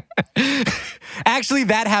 Actually,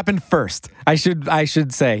 that happened first. I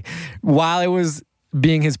should say, while I was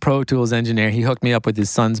being his Pro Tools engineer, he hooked me up with his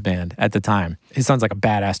son's band at the time. His son's like a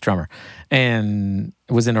badass drummer and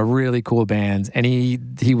was in a really cool band. And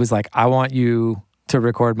he was like, I want you to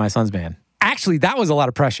record my son's band. Actually, that was a lot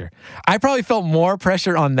of pressure. I probably felt more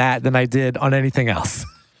pressure on that than I did on anything else.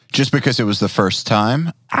 Just because it was the first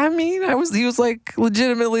time? I mean, he was like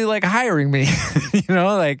legitimately like hiring me, you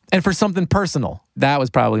know, like, and for something personal. That was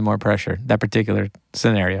probably more pressure, that particular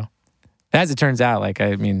scenario. As it turns out, like,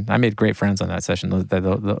 I mean, I made great friends on that session.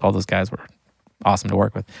 All those guys were awesome to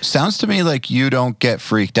work with. Sounds to me like you don't get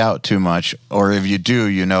freaked out too much, or if you do,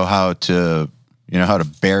 you know how to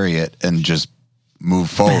bury it and just move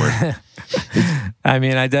forward. I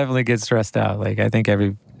mean, I definitely get stressed out. Like, I think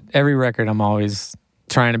every record I'm always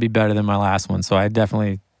trying to be better than my last one. So I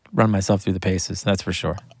definitely run myself through the paces. That's for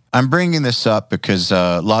sure. I'm bringing this up because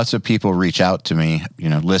lots of people reach out to me,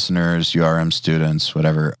 listeners, URM students,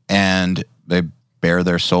 whatever, and they bare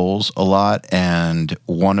their souls a lot. And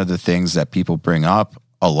one of the things that people bring up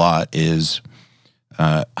a lot is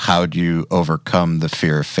how do you overcome the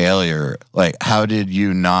fear of failure? Like, how did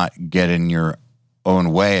you not get in your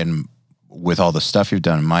own way? And with all the stuff you've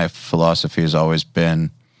done, my philosophy has always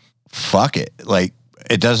been, fuck it. Like,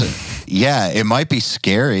 it doesn't, it might be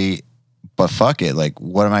scary, but fuck it. Like,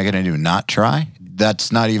 what am I going to do? Not try?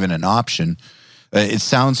 That's not even an option. It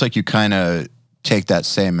sounds like you kind of take that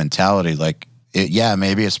same mentality. Like,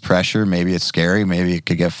 maybe it's pressure, maybe it's scary, maybe it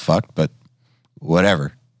could get fucked, but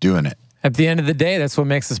whatever, doing it. At the end of the day, that's what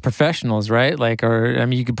makes us professionals, right? Like,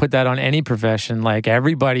 you could put that on any profession. Like,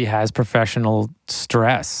 everybody has professional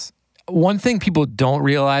stress. One thing people don't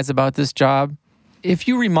realize about this job, if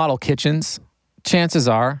you remodel kitchens, chances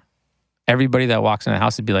are everybody that walks in the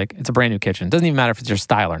house would be like, it's a brand new kitchen. It doesn't even matter if it's your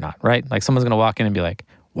style or not, right? Like, someone's going to walk in and be like,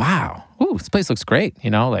 wow, ooh, this place looks great.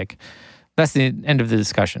 Like, that's the end of the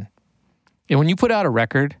discussion. And when you put out a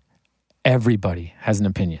record, everybody has an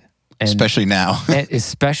opinion. And especially now.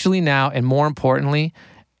 Especially now. And more importantly,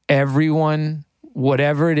 everyone,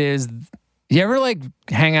 whatever it is, you ever like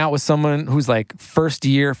hang out with someone who's like first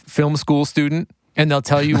year film school student and they'll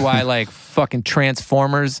tell you why like fucking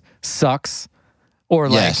Transformers sucks? Or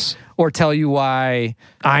like, yes. Or tell you why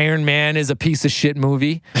Iron Man is a piece of shit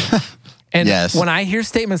movie. And when I hear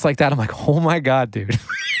statements like that, I'm like, oh my God, dude.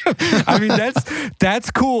 I mean,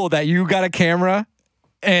 that's cool that you got a camera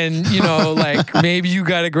and, like maybe you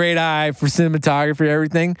got a great eye for cinematography,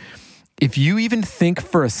 everything. If you even think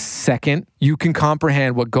for a second, you can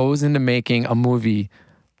comprehend what goes into making a movie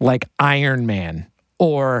like Iron Man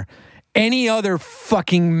or any other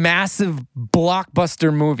fucking massive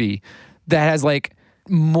blockbuster movie that has like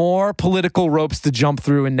more political ropes to jump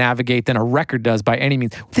through and navigate than a record does by any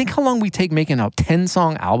means. Think how long we take making a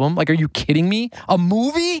 10-song album. Like, are you kidding me? A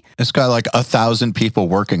movie? It's got like 1,000 people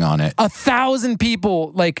working on it. 1,000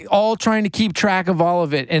 people, like, all trying to keep track of all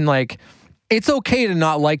of it. And like, it's okay to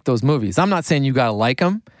not like those movies. I'm not saying you got to like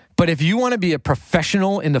them. But if you want to be a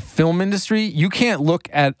professional in the film industry, you can't look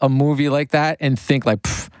at a movie like that and think like,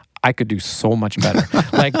 I could do so much better.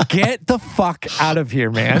 Like, get the fuck out of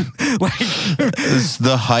here, man. Like, it's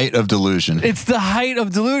the height of delusion. It's the height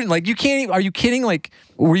of delusion. Like, you can't even, are you kidding? Like,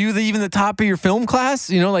 were you even the top of your film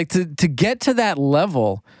class? Like to get to that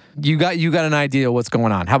level, you got an idea of what's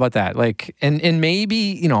going on. How about that? Like, and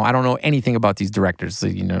maybe, I don't know anything about these directors. So,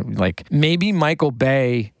 like maybe Michael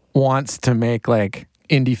Bay wants to make like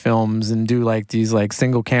indie films and do like these like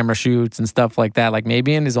single camera shoots and stuff like that. Like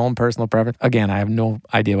maybe in his own personal preference. Again, I have no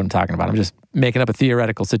idea what I'm talking about. I'm just making up a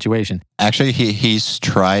theoretical situation. Actually, he's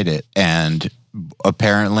tried it, and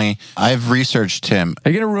apparently I've researched him.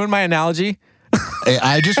 Are you going to ruin my analogy?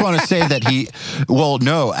 I just want to say that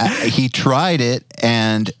he tried it,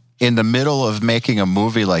 and in the middle of making a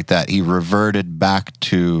movie like that, he reverted back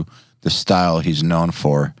to the style he's known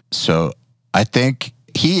for. So I think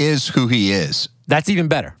he is who he is. That's even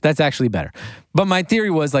better. That's actually better. But my theory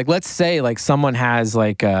was like, let's say like someone has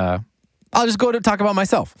like, I'll just go to talk about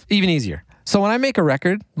myself. Even easier. So when I make a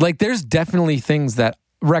record, like there's definitely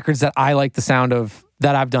records that I like the sound of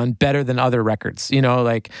that I've done better than other records,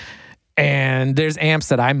 and there's amps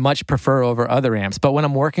that I much prefer over other amps. But when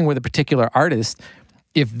I'm working with a particular artist,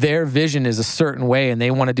 if their vision is a certain way and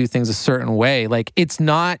they want to do things a certain way, like it's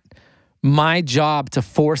not my job to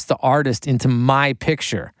force the artist into my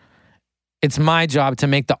picture. It's my job to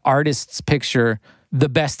make the artist's picture the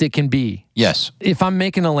best it can be. Yes. If I'm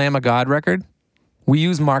making a Lamb of God record, we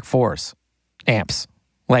use Mark IVs, amps,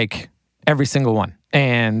 like every single one.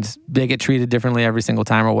 And they get treated differently every single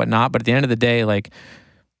time or whatnot. But at the end of the day, like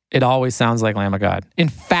it always sounds like Lamb of God. In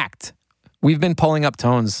fact, we've been pulling up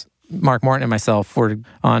tones, Mark Morton and myself,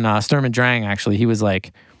 on Sturm and Drang, actually. He was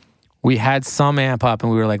like, we had some amp up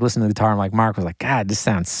and we were like listening to the guitar. And like Mark was like, God, this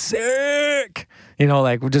sounds sick.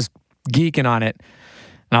 Like we're just geeking on it.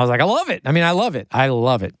 And I was like, I love it. I love it. I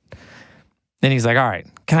love it. Then he's like, all right,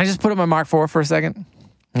 can I just put up my Mark IV for a second?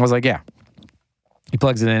 I was like, yeah. He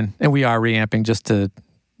plugs it in and we are reamping just to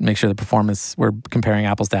make sure the performance, we're comparing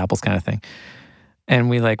apples to apples kind of thing. And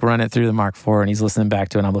we like run it through the Mark IV, and he's listening back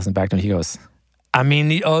to it, and I'm listening back to him. He goes, I mean,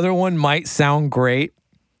 the other one might sound great,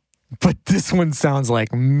 but this one sounds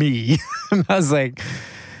like me. And I was like,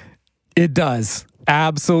 it does.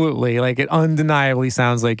 Absolutely. Like, it undeniably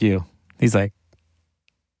sounds like you. He's like,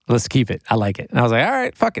 let's keep it. I like it. And I was like, all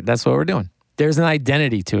right, fuck it. That's what we're doing. There's an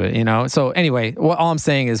identity to it, you know? So anyway, all I'm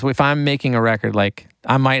saying is if I'm making a record, like,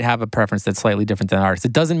 I might have a preference that's slightly different than artists.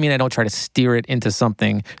 It doesn't mean I don't try to steer it into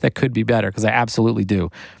something that could be better, because I absolutely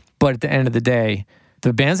do. But at the end of the day,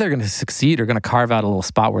 the bands that are going to succeed are going to carve out a little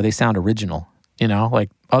spot where they sound original, you know?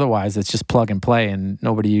 Like, otherwise, it's just plug and play and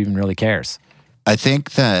nobody even really cares. I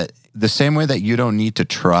think that the same way that you don't need to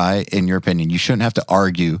try, in your opinion, you shouldn't have to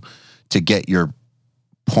argue to get your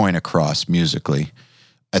point across musically.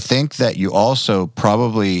 I think that you also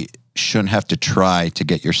probably shouldn't have to try to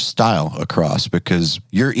get your style across, because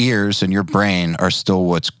your ears and your brain are still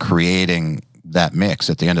what's creating that mix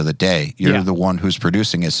at the end of the day. You're the one who's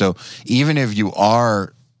producing it. So even if you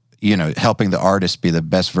are, you know, helping the artist be the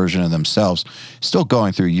best version of themselves, still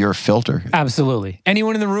going through your filter. Absolutely.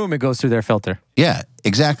 Anyone in the room, it goes through their filter. Yeah,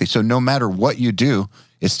 exactly. So no matter what you do,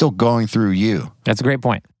 it's still going through you. That's a great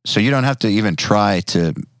point. So you don't have to even try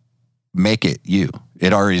to make it you.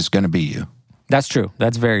 It already is going to be you. That's true.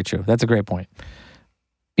 That's very true. That's a great point.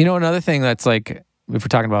 You know, another thing that's like, if we're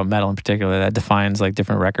talking about metal in particular, that defines like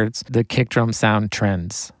different records, the kick drum sound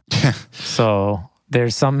trends. So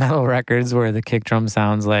there's some metal records where the kick drum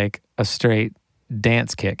sounds like a straight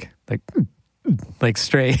dance kick, like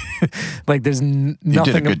straight, like there's nothing. You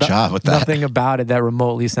did a good job with that. Nothing about it that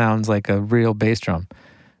remotely sounds like a real bass drum.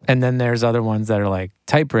 And then there's other ones that are like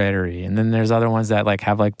typewriter-y. And then there's other ones that like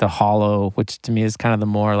have like the hollow, which to me is kind of the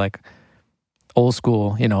more like old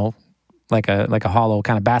school, you know, like a hollow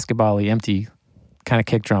kind of basketball-y, empty kind of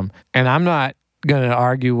kick drum. And I'm not going to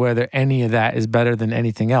argue whether any of that is better than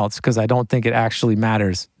anything else, because I don't think it actually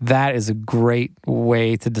matters. That is a great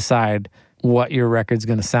way to decide what your record's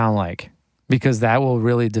going to sound like, because that will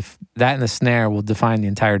really, that and the snare will define the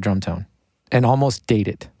entire drum tone and almost date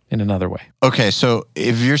it in another way. Okay, so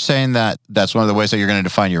if you're saying that that's one of the ways that you're going to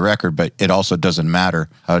define your record, but it also doesn't matter,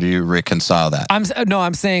 how do you reconcile that?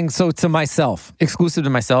 I'm saying, so to myself, exclusive to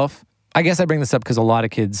myself, I guess I bring this up because a lot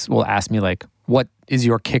of kids will ask me like, what is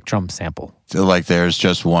your kick drum sample? So like there's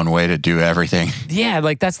just one way to do everything. Yeah,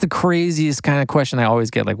 like that's the craziest kind of question I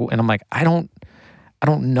always get. Like, and I'm like, I don't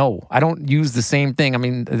know. I don't use the same thing. I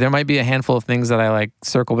mean, there might be a handful of things that I like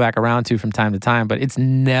circle back around to from time to time, but it's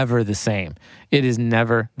never the same. It is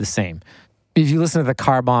never the same. If you listen to the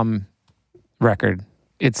Car Bomb record,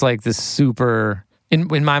 it's like this super,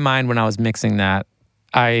 in my mind when I was mixing that,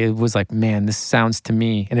 I was like, man, this sounds to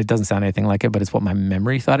me, and it doesn't sound anything like it, but it's what my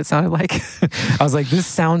memory thought it sounded like. I was like, this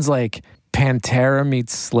sounds like Pantera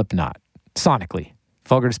meets Slipknot, sonically.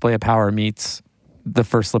 Vulgar Display of Power meets the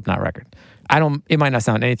first Slipknot record. It might not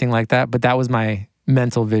sound anything like that, but that was my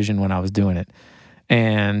mental vision when I was doing it.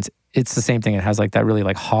 And it's the same thing. It has like that really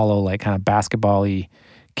like hollow, like kind of basketball-y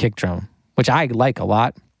kick drum, which I like a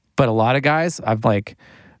lot. But a lot of guys, I've like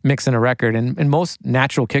mixing a record, and most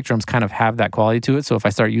natural kick drums kind of have that quality to it. So if I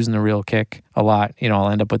start using the real kick a lot, you know, I'll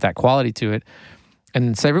end up with that quality to it.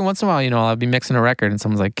 And so every once in a while, you know, I'll be mixing a record and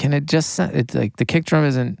someone's like, can it just, it's like the kick drum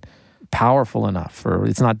isn't powerful enough, or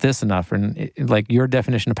it's not this enough. And like your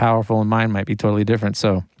definition of powerful and mine might be totally different.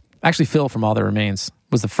 So actually Phil from All That Remains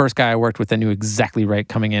was the first guy I worked with that knew exactly right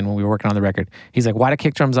coming in when we were working on the record. He's like, why do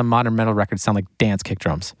kick drums on modern metal records sound like dance kick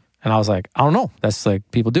drums? And I was like, I don't know. That's like,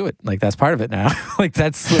 people do it. Like, that's part of it now. Like,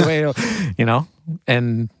 that's the way, you know?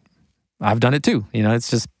 And I've done it too. You know,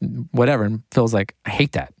 it's just whatever. And Phil's like, I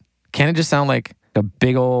hate that. Can't it just sound like a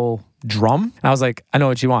big old drum? And I was like, I know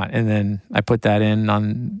what you want. And then I put that in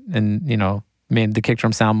and, you know, made the kick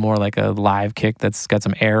drum sound more like a live kick that's got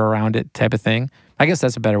some air around it type of thing. I guess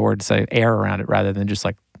that's a better word to say, air around it, rather than just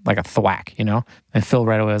like a thwack, you know? And Phil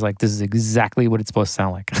right away was like, this is exactly what it's supposed to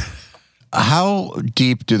sound like. How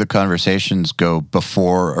deep do the conversations go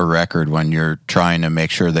before a record when you're trying to make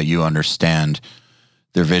sure that you understand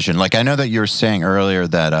their vision? Like, I know that you were saying earlier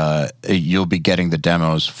that you'll be getting the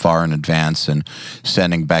demos far in advance and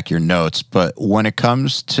sending back your notes, but when it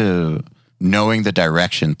comes to knowing the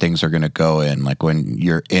direction things are going to go in, like when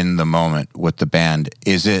you're in the moment with the band,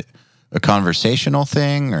 is it a conversational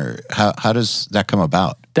thing, or how does that come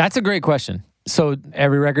about? That's a great question. So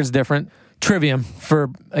every record's different. Trivium, for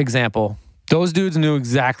example, those dudes knew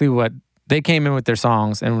exactly what they came in with their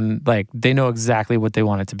songs, and like they know exactly what they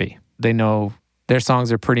want it to be. They know their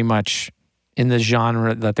songs are pretty much in the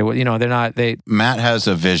genre that they would, they're not, Matt has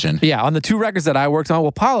a vision. yeah, on the 2 records that I worked on,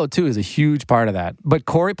 well, Paulo too is a huge part of that. But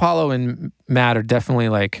Corey, Paulo, and Matt are definitely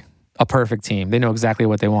like a perfect team. They know exactly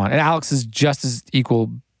what they want. And Alex is just as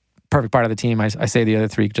equal, perfect part of the team. I say the other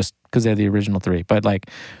 3 just because they're the original 3. But like,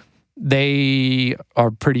 they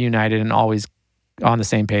are pretty united and always on the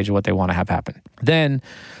same page of what they want to have happen. Then,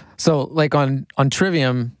 so like on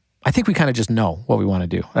Trivium, I think we kind of just know what we want to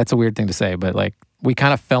do. That's a weird thing to say, but like, we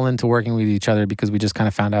kind of fell into working with each other because we just kind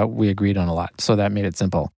of found out we agreed on a lot. So that made it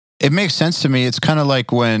simple. It makes sense to me. It's kind of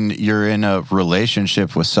like when you're in a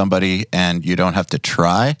relationship with somebody and you don't have to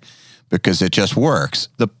try because it just works.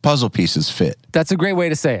 The puzzle pieces fit. That's a great way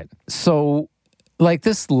to say it. So like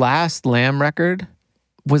this last Lamb record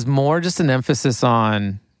was more just an emphasis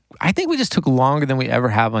on, I think we just took longer than we ever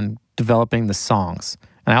have on developing the songs.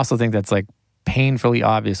 And I also think that's like painfully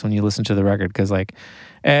obvious when you listen to the record because like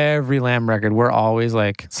every Lamb record, we're always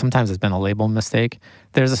like, sometimes it's been a label mistake.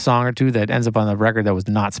 There's a song or 2 that ends up on the record that was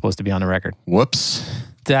not supposed to be on the record. Whoops.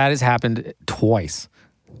 That has happened twice.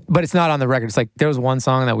 But it's not on the record. It's like there was one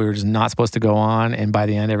song that we were just not supposed to go on, and by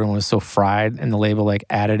the end everyone was so fried, and the label like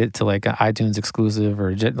added it to like an iTunes exclusive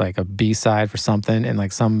or like a B-side for something, and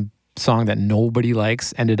like some song that nobody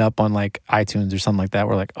likes ended up on like iTunes or something like that.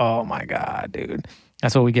 We're like, oh my God, dude.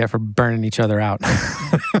 That's what we get for burning each other out.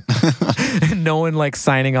 And no one like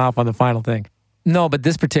signing off on the final thing. No, but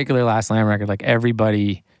this particular Last Lamb record, like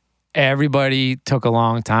everybody took a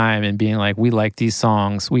long time in being like, we like these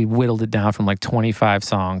songs. We whittled it down from like 25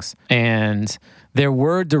 songs. And there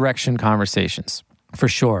were direction conversations for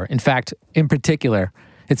sure. In fact, in particular,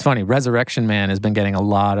 it's funny, Resurrection Man has been getting a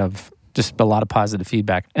lot of positive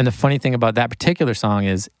feedback. And the funny thing about that particular song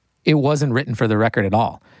is it wasn't written for the record at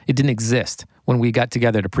all. It didn't exist when we got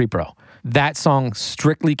together to pre-pro. That song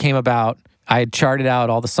strictly came about. I had charted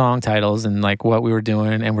out all the song titles and like what we were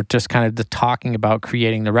doing, and we're just kind of talking about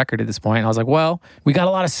creating the record at this point. And I was like, well, we got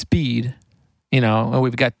a lot of speed, and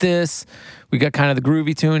we've got this, we got kind of the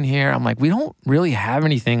groovy tune here. I'm like, we don't really have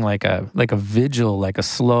anything like a vigil, like a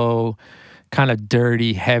slow, kind of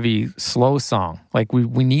dirty, heavy, slow song. Like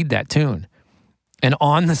we need that tune. And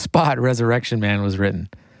on the spot, Resurrection Man was written.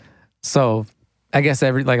 So I guess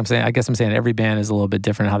I'm saying every band is a little bit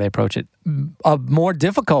different in how they approach it. A more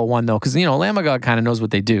difficult one though, because Lamb of God kind of knows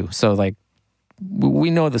what they do. So like we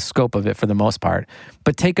know the scope of it for the most part.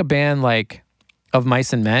 But take a band like Of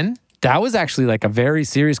Mice and Men, that was actually like a very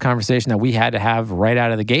serious conversation that we had to have right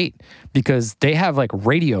out of the gate because they have like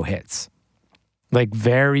radio hits, like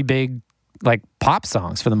very big like pop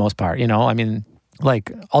songs for the most part. I mean,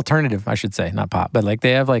 like alternative, I should say, not pop, but like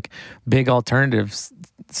they have like big alternative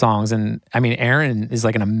songs. And I mean, Aaron is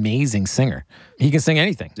like an amazing singer. He can sing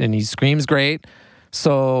anything and he screams great.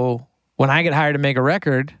 So when I get hired to make a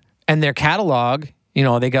record and their catalog,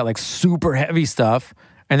 they got like super heavy stuff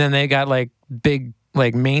and then they got like big,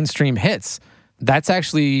 like mainstream hits. That's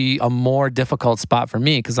actually a more difficult spot for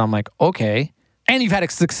me because I'm like, okay. And you've had a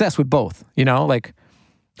success with both, like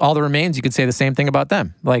All the Remains, you could say the same thing about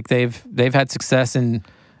them. Like they've had success in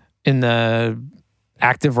the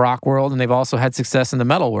active rock world, and they've also had success in the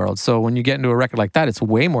metal world. So when you get into a record like that, it's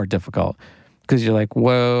way more difficult because you're like,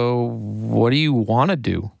 well, what do you want to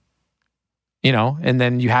do? And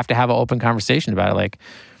then you have to have an open conversation about it. Like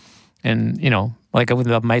with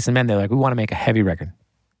the Mice and Men, they're like, we want to make a heavy record.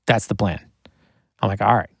 That's the plan. I'm like,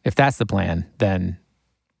 all right, if that's the plan, then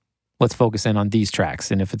let's focus in on these tracks.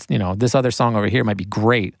 And if it's, this other song over here might be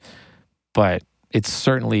great, but it's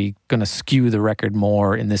certainly going to skew the record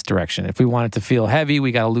more in this direction. If we want it to feel heavy,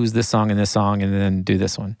 we got to lose this song and then do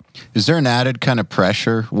this one. Is there an added kind of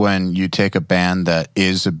pressure when you take a band that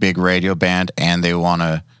is a big radio band and they want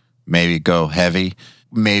to maybe go heavy,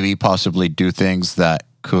 maybe possibly do things that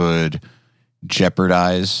could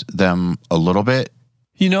jeopardize them a little bit?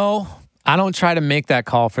 I don't try to make that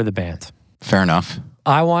call for the band. Fair enough.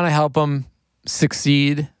 I want to help them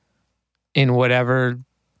succeed in whatever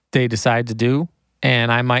they decide to do.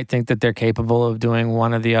 And I might think that they're capable of doing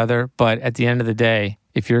one or the other. But at the end of the day,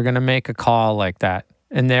 if you're going to make a call like that,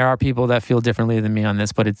 and there are people that feel differently than me on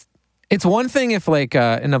this, but it's one thing if like,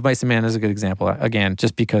 and Of Mice and Men is a good example, again,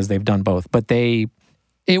 just because they've done both. But it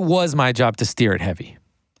was my job to steer it heavy.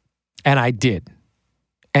 And I did.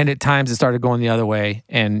 And at times it started going the other way.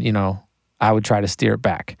 And, I would try to steer it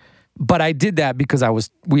back. But I did that because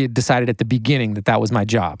we had decided at the beginning that was my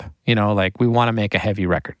job. Like we want to make a heavy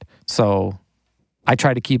record. So I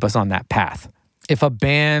try to keep us on that path. If a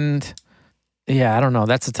band, I don't know.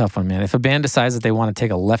 That's a tough one, man. If a band decides that they want to take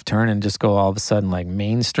a left turn and just go all of a sudden like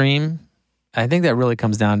mainstream, I think that really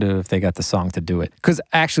comes down to if they got the song to do it. Because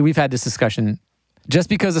actually we've had this discussion Just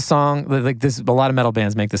because a song, like this, a lot of metal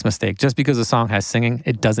bands make this mistake. Just because a song has singing,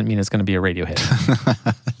 it doesn't mean it's going to be a radio hit.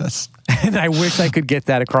 And I wish I could get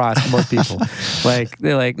that across to most people. Like,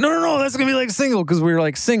 they're like, no, that's going to be like a single because we were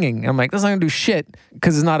like singing. I'm like, that's not going to do shit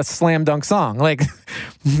because it's not a slam dunk song. Like,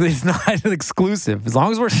 it's not exclusive. As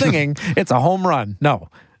long as we're singing, it's a home run. No,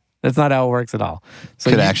 that's not how it works at all.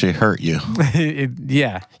 So Could actually hurt you.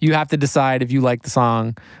 Yeah. You have to decide if you like the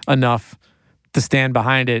song enough to stand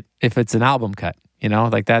behind it if it's an album cut. You know,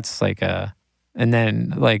 like that's like and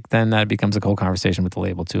then that becomes a whole conversation with the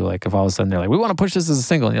label too. Like if all of a sudden they're like, we want to push this as a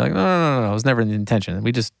single, and you're like, no, it was never the intention.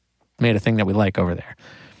 We just made a thing that we like over there.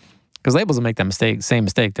 Because labels will make that same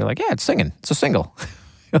mistake. They're like, yeah, it's singing, it's a single.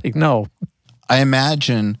 Like, no. I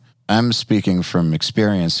imagine, I'm speaking from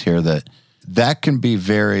experience here, that can be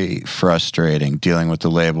very frustrating dealing with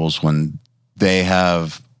the labels when they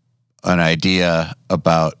have an idea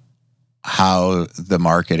about how the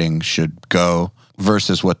marketing should go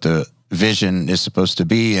versus what the vision is supposed to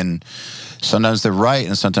be. And sometimes they're right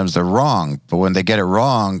and sometimes they're wrong. But when they get it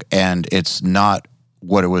wrong and it's not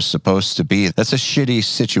what it was supposed to be, that's a shitty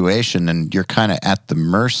situation and you're kind of at the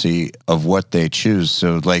mercy of what they choose.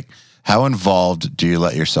 So like, how involved do you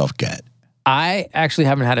let yourself get? I actually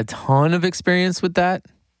haven't had a ton of experience with that.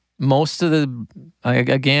 Most of the,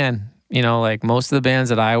 again, you know, like most of the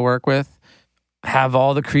bands that I work with have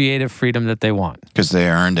all the creative freedom that they want. Because they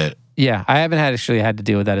earned it. Yeah, I haven't actually had to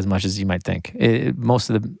deal with that as much as you might think. Most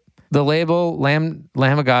of the label, Lamb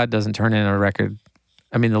of God doesn't turn in a record.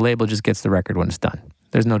 I mean, the label just gets the record when it's done.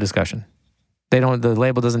 There's no discussion. The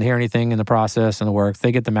label doesn't hear anything in the process and the work.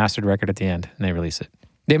 They get the mastered record at the end and they release it.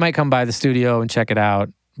 They might come by the studio and check it out,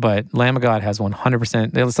 but Lamb of God has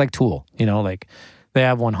 100%. It's like Tool, you know, like they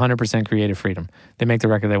have 100% creative freedom. They make the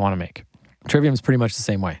record they want to make. Trivium's pretty much the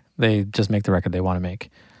same way. They just make the record they want to make.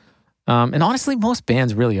 And honestly, most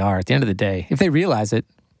bands really are at the end of the day, if they realize it,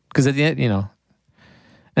 because at the end, you know,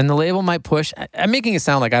 and the label might push. I'm making it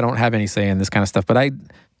sound like I don't have any say in this kind of stuff, but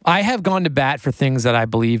I have gone to bat for things that I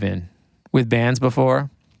believe in with bands before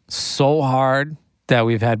so hard that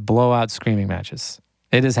we've had blowout screaming matches.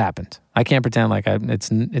 It has happened. I can't pretend like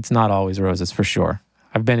it's not always roses for sure.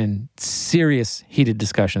 I've been in serious heated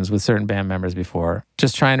discussions with certain band members before,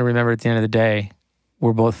 just trying to remember at the end of the day,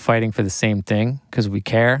 we're both fighting for the same thing because we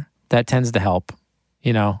care. That tends to help,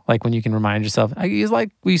 you know, like when you can remind yourself, it's like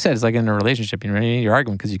what you said, it's like in a relationship, you're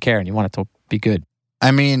arguing because you care and you want it to be good.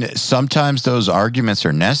 I mean, sometimes those arguments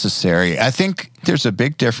are necessary. I think there's a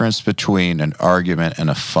big difference between an argument and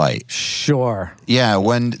a fight. Sure. Yeah,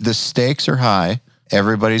 when the stakes are high,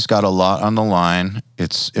 everybody's got a lot on the line.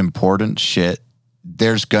 It's important shit.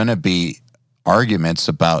 There's going to be arguments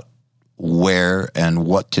about where and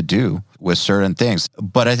what to do with certain things.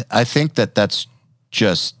 But I think that's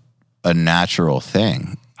just a natural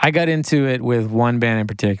thing. I got into it with one band in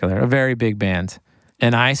particular, a very big band,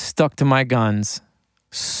 and I stuck to my guns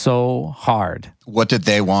so hard. What did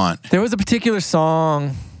they want? There was a particular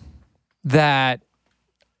song that,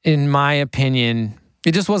 in my opinion,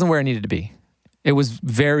 it just wasn't where it needed to be. It was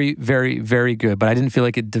very, very, very good, but I didn't feel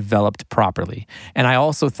like it developed properly. And I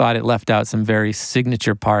also thought it left out some very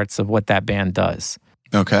signature parts of what that band does.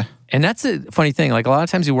 Okay. And that's a funny thing. Like a lot of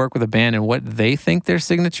times you work with a band and what they think their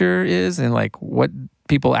signature is and like what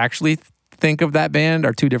people actually think of that band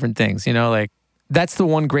are two different things. You know, like that's the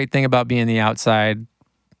one great thing about being the outside,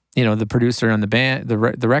 you know, the producer on the band, the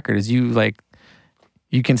record is you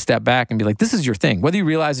can step back and be like, this is your thing. Whether you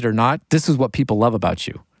realize it or not, this is what people love about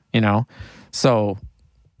you, you know? So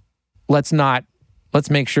let's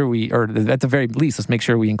make sure or at the very least, let's make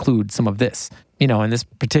sure we include some of this. You know, in this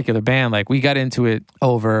particular band, like we got into it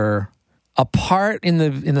over a part in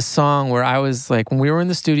the song where I was like, when we were in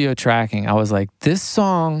the studio tracking, I was like, this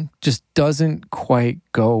song just doesn't quite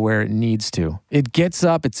go where it needs to. It gets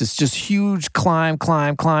up, it's this just huge climb.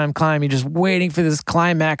 You're just waiting for this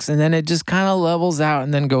climax, and then it just kind of levels out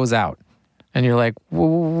and then goes out. And you're like,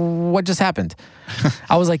 what just happened?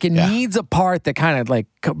 I was like, it needs a part that kind of like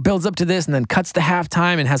builds up to this and then cuts to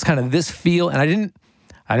halftime and has kind of this feel. And I didn't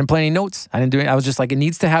play any notes. I didn't do it. I was just like, it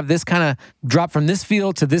needs to have this kind of drop from this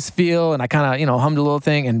feel to this feel. And I kind of, you know, hummed a little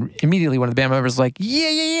thing. And immediately one of the band members was like,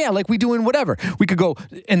 yeah. Like we doing whatever. We could go.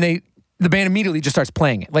 And the band immediately just starts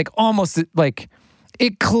playing it. Like almost like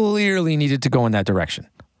it clearly needed to go in that direction.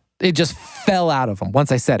 It just fell out of them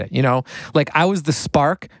once I said it, you know? Like I was the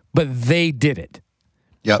spark, but they did it.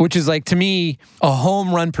 Yep. Which is like, to me, a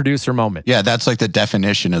home run producer moment. Yeah, that's like the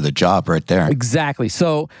definition of the job right there. Exactly.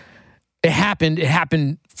 So it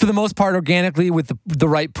happened for the most part organically with the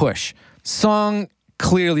right push. Song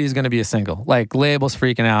clearly is going to be a single. Like label's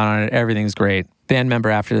freaking out on it. Everything's great. Band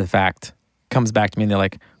member after the fact comes back to me and they're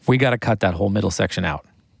like, we got to cut that whole middle section out.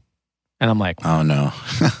 And I'm like, oh no.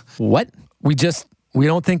 what? We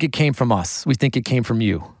don't think it came from us. We think it came from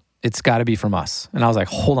you. It's got to be from us. And I was like,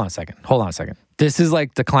 hold on a second. This is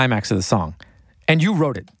like the climax of the song. And you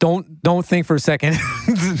wrote it. Don't think for a second.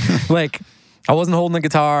 Like, I wasn't holding the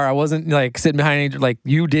guitar. I wasn't like sitting behind it. Like,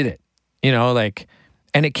 you did it, you know, like,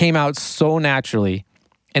 and it came out so naturally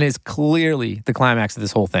and is clearly the climax of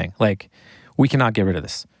this whole thing. Like, we cannot get rid of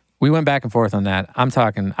this. We went back and forth on that.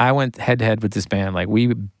 I went head to head with this band. Like,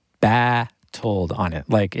 we battled on it.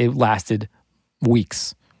 Like, it lasted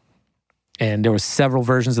weeks. And there were several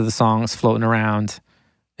versions of the songs floating around.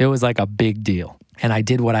 It was like a big deal. And I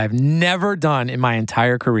did what I've never done in my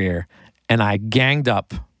entire career. And I ganged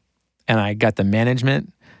up and I got the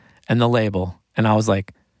management and the label. And I was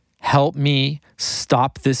like, help me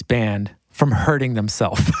stop this band from hurting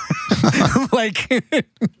themselves. Like,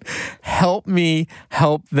 help me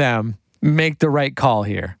help them make the right call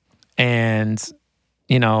here. And,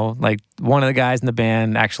 you know, like, one of the guys in the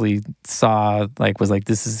band actually saw, like, was like,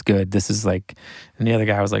 this is good. This is like, and the other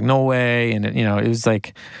guy was like, no way. And, you know, it was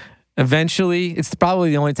like, eventually, it's probably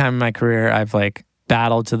the only time in my career I've like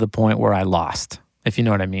battled to the point where I lost, if you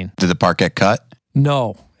know what I mean. Did the part get cut?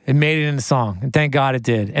 No, it made it in the song. And thank God it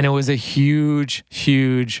did. And it was a huge,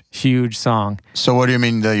 huge, huge song. So what do you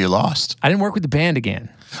mean that you lost? I didn't work with the band again.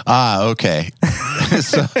 Ah, okay.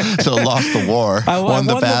 so lost the war. I won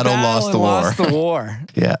the battle, lost the war. Lost the war.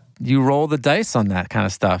 Yeah. You roll the dice on that kind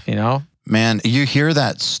of stuff, you know? Man, you hear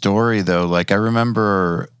that story though. Like, I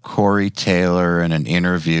remember Corey Taylor in an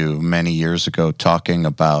interview many years ago talking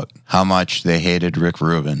about how much they hated Rick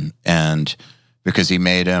Rubin, and because he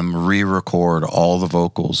made him re-record all the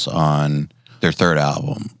vocals on their third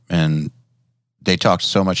album. And they talked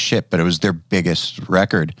so much shit, but it was their biggest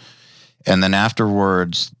record. And then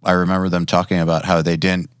afterwards, I remember them talking about how they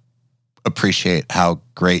didn't appreciate how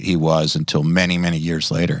great he was until many, many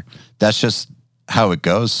years later. That's just how it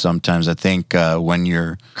goes sometimes. I think when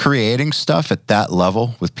you're creating stuff at that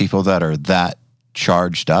level with people that are that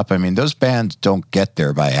charged up, I mean, those bands don't get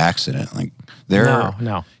there by accident. Like, they're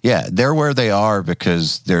no. Yeah, they're where they are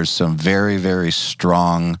because there's some very, very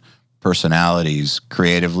strong personalities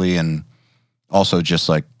creatively, and also just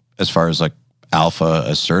like as far as like alpha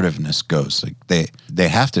assertiveness goes. Like, they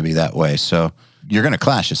have to be that way. So you're going to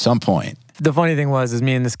clash at some point. The funny thing is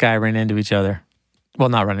me and this guy ran into each other. Well,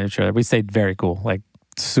 not running into each other. We stayed very cool, like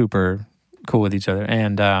super cool with each other.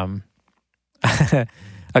 And after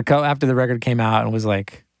the record came out and was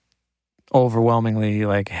like overwhelmingly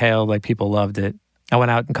like hailed, like people loved it, I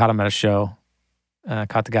went out and caught him at a show,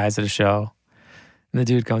 caught the guys at a show. And the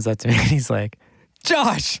dude comes up to me and he's like,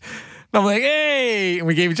 Josh. And I'm like, hey. And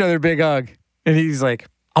we gave each other a big hug. And he's like,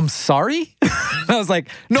 I'm sorry? And I was like,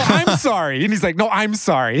 no, I'm sorry. And he's like, no, I'm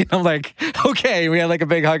sorry. And I'm like, okay. We had like a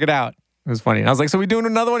big hug it out. It was funny. And I was like, so we doing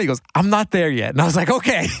another one? He goes, I'm not there yet. And I was like,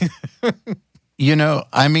 okay. You know,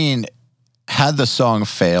 I mean, had the song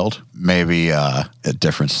failed, maybe a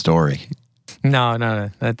different story. No.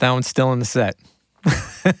 That one's still in the set.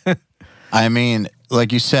 I mean,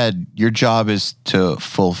 like you said, your job is to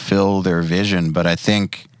fulfill their vision, but I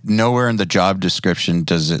think nowhere in the job description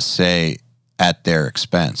does it say at their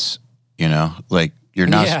expense. You know, like you're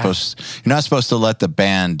not supposed to let the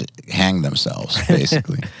band hang themselves,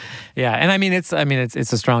 basically. Yeah, and I mean it's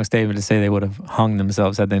a strong statement to say they would have hung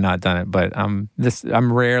themselves had they not done it. But I'm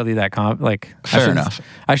rarely that Fair enough.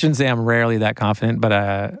 I shouldn't say I'm rarely that confident, but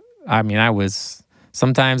I mean I was.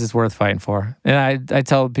 Sometimes it's worth fighting for, and I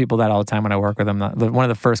tell people that all the time when I work with them. One of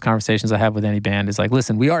the first conversations I have with any band is like,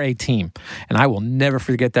 listen, we are a team, and I will never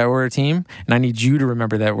forget that we're a team, and I need you to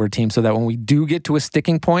remember that we're a team, so that when we do get to a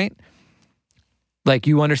sticking point, like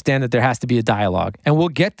you understand that there has to be a dialogue, and we'll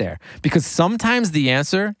get there. Because sometimes the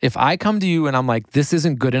answer, if I come to you and I'm like, this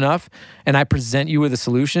isn't good enough, and I present you with a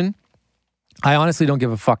solution, I honestly don't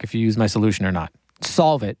give a fuck if you use my solution or not.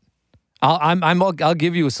 Solve it. I'll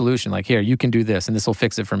give you a solution. Like, here, you can do this, and this will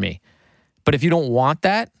fix it for me. But if you don't want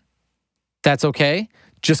that, that's okay.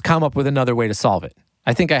 Just come up with another way to solve it.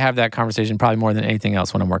 I think I have that conversation probably more than anything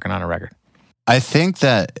else when I'm working on a record. I think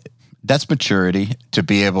that's maturity, to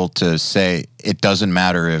be able to say it doesn't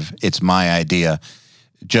matter if it's my idea.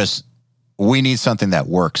 Just, we need something that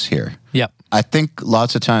works here. Yep. I think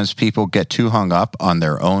lots of times people get too hung up on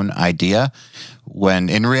their own idea when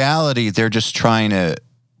in reality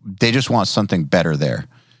they just want something better there.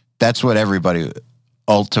 That's what everybody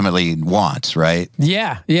ultimately wants, right?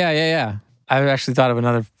 Yeah. I actually thought of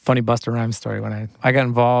another funny Busta Rhymes story when I got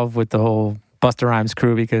involved with the whole Busta Rhymes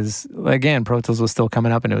crew because, again, Pro Tools was still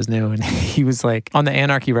coming up and it was new. And he was like, on the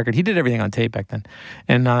Anarchy record, he did everything on tape back then.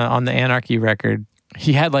 And on the Anarchy record,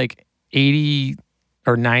 he had like 80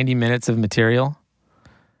 or 90 minutes of material,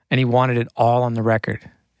 and he wanted it all on the record.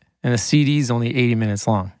 And the CD is only 80 minutes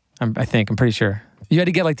long. I'm pretty sure. You had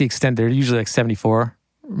to get like the extended. They're usually like 74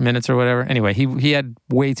 minutes or whatever. Anyway, he had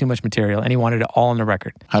way too much material, and he wanted it all on the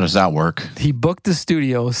record. How does that work? He booked the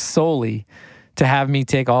studio solely to have me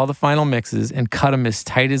take all the final mixes and cut them as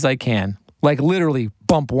tight as I can. Like literally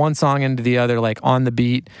bump one song into the other, like on the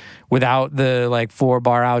beat without the like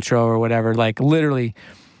 4-bar outro or whatever. Like literally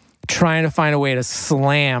trying to find a way to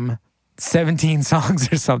slam 17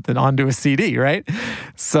 songs or something onto a CD, right?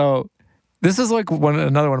 So this is like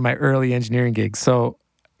another one of my early engineering gigs. So,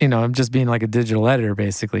 I'm just being like a digital editor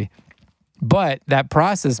basically. But that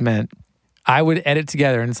process meant I would edit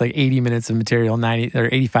together, and it's like 80 minutes of material, 90 or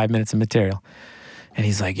 85 minutes of material. And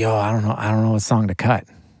he's like, yo, I don't know what song to cut.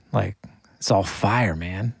 Like, it's all fire,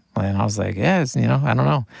 man. And I was like, yeah, I don't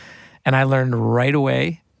know. And I learned right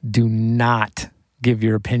away, do not give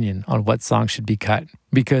your opinion on what song should be cut.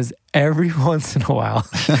 Because every once in a while,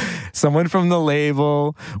 someone from the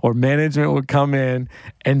label or management would come in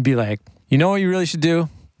and be like, you know what you really should do?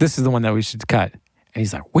 This is the one that we should cut. And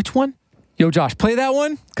he's like, which one? Yo, Josh, play that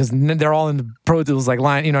one. Because they're all in the Pro Tools like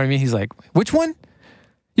line, you know what I mean? He's like, which one?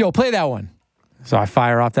 Yo, play that one. So I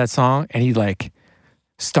fire off that song, and he'd like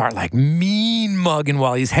start like mean mugging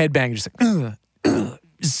while he's headbanging, just like,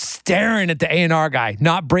 staring at the A&R guy,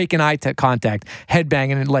 not breaking eye contact,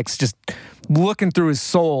 headbanging and like just looking through his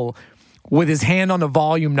soul with his hand on the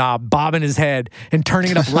volume knob, bobbing his head and turning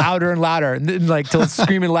it up louder and louder, and then, like till it's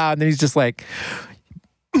screaming loud. And then he's just like,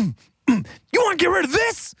 you want to get rid of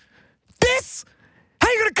this? This? How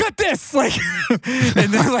you gonna cut this? Like,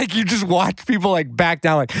 and then like you just watch people like back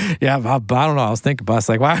down, like, yeah, I don't know. I was thinking, boss,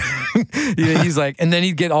 like, why? He's like, and then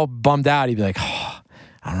he'd get all bummed out. He'd be like, oh,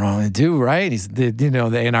 I don't know what to do, right? And he's, the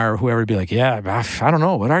A&R or whoever would be like, yeah, I don't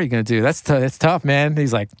know. What are you gonna do? That's tough, man. And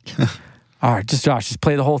he's like, all right, Josh, just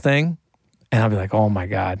play the whole thing. And I'll be like, oh my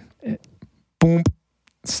God. Boom.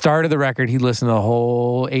 Start of the record, he'd listen to the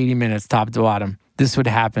whole 80 minutes, top to bottom. This would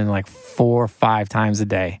happen like 4 or 5 times a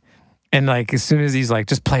day. And like, as soon as he's like,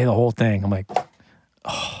 just play the whole thing, I'm like,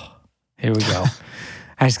 oh, here we go.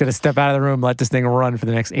 I just got to step out of the room, let this thing run for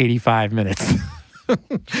the next 85 minutes.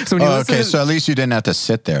 So so at least you didn't have to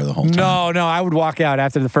sit there the whole time. No, I would walk out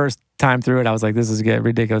after the first time through it. I was like, this is getting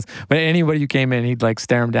ridiculous. But anybody who came in, he'd like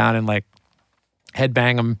stare him down and like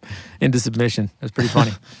headbang him into submission. It was pretty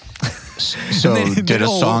funny. So did a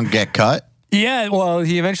song get cut? Yeah, well,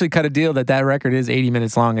 he eventually cut a deal that record is 80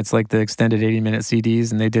 minutes long. It's like the extended 80-minute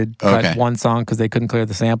CDs, and they did cut one song because they couldn't clear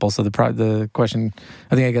the sample. So the question,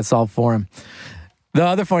 I think I got solved for him. The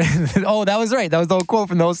other funny, that was right. That was the whole quote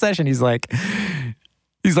from the whole session. He's like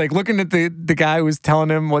looking at the guy who was telling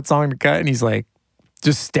him what song to cut, and he's like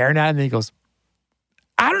just staring at him, and he goes,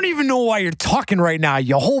 I don't even know why you're talking right now.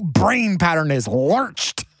 Your whole brain pattern is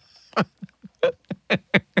lurched.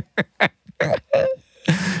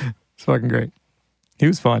 It's fucking great. He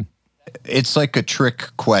was fun. It's like a trick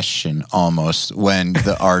question almost when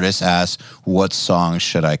the artist asks, what song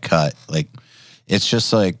should I cut? Like, it's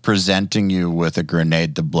just like presenting you with a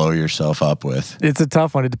grenade to blow yourself up with. It's a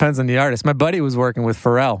tough one. It depends on the artist. My buddy was working with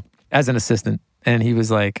Pharrell as an assistant, and he was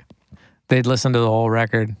like, they'd listen to the whole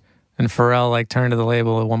record, and Pharrell like turned to the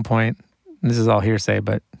label at one point. And this is all hearsay,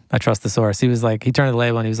 but I trust the source. He was like, he turned to the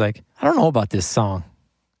label and he was like, I don't know about this song.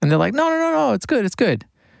 And they're like, no, it's good.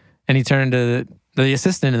 And he turned to the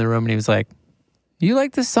assistant in the room and he was like, you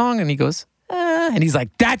like this song? And he goes, and he's like,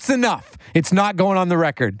 that's enough. It's not going on the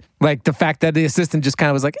record. Like the fact that the assistant just kind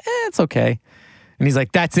of was like, it's okay. And he's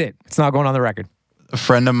like, that's it. It's not going on the record. A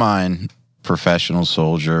friend of mine, professional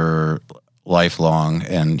soldier, lifelong,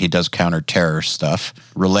 and he does counter-terror stuff,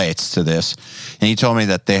 relates to this. And he told me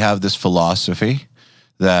that they have this philosophy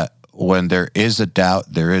that when there is a doubt,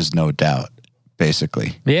 there is no doubt,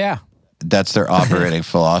 basically. Yeah. That's their operating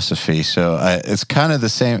philosophy. So it's kind of the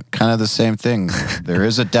same thing. There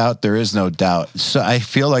is a doubt, there is no doubt. So I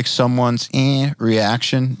feel like someone's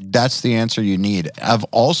reaction, that's the answer you need. I've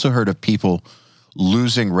also heard of people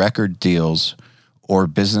losing record deals or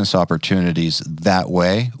business opportunities that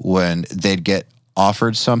way when they'd get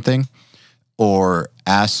offered something or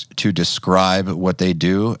asked to describe what they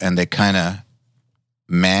do and they kind of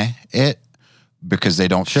meh it because they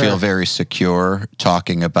don't feel very secure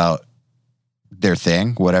talking about their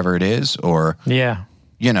thing, whatever it is, or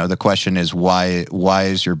the question is why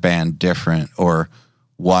is your band different, or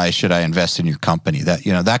why should I invest in your company?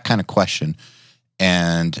 That kind of question,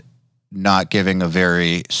 and not giving a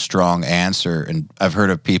very strong answer. And I've heard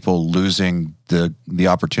of people losing the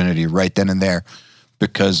opportunity right then and there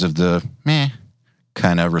because of the meh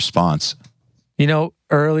kind of response.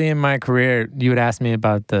 Early in my career, you would ask me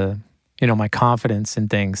about the my confidence in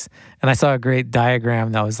things. And I saw a great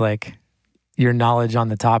diagram that was like your knowledge on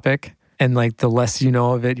the topic. And like the less you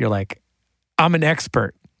know of it, you're like, I'm an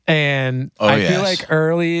expert. And I feel like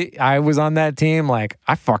early I was on that team, like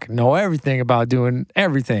I fucking know everything about doing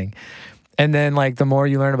everything. And then like the more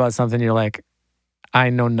you learn about something, you're like, I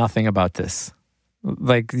know nothing about this.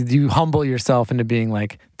 Like you humble yourself into being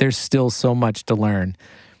like, there's still so much to learn.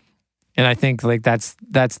 And I think like that's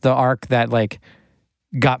the arc that like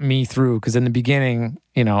got me through. Because in the beginning,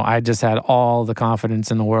 I just had all the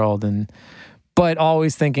confidence in the world, but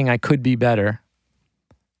always thinking I could be better.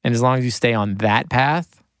 And as long as you stay on that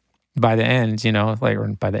path, by the end, or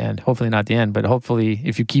by the end, hopefully not the end, but hopefully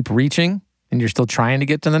if you keep reaching and you're still trying to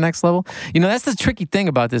get to the next level, that's the tricky thing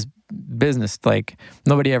about this business. Like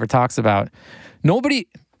nobody ever talks about.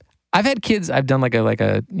 I've had kids, I've done like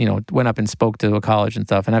a went up and spoke to a college and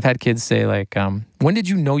stuff. And I've had kids say like, when did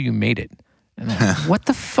you know you made it? And I'm like, what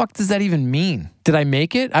the fuck does that even mean? Did I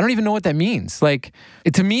make it? I don't even know what that means. Like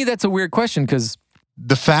to me, that's a weird question because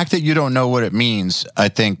the fact that you don't know what it means, I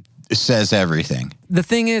think says everything. The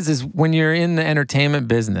thing is when you're in the entertainment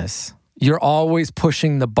business, you're always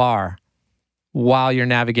pushing the bar while you're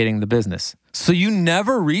navigating the business. So you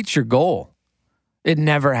never reach your goal. It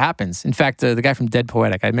never happens. In fact, the guy from Dead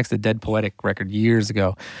Poetic, I mixed a Dead Poetic record years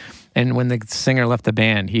ago. And when the singer left the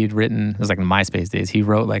band, he'd written, it was like the MySpace days, he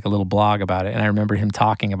wrote like a little blog about it. And I remember him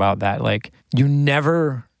talking about that. Like, you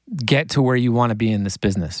never get to where you want to be in this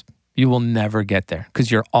business. You will never get there because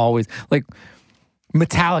you're always, like,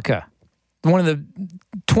 Metallica, one of the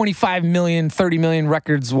 25 million, 30 million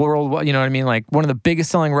records worldwide, you know what I mean? Like one of the biggest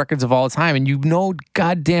selling records of all time. And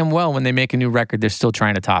goddamn well when they make a new record, they're still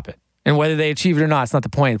trying to top it. And whether they achieve it or not, it's not the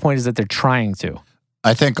point. The point is that they're trying to.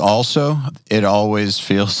 I think also it always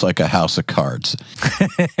feels like a house of cards.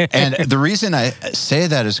 And the reason I say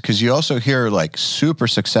that is because you also hear like super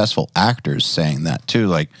successful actors saying that too.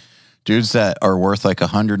 Like dudes that are worth like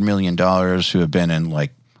 $100 million who have been in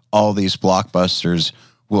like all these blockbusters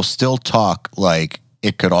will still talk like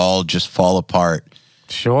it could all just fall apart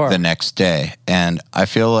the next day. And I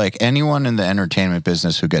feel like anyone in the entertainment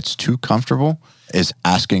business who gets too comfortable is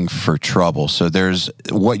asking for trouble. So there's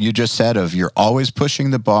what you just said of you're always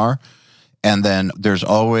pushing the bar, and then there's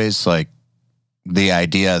always like the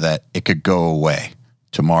idea that it could go away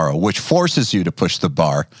tomorrow, which forces you to push the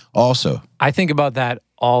bar also. I think about that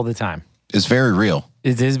all the time. It's very real.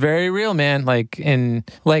 It is very real, man. Like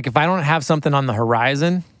if I don't have something on the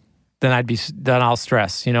horizon, then I'll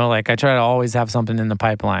stress, like I try to always have something in the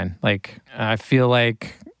pipeline. Like I feel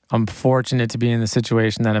like I'm fortunate to be in the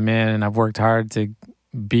situation that I'm in, and I've worked hard to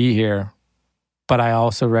be here. But I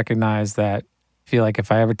also recognize that I feel like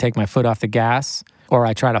if I ever take my foot off the gas or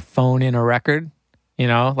I try to phone in a record,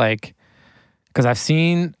 because I've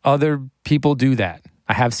seen other people do that.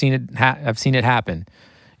 I have seen it. I've seen it happen.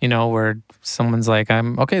 Where someone's like,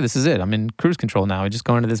 this is it. I'm in cruise control now. I just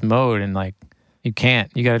go into this mode, and like, you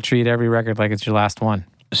can't. You got to treat every record like it's your last one.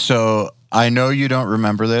 So I know you don't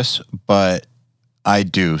remember this, but I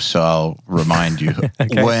do, so I'll remind you.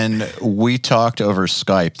 Okay. When we talked over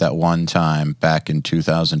Skype that one time back in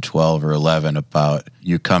 2012 or 11 about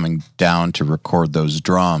you coming down to record those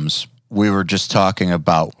drums, we were just talking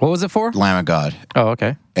about... What was it for? Lamb of God. Oh,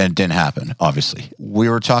 okay. And it didn't happen, obviously. We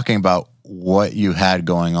were talking about what you had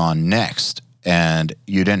going on next, and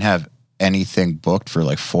you didn't have anything booked for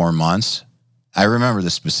like 4 months. I remember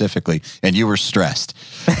this specifically, and you were stressed.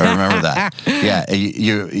 I remember that. Yeah,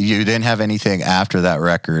 you didn't have anything after that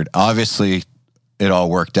record. Obviously, it all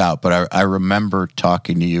worked out, but I remember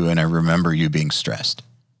talking to you, and I remember you being stressed.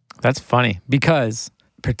 That's funny, because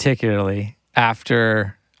particularly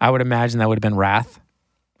after, I would imagine that would have been Wrath.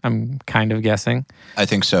 I'm kind of guessing. I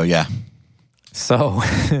think so, yeah. So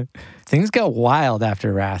things got wild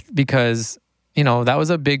after Wrath because, that was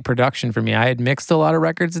a big production for me. I had mixed a lot of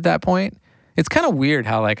records at that point. It's kind of weird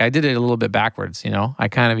how, like, I did it a little bit backwards, I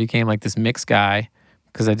kind of became, like, this mix guy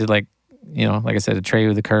because I did, like, like I said, A Trade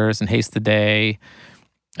with a Curse and Haste the Day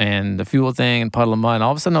and The Fuel Thing and Puddle of Mud. And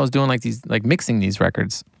all of a sudden, I was doing, like, mixing these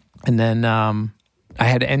records. And then I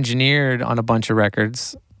had engineered on a bunch of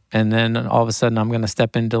records. And then all of a sudden, I'm going to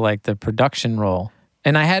step into, like, the production role.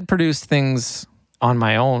 And I had produced things on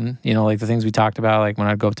my own, like the things we talked about, like when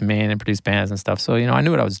I'd go up to Maine and produce bands and stuff. So, I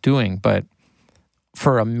knew what I was doing, but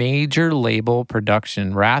for a major label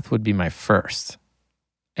production, Wrath would be my first.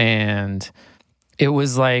 And it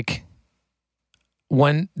was like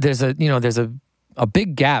when there's a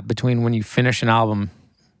big gap between when you finish an album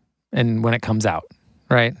and when it comes out,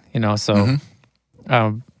 right?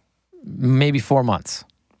 Maybe 4 months.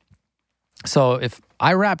 So if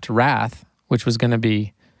I wrapped Wrath, which was going to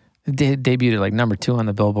be debuted at like number 2 on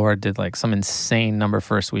the Billboard, did like some insane number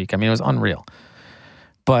first week. I mean, it was unreal.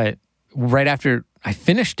 But right after I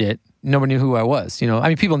finished it, nobody knew who I was. I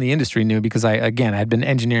mean, people in the industry knew because I had been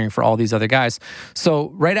engineering for all these other guys. So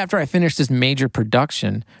right after I finished this major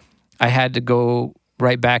production, I had to go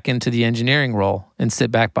right back into the engineering role and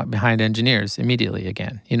sit back behind engineers immediately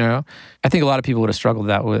again. I think a lot of people would have struggled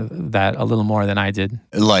with that a little more than I did.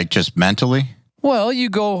 Like just mentally? Well, you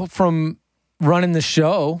go from running the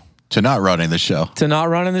show to not running the show.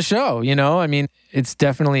 I mean, it's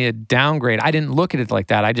definitely a downgrade. I didn't look at it like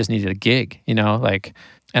that. I just needed a gig,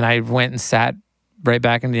 and I went and sat right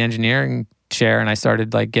back in the engineering chair and I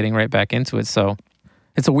started like getting right back into it. So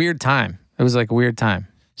it's a weird time. It was like a weird time.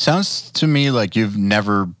 Sounds to me like you've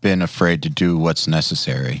never been afraid to do what's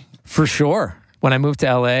necessary. For sure. When I moved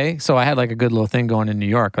to LA, so I had like a good little thing going in New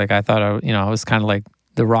York. Like I thought, I was kind of like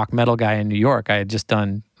the rock metal guy in New York. I had just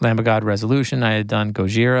done Lamb of God Resolution. I had done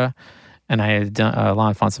Gojira, and I had done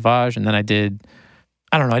L'Enfant Sauvage. And then I did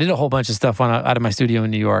a whole bunch of stuff out of my studio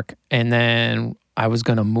in New York. And then I was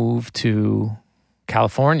going to move to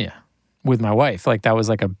California with my wife. Like that was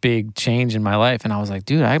like a big change in my life. And I was like,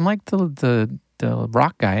 dude, I'm like the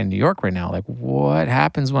rock guy in New York right now. Like what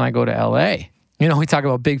happens when I go to LA? We talk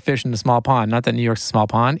about big fish in a small pond. Not that New York's a small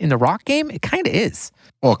pond. In the rock game, it kind of is.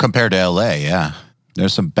 Well, compared to LA, yeah.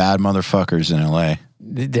 There's some bad motherfuckers in LA.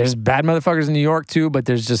 There's bad motherfuckers in New York too, but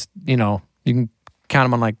there's just, you can count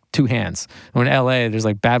them on like 2 hands. When in LA, there's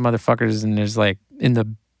like bad motherfuckers and there's like in the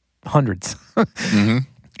hundreds. Mm-hmm.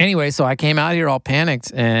 Anyway, so I came out here all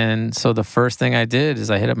panicked. And so the first thing I did is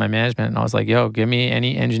I hit up my management and I was like, yo, give me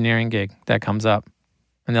any engineering gig that comes up.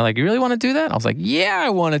 And they're like, you really want to do that? I was like, yeah,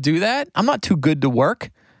 I want to do that. I'm not too good to work.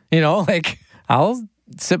 I'll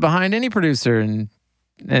sit behind any producer and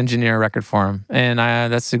engineer a record for him. And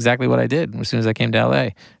that's exactly what I did as soon as I came to LA.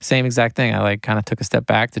 Same exact thing. I like kind of took a step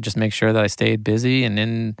back to just make sure that I stayed busy. And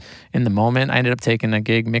in the moment, I ended up taking a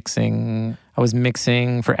gig mixing. I was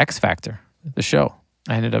mixing for X Factor, the show.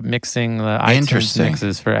 I ended up mixing the iTunes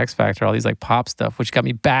mixes for X Factor, all these like pop stuff, which got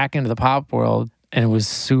me back into the pop world. And it was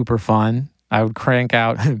super fun. I would crank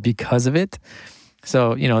out because of it.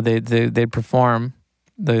 So, they'd perform,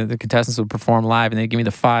 the contestants would perform live and they'd give me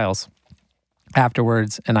the files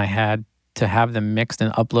afterwards, and I had to have them mixed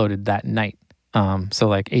and uploaded that night. So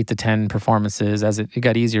like 8 to 10 performances. As it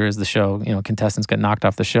got easier as the show, contestants got knocked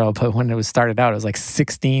off the show. But when it was started out, it was like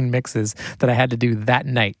 16 mixes that I had to do that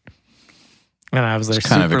night. And I was like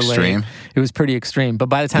kind of extreme. Late. It was pretty extreme. But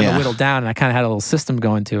by the time it whittled down and I kind of had a little system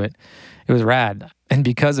going to it, it was rad. And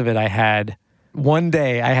because of it, one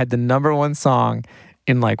day I had the number 1 song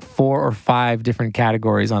in like 4 or 5 different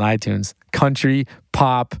categories on iTunes. Country,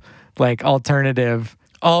 pop, like alternative,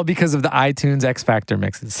 all because of the iTunes X Factor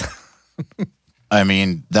mixes. I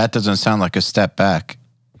mean, that doesn't sound like a step back.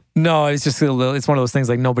 No, it's just it's one of those things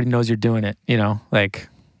like nobody knows you're doing it, like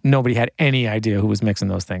nobody had any idea who was mixing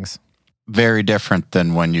those things. Very different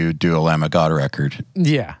than when you do a Lamb of God record.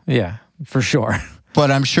 Yeah, for sure. But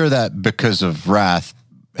I'm sure that because of Wrath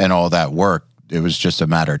and all that work, it was just a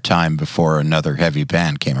matter of time before another heavy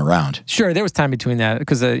band came around. Sure, there was time between that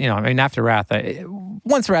because, after Wrath,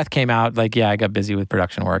 once Wrath came out, I got busy with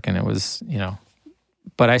production work and it was,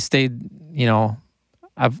 but I stayed,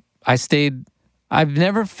 I've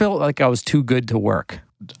never felt like I was too good to work.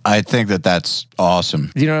 I think that's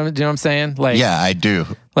awesome. Do you know what I'm saying? Like, yeah, I do.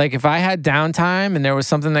 Like if I had downtime and there was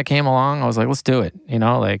something that came along, I was like, let's do it. And a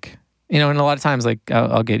lot of times like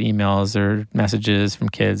I'll get emails or messages from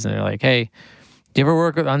kids and they're like, hey, do you ever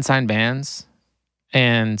work with unsigned bands?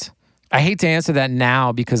 And I hate to answer that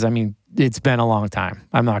now because it's been a long time.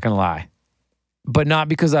 I'm not going to lie. But not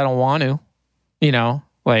because I don't want to,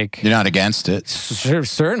 like. You're not against it?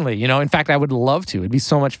 Certainly. In fact, I would love to. It'd be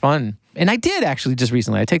so much fun. And I did actually just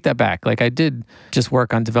recently. I take that back. Like I did just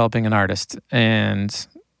work on developing an artist and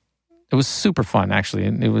it was super fun actually.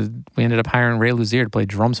 And we ended up hiring Ray Luzier to play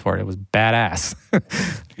drums for it. It was badass.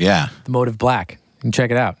 Yeah. The Motive Black. You can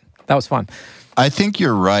check it out. That was fun. I think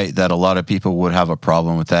you're right that a lot of people would have a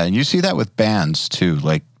problem with that. And you see that with bands too.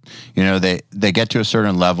 Like, they get to a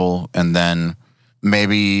certain level and then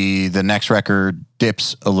maybe the next record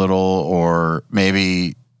dips a little or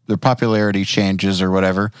maybe their popularity changes or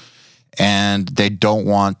whatever. And they don't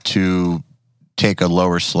want to take a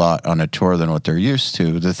lower slot on a tour than what they're used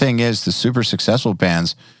to. The thing is, the super successful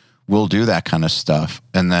bands will do that kind of stuff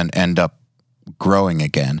and then end up growing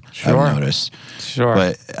again. Sure. I've noticed. Sure.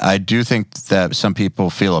 But I do think that some people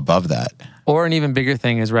feel above that. Or an even bigger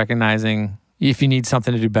thing is recognizing if you need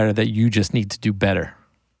something to do better, that you just need to do better.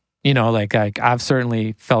 Like I've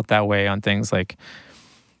certainly felt that way on things. Like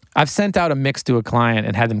I've sent out a mix to a client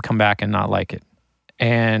and had them come back and not like it.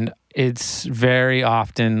 And it's very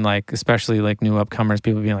often like, especially like new upcomers,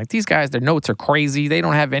 people being like, these guys, their notes are crazy. They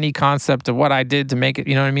don't have any concept of what I did to make it.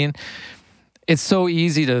 You know what I mean? It's so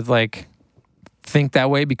easy to like think that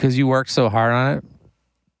way because you worked so hard on it.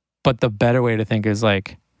 But the better way to think is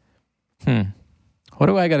like, what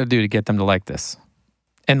do I got to do to get them to like this?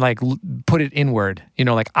 And like put it inward, you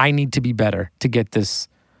know, like I need to be better to get them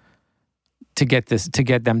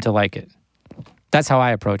to like it. That's how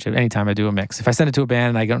I approach it anytime I do a mix. If I send it to a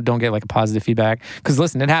band and I don't get like a positive feedback, because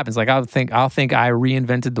listen, it happens. Like I'll think I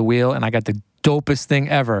reinvented the wheel and I got the dopest thing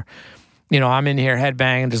ever. You know, I'm in here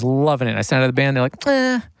headbanging, just loving it. I send it to the band, they're like,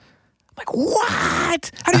 I'm like,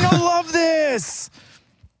 what? How do you not love this?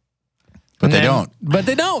 But they don't. But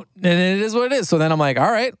they don't. And it is what it is. So then I'm like,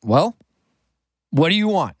 all right, well, what do you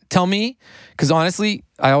want? Tell me. Because honestly,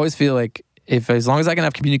 I always feel like as long as I can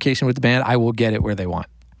have communication with the band, I will get it where they want.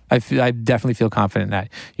 I definitely feel confident in that.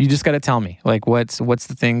 You just got to tell me, like, what's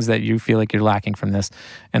the things that you feel like you're lacking from this,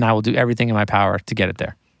 and I will do everything in my power to get it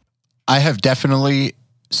there. I have definitely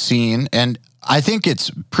seen, and I think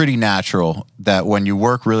it's pretty natural that when you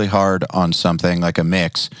work really hard on something like a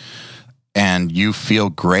mix and you feel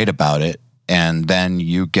great about it, and then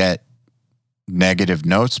you get negative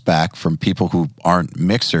notes back from people who aren't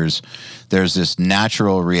mixers, there's this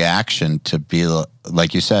natural reaction to be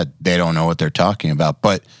like you said, they don't know what they're talking about,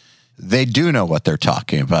 but they do know what they're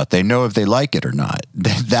talking about. They know if they like it or not.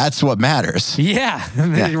 That's what matters. Yeah.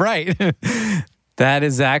 Right. That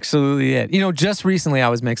is absolutely it. You know, just recently I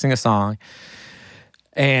was mixing a song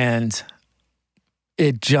and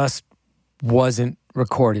it just wasn't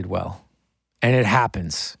recorded well. And it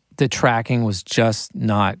happens. The tracking was just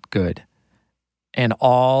not good. And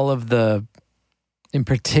all of in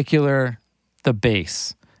particular, the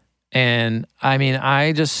bass. And I mean,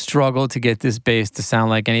 I just struggled to get this bass to sound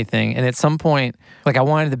like anything. And at some point, like I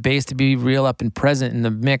wanted the bass to be real up and present in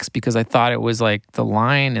the mix because I thought it was like the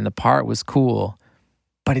line and the part was cool,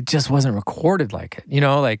 but it just wasn't recorded like it, you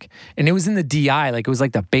know, like, and it was in the DI, like it was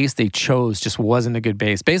like the bass they chose just wasn't a good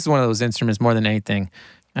bass. Bass is one of those instruments more than anything.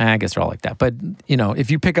 I guess they're all like that. But, you know, if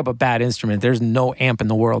you pick up a bad instrument, there's no amp in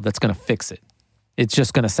the world that's going to fix it. It's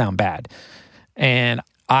just going to sound bad. And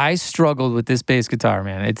I struggled with this bass guitar,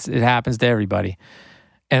 man. It happens to everybody.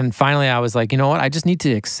 And finally I was like, you know what? I just need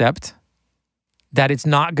to accept that it's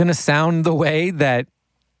not going to sound the way that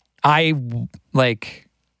the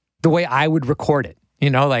way I would record it. You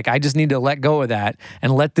know, like I just need to let go of that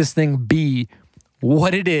and let this thing be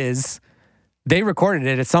what it is. They recorded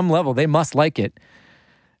it at some level. They must like it.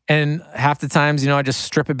 And half the times, you know, I just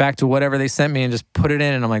strip it back to whatever they sent me and just put it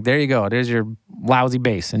in. And I'm like, there you go. There's your lousy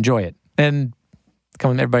bass. Enjoy it. And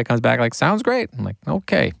everybody comes back like, sounds great. I'm like,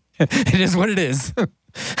 okay. It is what it is.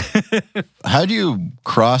 How do you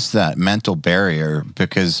cross that mental barrier?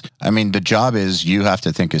 Because, I mean, the job is you have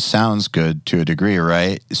to think it sounds good to a degree,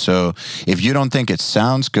 right? So if you don't think it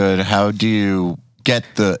sounds good, how do you get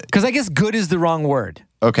Because I guess good is the wrong word.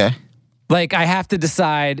 Okay. Like, I have to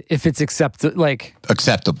decide if it's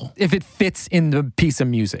acceptable. If it fits in the piece of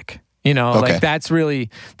music. You know, okay. Like that's really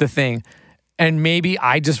the thing. And maybe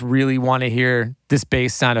I just really want to hear this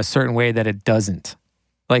bass sound a certain way that it doesn't.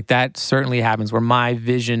 Like that certainly happens where my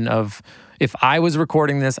vision of, if I was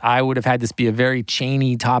recording this, I would have had this be a very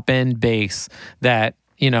chainy top end bass that,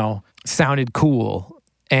 you know, sounded cool.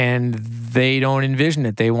 And they don't envision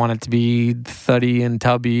it. They want it to be thuddy and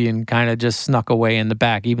tubby and kind of just snuck away in the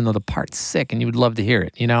back, even though the part's sick and you would love to hear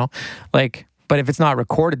it, you know? Like, but if it's not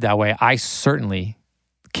recorded that way, I certainly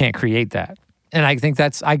can't create that. And I think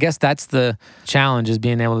I guess that's the challenge, is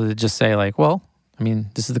being able to just say like, well, I mean,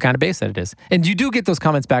 this is the kind of bass that it is. And you do get those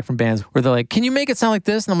comments back from bands where they're like, can you make it sound like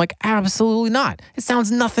this? And I'm like, absolutely not. It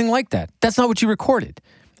sounds nothing like that. That's not what you recorded.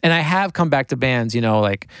 And I have come back to bands, you know,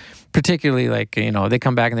 like particularly like, you know, they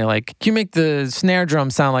come back and they're like, can you make the snare drum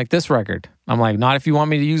sound like this record? I'm like, not if you want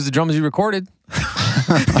me to use the drums you recorded.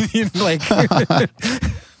 Like,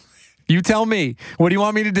 you tell me, what do you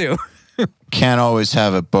want me to do? Can't always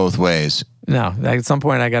have it both ways. No, at some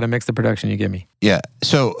point I got to mix the production you give me. Yeah.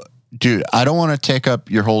 So, dude, I don't want to take up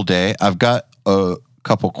your whole day. I've got a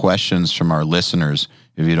couple questions from our listeners,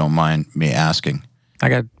 if you don't mind me asking. I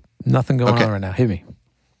got nothing going on right now. Hit me.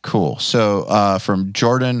 Cool. So from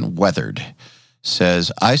Jordan Weathered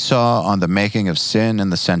says, I saw on the making of Sin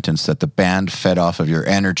and the Sentence that the band fed off of your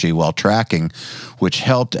energy while tracking, which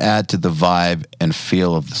helped add to the vibe and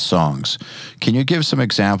feel of the songs. Can you give some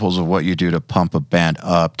examples of what you do to pump a band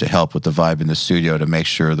up to help with the vibe in the studio to make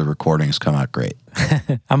sure the recordings come out great?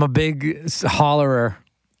 I'm a big hollerer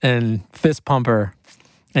and fist pumper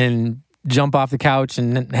and jump off the couch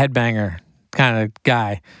and headbanger kind of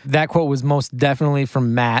guy. That quote was most definitely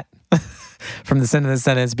from Matt. from the end of the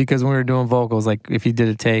sentence because when we were doing vocals, like if he did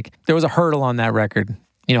a take, there was a hurdle on that record.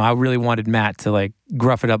 You know, I really wanted Matt to like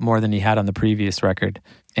gruff it up more than he had on the previous record.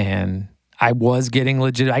 And I was getting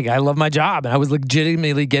legit. I love my job, and I was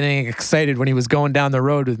legitimately getting excited when he was going down the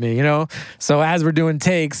road with me, you know? So as we're doing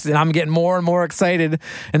takes, and I'm getting more and more excited,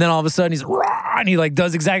 and then all of a sudden he's raw, and he like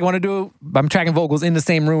does exactly what I want to do. I'm tracking vocals in the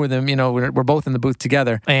same room with him, you know, we're both in the booth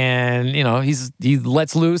together. And, you know, he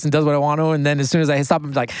lets loose and does what I want to, and then as soon as I stop him,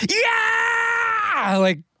 he's like, yeah!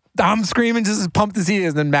 Like, I'm screaming just as pumped as he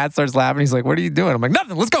is, and then Matt starts laughing. He's like, what are you doing? I'm like,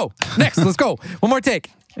 nothing, let's go. Next, let's go. One more take.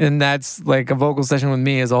 And that's like a vocal session with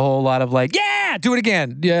me is a whole lot of like, yeah, do it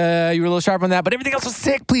again. Yeah, you were a little sharp on that, but everything else was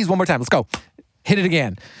sick. Please, one more time. Let's go. Hit it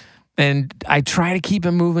again. And I try to keep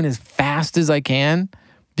it moving as fast as I can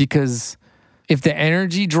because if the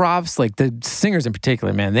energy drops, like the singers in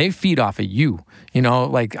particular, man, they feed off of you. You know,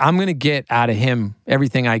 like I'm going to get out of him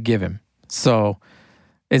everything I give him. So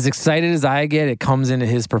as excited as I get, it comes into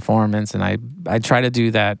his performance. And I try to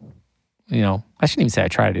do that. You know, I shouldn't even say I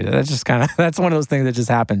try to do that. That's just kind of, that's one of those things that just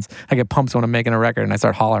happens. I get pumped when I'm making a record and I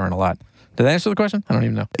start hollering a lot. Did that answer the question? I don't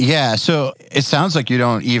even know. Yeah, so it sounds like you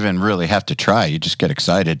don't even really have to try. You just get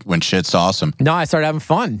excited when shit's awesome. No, I started having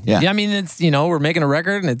fun. Yeah. I mean, it's, you know, we're making a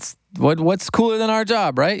record and it's, what's cooler than our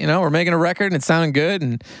job, right? You know, we're making a record and it's sounding good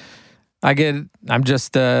and I'm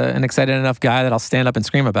just an excited enough guy that I'll stand up and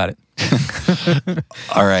scream about it.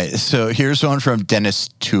 All right, so here's one from Dennis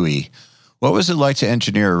Tui. What was it like to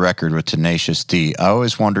engineer a record with Tenacious D? I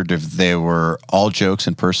always wondered if they were all jokes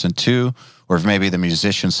in person too, or if maybe the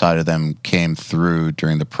musician side of them came through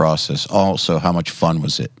during the process. Also, how much fun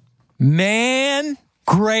was it? Man,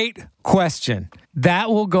 great question. That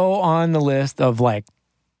will go on the list of like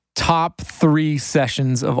top 3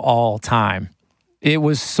 sessions of all time. It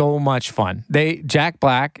was so much fun. Jack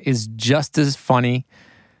Black is just as funny.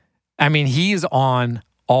 I mean, he is on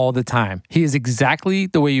all the time. He is exactly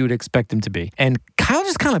the way you would expect him to be. And Kyle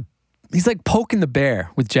just kind of, he's like poking the bear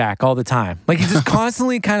with Jack all the time. Like he's just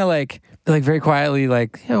constantly kind of like very quietly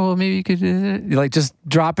like, yeah, well, maybe you could, like just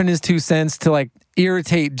dropping his 2 cents to like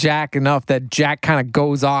irritate Jack enough that Jack kind of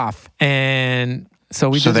goes off. And so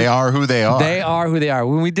they are who they are. They are who they are.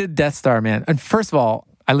 When we did Death Star, man, and first of all,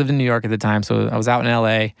 I lived in New York at the time, so I was out in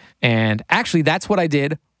LA. And actually, that's what I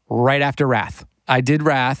did right after Wrath. I did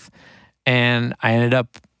Wrath. And I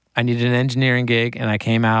needed an engineering gig, and I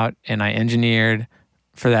came out and I engineered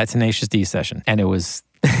for that Tenacious D session. And it was,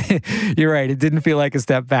 you're right, it didn't feel like a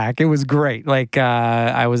step back. It was great. Like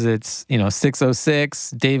I was at,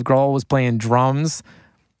 606. Dave Grohl was playing drums.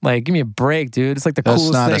 Like, give me a break, dude. It's like the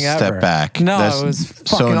coolest thing ever. That's not a step back. No, That's it was fucking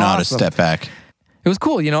so not awesome. a step back. It was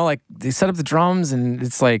cool, like they set up the drums, and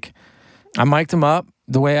it's like I mic'd him up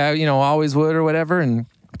the way I, always would or whatever, and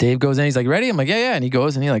Dave goes in, he's like, ready? I'm like, yeah. And he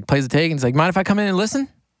goes and he like plays the take and he's like, mind if I come in and listen?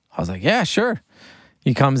 I was like, yeah, sure.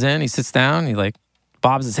 He comes in, he sits down, he like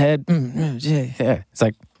bobs his head. Yeah. It's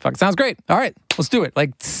like, fuck, sounds great. All right, let's do it.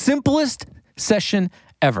 Like simplest session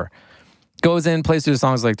ever. Goes in, plays through the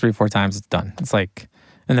songs like 3 or 4 times, it's done. It's like,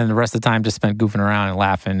 and then the rest of the time just spent goofing around and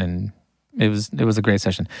laughing, and it was a great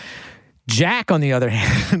session. Jack, on the other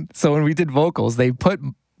hand, so when we did vocals, they put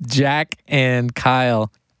Jack and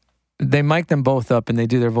Kyle, they mic them both up and they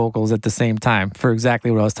do their vocals at the same time for exactly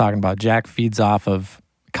what I was talking about. Jack feeds off of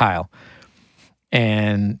Kyle.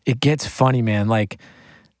 And it gets funny, man. Like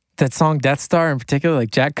that song Death Star in particular,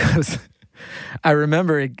 like Jack goes, I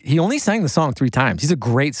remember he only sang the song 3 times. He's a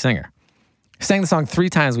great singer. He sang the song 3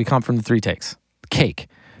 times. We come from the 3 takes. Cake.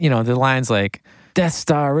 The line's like, Death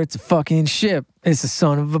Star, it's a fucking ship. It's a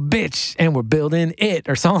son of a bitch, and we're building it,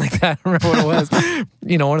 or something like that. I don't remember what it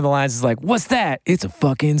was. One of the lines is like, what's that? It's a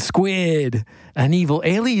fucking squid. An evil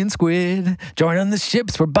alien squid. Join on the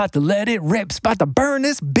ships, we're about to let it rip. About to burn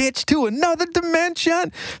this bitch to another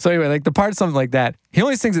dimension. So anyway, like the part, something like that. He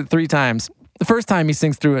only sings it 3 times. The first time he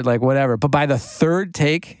sings through it like whatever, but by the 3rd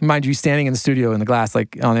take, mind you, he's standing in the studio in the glass,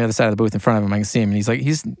 like on the other side of the booth in front of him, I can see him, and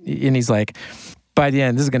he's like, by the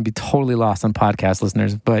end, this is going to be totally lost on podcast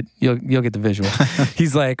listeners, but you'll get the visual.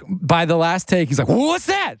 He's like, by the last take, he's like, what's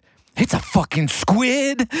that? It's a fucking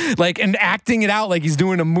squid. Like, and acting it out like he's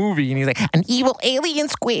doing a movie. And he's like, an evil alien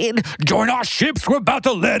squid. Join our ships. We're about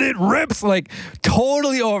to let it rip. Like,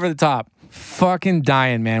 totally over the top. Fucking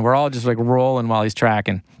dying, man. We're all just like rolling while he's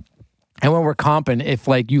tracking. And when we're comping, if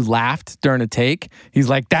like you laughed during a take, he's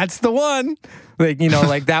like, that's the one. Like,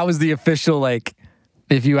 like that was the official, like,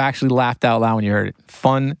 if you actually laughed out loud when you heard it.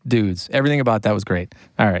 Fun dudes. Everything about that was great.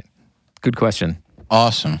 All right. Good question.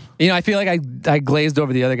 Awesome. I feel like I glazed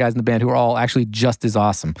over the other guys in the band who are all actually just as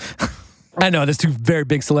awesome. I know, there's 2 very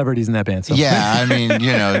big celebrities in that band. So. Yeah, I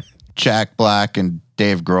mean, Jack Black and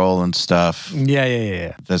Dave Grohl and stuff.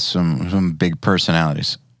 Yeah. That's some big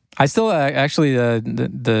personalities. I still actually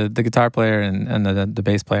the guitar player and the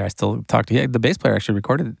bass player I still talk to. Yeah, the bass player actually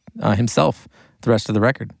recorded himself the rest of the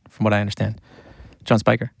record, from what I understand. John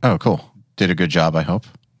Spiker. Oh, cool. Did a good job, I hope.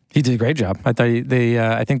 He did a great job. I thought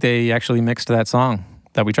I think they actually mixed that song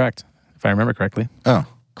that we tracked, if I remember correctly. Oh,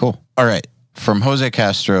 cool. All right. From Jose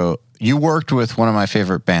Castro, you worked with one of my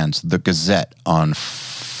favorite bands, The Gazette, on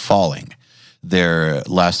Falling, their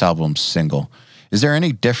last album single. Is there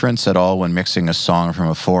any difference at all when mixing a song from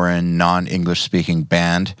a foreign, non-English speaking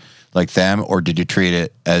band like them, or did you treat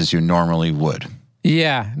it as you normally would?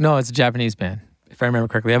 Yeah, no, it's a Japanese band, if I remember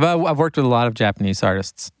correctly. I've worked with a lot of Japanese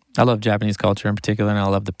artists. I love Japanese culture in particular, and I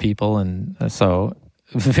love the people. And so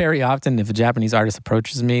very often if a Japanese artist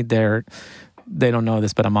approaches me, they don't know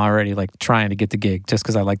this, but I'm already like trying to get the gig just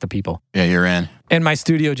because I like the people. Yeah, you're in. And my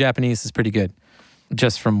studio Japanese is pretty good.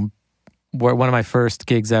 Just from one of my first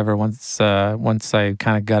gigs ever, once I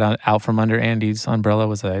kind of got out from under Andy's umbrella,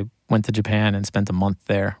 was I went to Japan and spent a month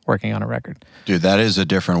there working on a record. Dude, that is a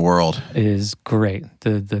different world. It is great.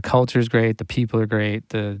 The culture is great. The people are great.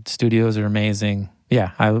 The studios are amazing.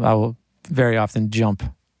 Yeah, I will very often jump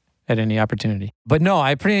at any opportunity. But no,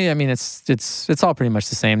 it's all pretty much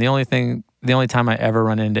the same. The only time I ever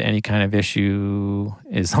run into any kind of issue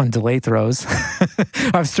is on delay throws.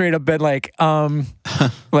 I've straight up been like,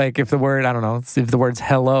 like if the word's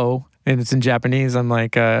hello and it's in Japanese, I'm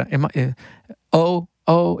like, am I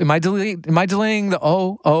delaying the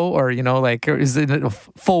or like, or is it a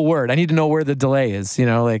full word? I need to know where the delay is,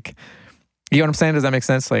 like, you know what I'm saying? Does that make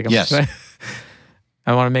sense? Like, yes.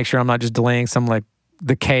 I want to make sure I'm not just delaying some like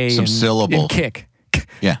the K some syllable and kick.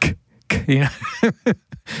 Yeah.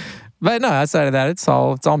 But no, outside of that, it's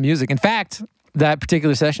all music. In fact, that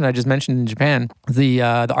particular session I just mentioned in Japan, the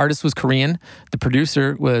artist was Korean, the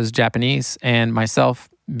producer was Japanese, and myself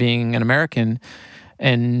being an American,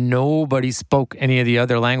 and nobody spoke any of the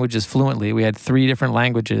other languages fluently. We had 3 different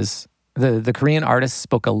languages. The Korean artist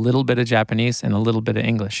spoke a little bit of Japanese and a little bit of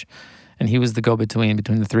English, and he was the go-between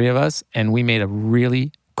between the 3 of us, and we made a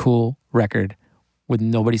really cool record with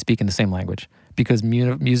nobody speaking the same language, because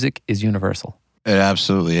music is universal. It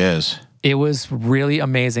absolutely is. It was really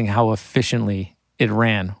amazing how efficiently it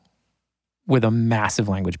ran with a massive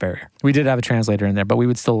language barrier. We did have a translator in there, but we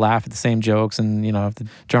would still laugh at the same jokes, and if the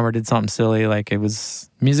drummer did something silly, like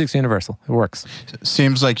music's universal. It works.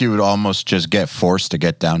 Seems like you would almost just get forced to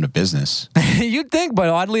get down to business. You'd think, but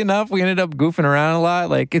oddly enough, we ended up goofing around a lot.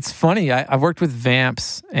 Like, it's funny. I've worked with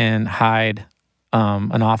Vamps and Hyde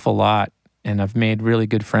an awful lot. And I've made really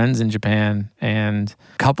good friends in Japan. And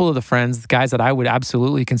a couple of the friends, the guys that I would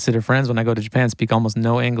absolutely consider friends when I go to Japan, speak almost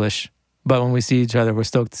no English. But when we see each other, we're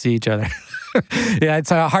stoked to see each other. Yeah, it's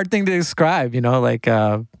a hard thing to describe, like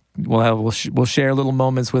we'll share little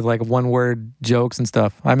moments with like one-word jokes and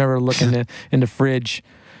stuff. I remember looking in the fridge.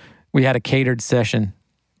 We had a catered session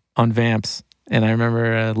on Vamps. And I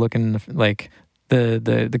remember looking like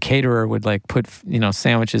the caterer would like put,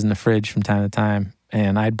 sandwiches in the fridge from time to time.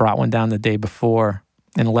 And I'd brought one down the day before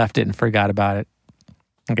and left it and forgot about it.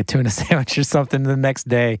 Like a tuna sandwich or something. The next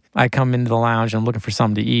day, I come into the lounge and I'm looking for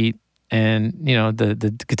something to eat. And,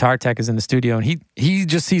 the guitar tech is in the studio, and he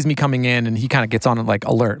just sees me coming in, and he kind of gets on like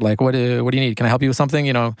alert. Like, what do you need? Can I help you with something?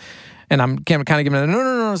 And I'm kind of giving him,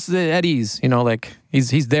 no, it's Eddie's, like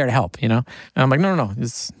he's there to help, And I'm like, no,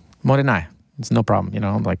 it's Morenai. It's no problem,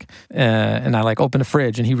 I'm like, and I like open the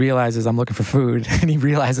fridge, and he realizes I'm looking for food, and he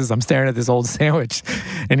realizes I'm staring at this old sandwich,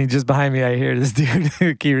 and he just behind me, I hear this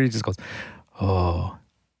dude, Kiri, just goes, "Oh,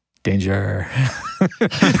 danger."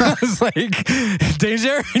 I was like,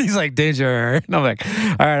 "Danger?" And he's like, "Danger." And I'm like,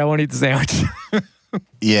 "All right, I won't eat the sandwich."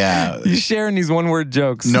 Yeah. He's sharing these one-word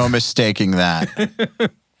jokes. No mistaking that.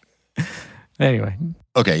 Anyway.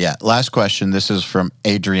 Okay, yeah. Last question. This is from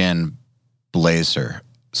Adrian Blazer.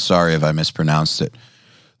 Sorry if I mispronounced it.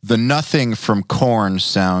 The Nothing from Korn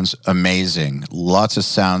sounds amazing. Lots of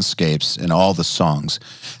soundscapes in all the songs.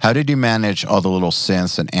 How did you manage all the little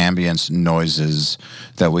synths and ambience noises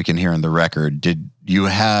that we can hear in the record? Did you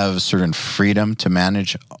have certain freedom to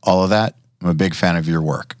manage all of that? I'm a big fan of your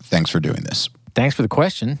work. Thanks for doing this. Thanks for the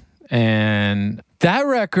question. And that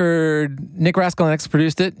record, Nick Raskulinecz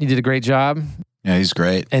produced it. He did a great job. Yeah, he's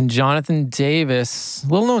great. And Jonathan Davis,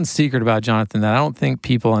 little known secret about Jonathan that I don't think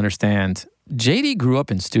people understand. JD grew up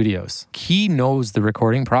in studios. He knows the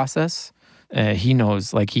recording process. He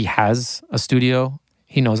knows, like, he has a studio.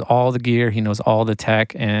 He knows all the gear. He knows all the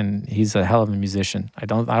tech, and he's a hell of a musician. I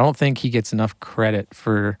don't think he gets enough credit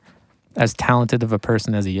for as talented of a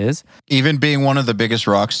person as he is. Even being one of the biggest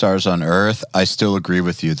rock stars on earth, I still agree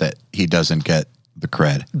with you that he doesn't get the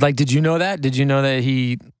cred. Like, did you know that? Did you know that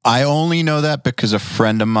he... I only know that because a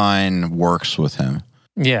friend of mine works with him.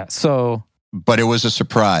 Yeah, so... But it was a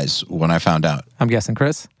surprise when I found out. I'm guessing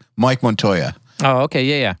Chris? Mike Montoya. Oh, okay,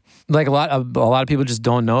 yeah. Like a lot of people just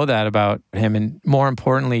don't know that about him, and more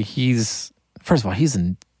importantly, he's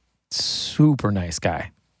a super nice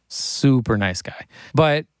guy.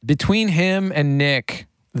 But between him and Nick,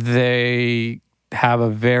 they have a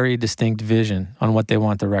very distinct vision on what they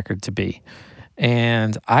want the record to be.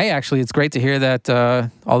 And it's great to hear that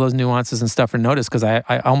all those nuances and stuff are noticed, because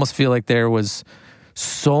I almost feel like there was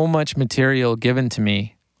so much material given to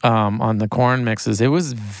me on the Korn mixes. It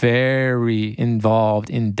was very involved,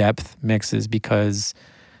 in-depth mixes, because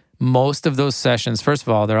most of those sessions, first of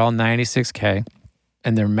all, they're all 96K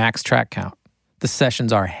and they're max track count. The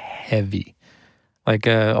sessions are heavy. Like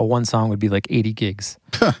a one song would be like 80 gigs.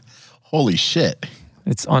 Holy shit.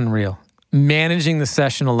 It's unreal. Managing the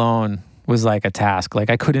session alone was like a task. Like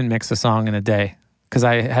I couldn't mix a song in a day because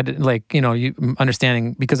I had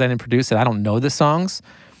understanding, because I didn't produce it, I don't know the songs.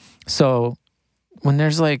 So when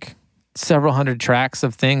there's like several hundred tracks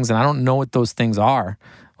of things and I don't know what those things are,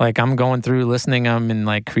 like I'm going through listening them and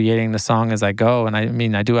like creating the song as I go. And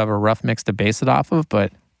I do have a rough mix to base it off of,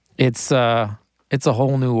 but it's a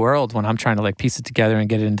whole new world when I'm trying to like piece it together and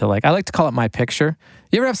get it into, like, I like to call it my picture.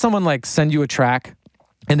 You ever have someone like send you a track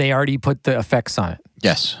and they already put the effects on it?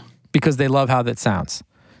 Yes. Because they love how that sounds.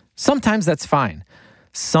 Sometimes that's fine.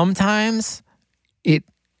 Sometimes it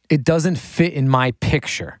doesn't fit in my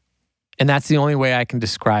picture. And that's the only way I can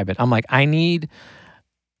describe it. I'm like,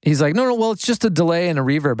 he's like, no, well, it's just a delay and a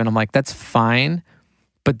reverb. And I'm like, that's fine.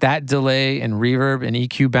 But that delay and reverb and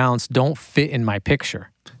EQ balance don't fit in my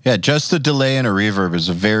picture. Yeah, just a delay and a reverb is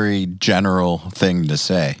a very general thing to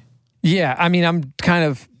say. Yeah, I mean, I'm kind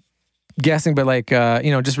of guessing, but like,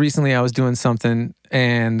 just recently I was doing something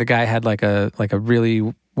and the guy had like a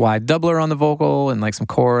really wide doubler on the vocal and like some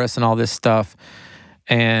chorus and all this stuff.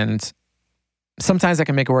 And sometimes I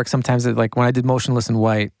can make it work. Sometimes like when I did Motionless in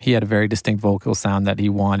White, he had a very distinct vocal sound that he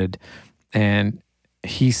wanted. And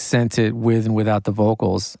he sent it with and without the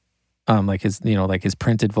vocals, like his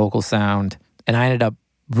printed vocal sound. And I ended up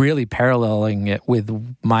really paralleling it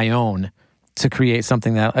with my own to create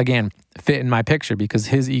something that, again, fit in my picture, because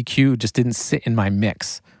his EQ just didn't sit in my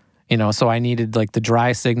mix. So I needed like the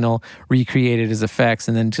dry signal, recreated his effects,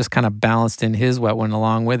 and then just kind of balanced in his wet one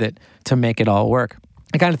along with it to make it all work.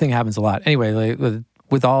 That kind of thing happens a lot. Anyway, like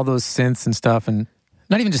with all those synths and stuff, and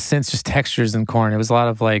not even just synths, just textures in Korn. It was a lot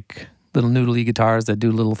of like little noodly guitars that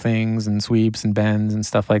do little things and sweeps and bends and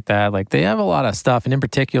stuff like that. Like they have a lot of stuff. And in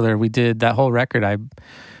particular, we did that whole record.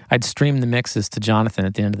 I'd stream the mixes to Jonathan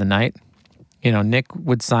at the end of the night. Nick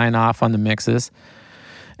would sign off on the mixes,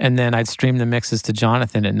 and then I'd stream the mixes to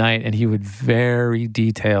Jonathan at night, and he would very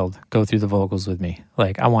detailed go through the vocals with me.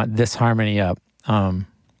 Like, I want this harmony up. I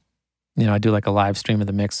do like a live stream of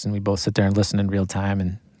the mix, and we both sit there and listen in real time,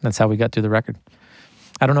 and that's how we got through the record.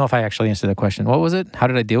 I don't know if I actually answered the question. What was it? How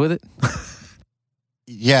did I deal with it?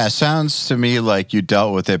 Yeah, it sounds to me like you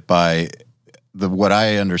dealt with it by what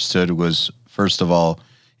I understood was, first of all,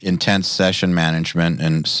 intense session management,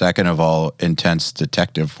 and second of all, intense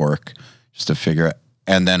detective work, just to figure out,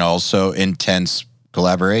 and then also intense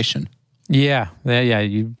collaboration. Yeah,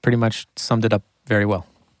 you pretty much summed it up very well.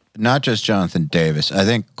 Not just Jonathan Davis. I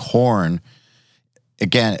think Korn,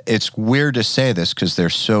 again, it's weird to say this because they're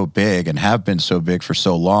so big and have been so big for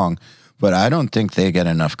so long, but I don't think they get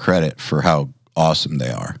enough credit for how awesome they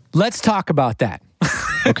are. Let's talk about that.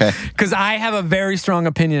 Okay. Because I have a very strong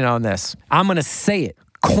opinion on this. I'm going to say it.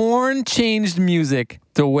 Korn changed music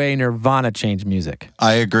the way Nirvana changed music.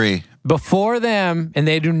 I agree. Before them, and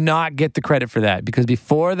they do not get the credit for that, because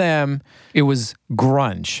before them, it was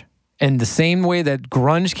grunge. And the same way that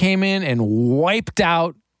grunge came in and wiped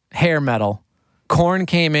out hair metal, Korn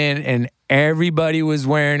came in and everybody was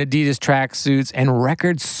wearing Adidas tracksuits, and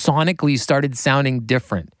records sonically started sounding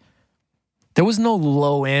different. There was no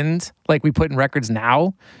low end like we put in records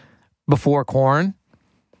now before Korn.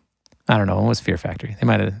 I don't know. It was Fear Factory. They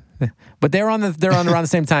might have, but they're on around the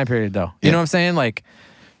same time period though. You know what I'm saying? Like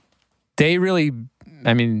they really,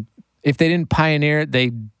 if they didn't pioneer it,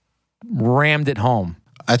 they rammed it home.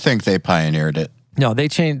 I think they pioneered it. No, they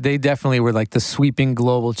changed. They definitely were like the sweeping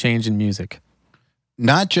global change in music.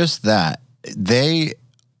 Not just that, they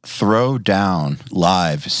throw down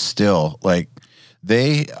live still. Like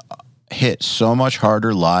they hit so much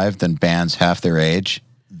harder live than bands half their age.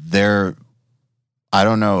 I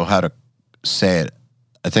don't know how to say it.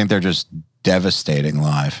 I think they're just devastating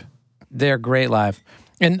live. They're great live.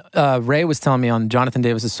 And Ray was telling me on Jonathan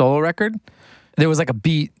Davis's solo record, there was like a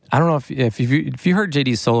beat I don't know if you heard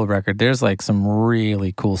JD's solo record, there's like some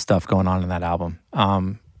really cool stuff going on in that album.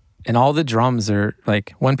 And all the drums are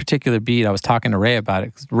like one particular beat. I was talking to Ray about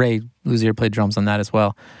it. Ray Luzier played drums on that as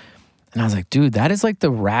well. And I was like, dude, that is like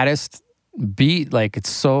the raddest beat. Like, it's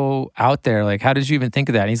so out there. Like, how did you even think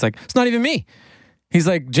of that? And he's like, it's not even me. He's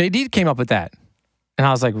like, JD came up with that. And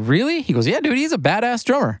I was like, really? He goes, yeah, dude, he's a badass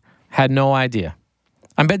drummer. Had no idea.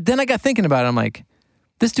 But then I got thinking about it. I'm like,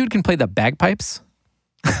 this dude can play the bagpipes.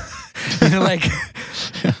 Like,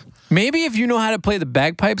 maybe if you know how to play the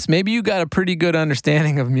bagpipes, maybe you got a pretty good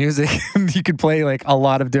understanding of music. You could play like a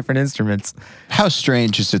lot of different instruments. How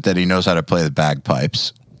strange is it that he knows how to play the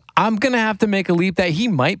bagpipes? I'm going to have to make a leap that he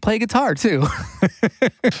might play guitar too.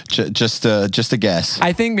 just a guess.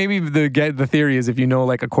 I think maybe the theory is if you know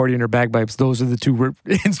like accordion or bagpipes, those are the two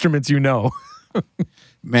instruments you know.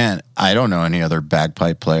 Man, I don't know any other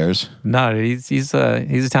bagpipe players. No, he's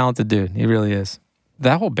a talented dude. He really is.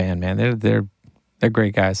 That whole band, man, they're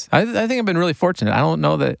great guys. I think I've been really fortunate. I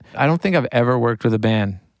don't think I've ever worked with a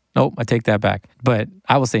band. Nope, I take that back. But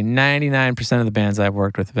I will say 99% of the bands I've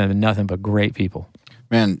worked with have been nothing but great people.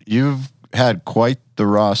 Man, you've had quite the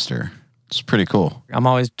roster. It's pretty cool. I'm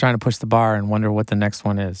always trying to push the bar and wonder what the next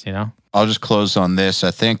one is, you know? I'll just close on this.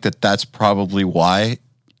 I think that's probably why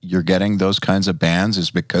you're getting those kinds of bands, is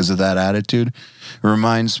because of that attitude. It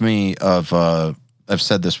reminds me of, I've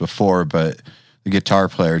said this before, but the guitar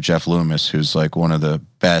player, Jeff Loomis, who's like one of the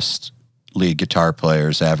best lead guitar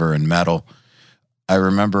players ever in metal. I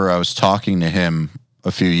remember I was talking to him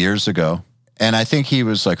a few years ago, and I think he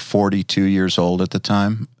was like 42 years old at the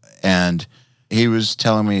time. And he was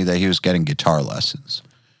telling me that he was getting guitar lessons.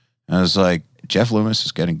 And I was like, Jeff Loomis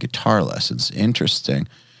is getting guitar lessons. Interesting.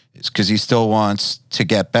 It's because he still wants to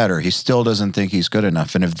get better. He still doesn't think he's good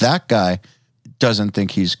enough. And if that guy doesn't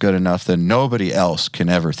think he's good enough, then nobody else can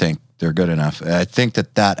ever think they're good enough. And I think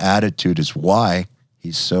that attitude is why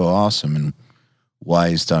he's so awesome and why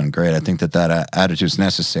he's done great. I think that attitude is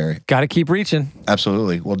necessary. Got to keep reaching.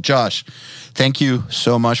 Absolutely. Well, Josh, thank you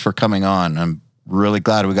so much for coming on. I'm really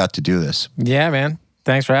glad we got to do this. Yeah, man.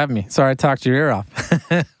 Thanks for having me. Sorry I talked your ear off.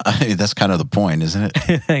 That's kind of the point, isn't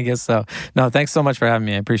it? I guess so. No, thanks so much for having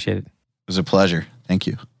me. I appreciate it. It was a pleasure. Thank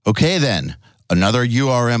you. Okay, then. Another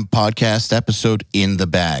URM podcast episode in the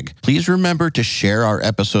bag. Please remember to share our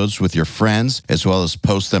episodes with your friends, as well as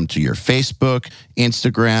post them to your Facebook,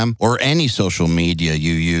 Instagram, or any social media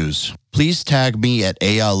you use. Please tag me at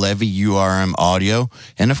Eyal Levi URM Audio.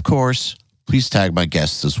 And of course, please tag my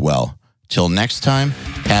guests as well. Till next time,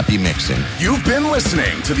 happy mixing. You've been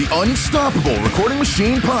listening to the Unstoppable Recording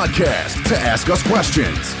Machine podcast. To ask us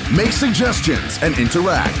questions, make suggestions, and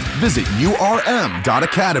interact, visit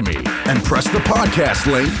urm.academy and press the podcast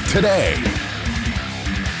link today.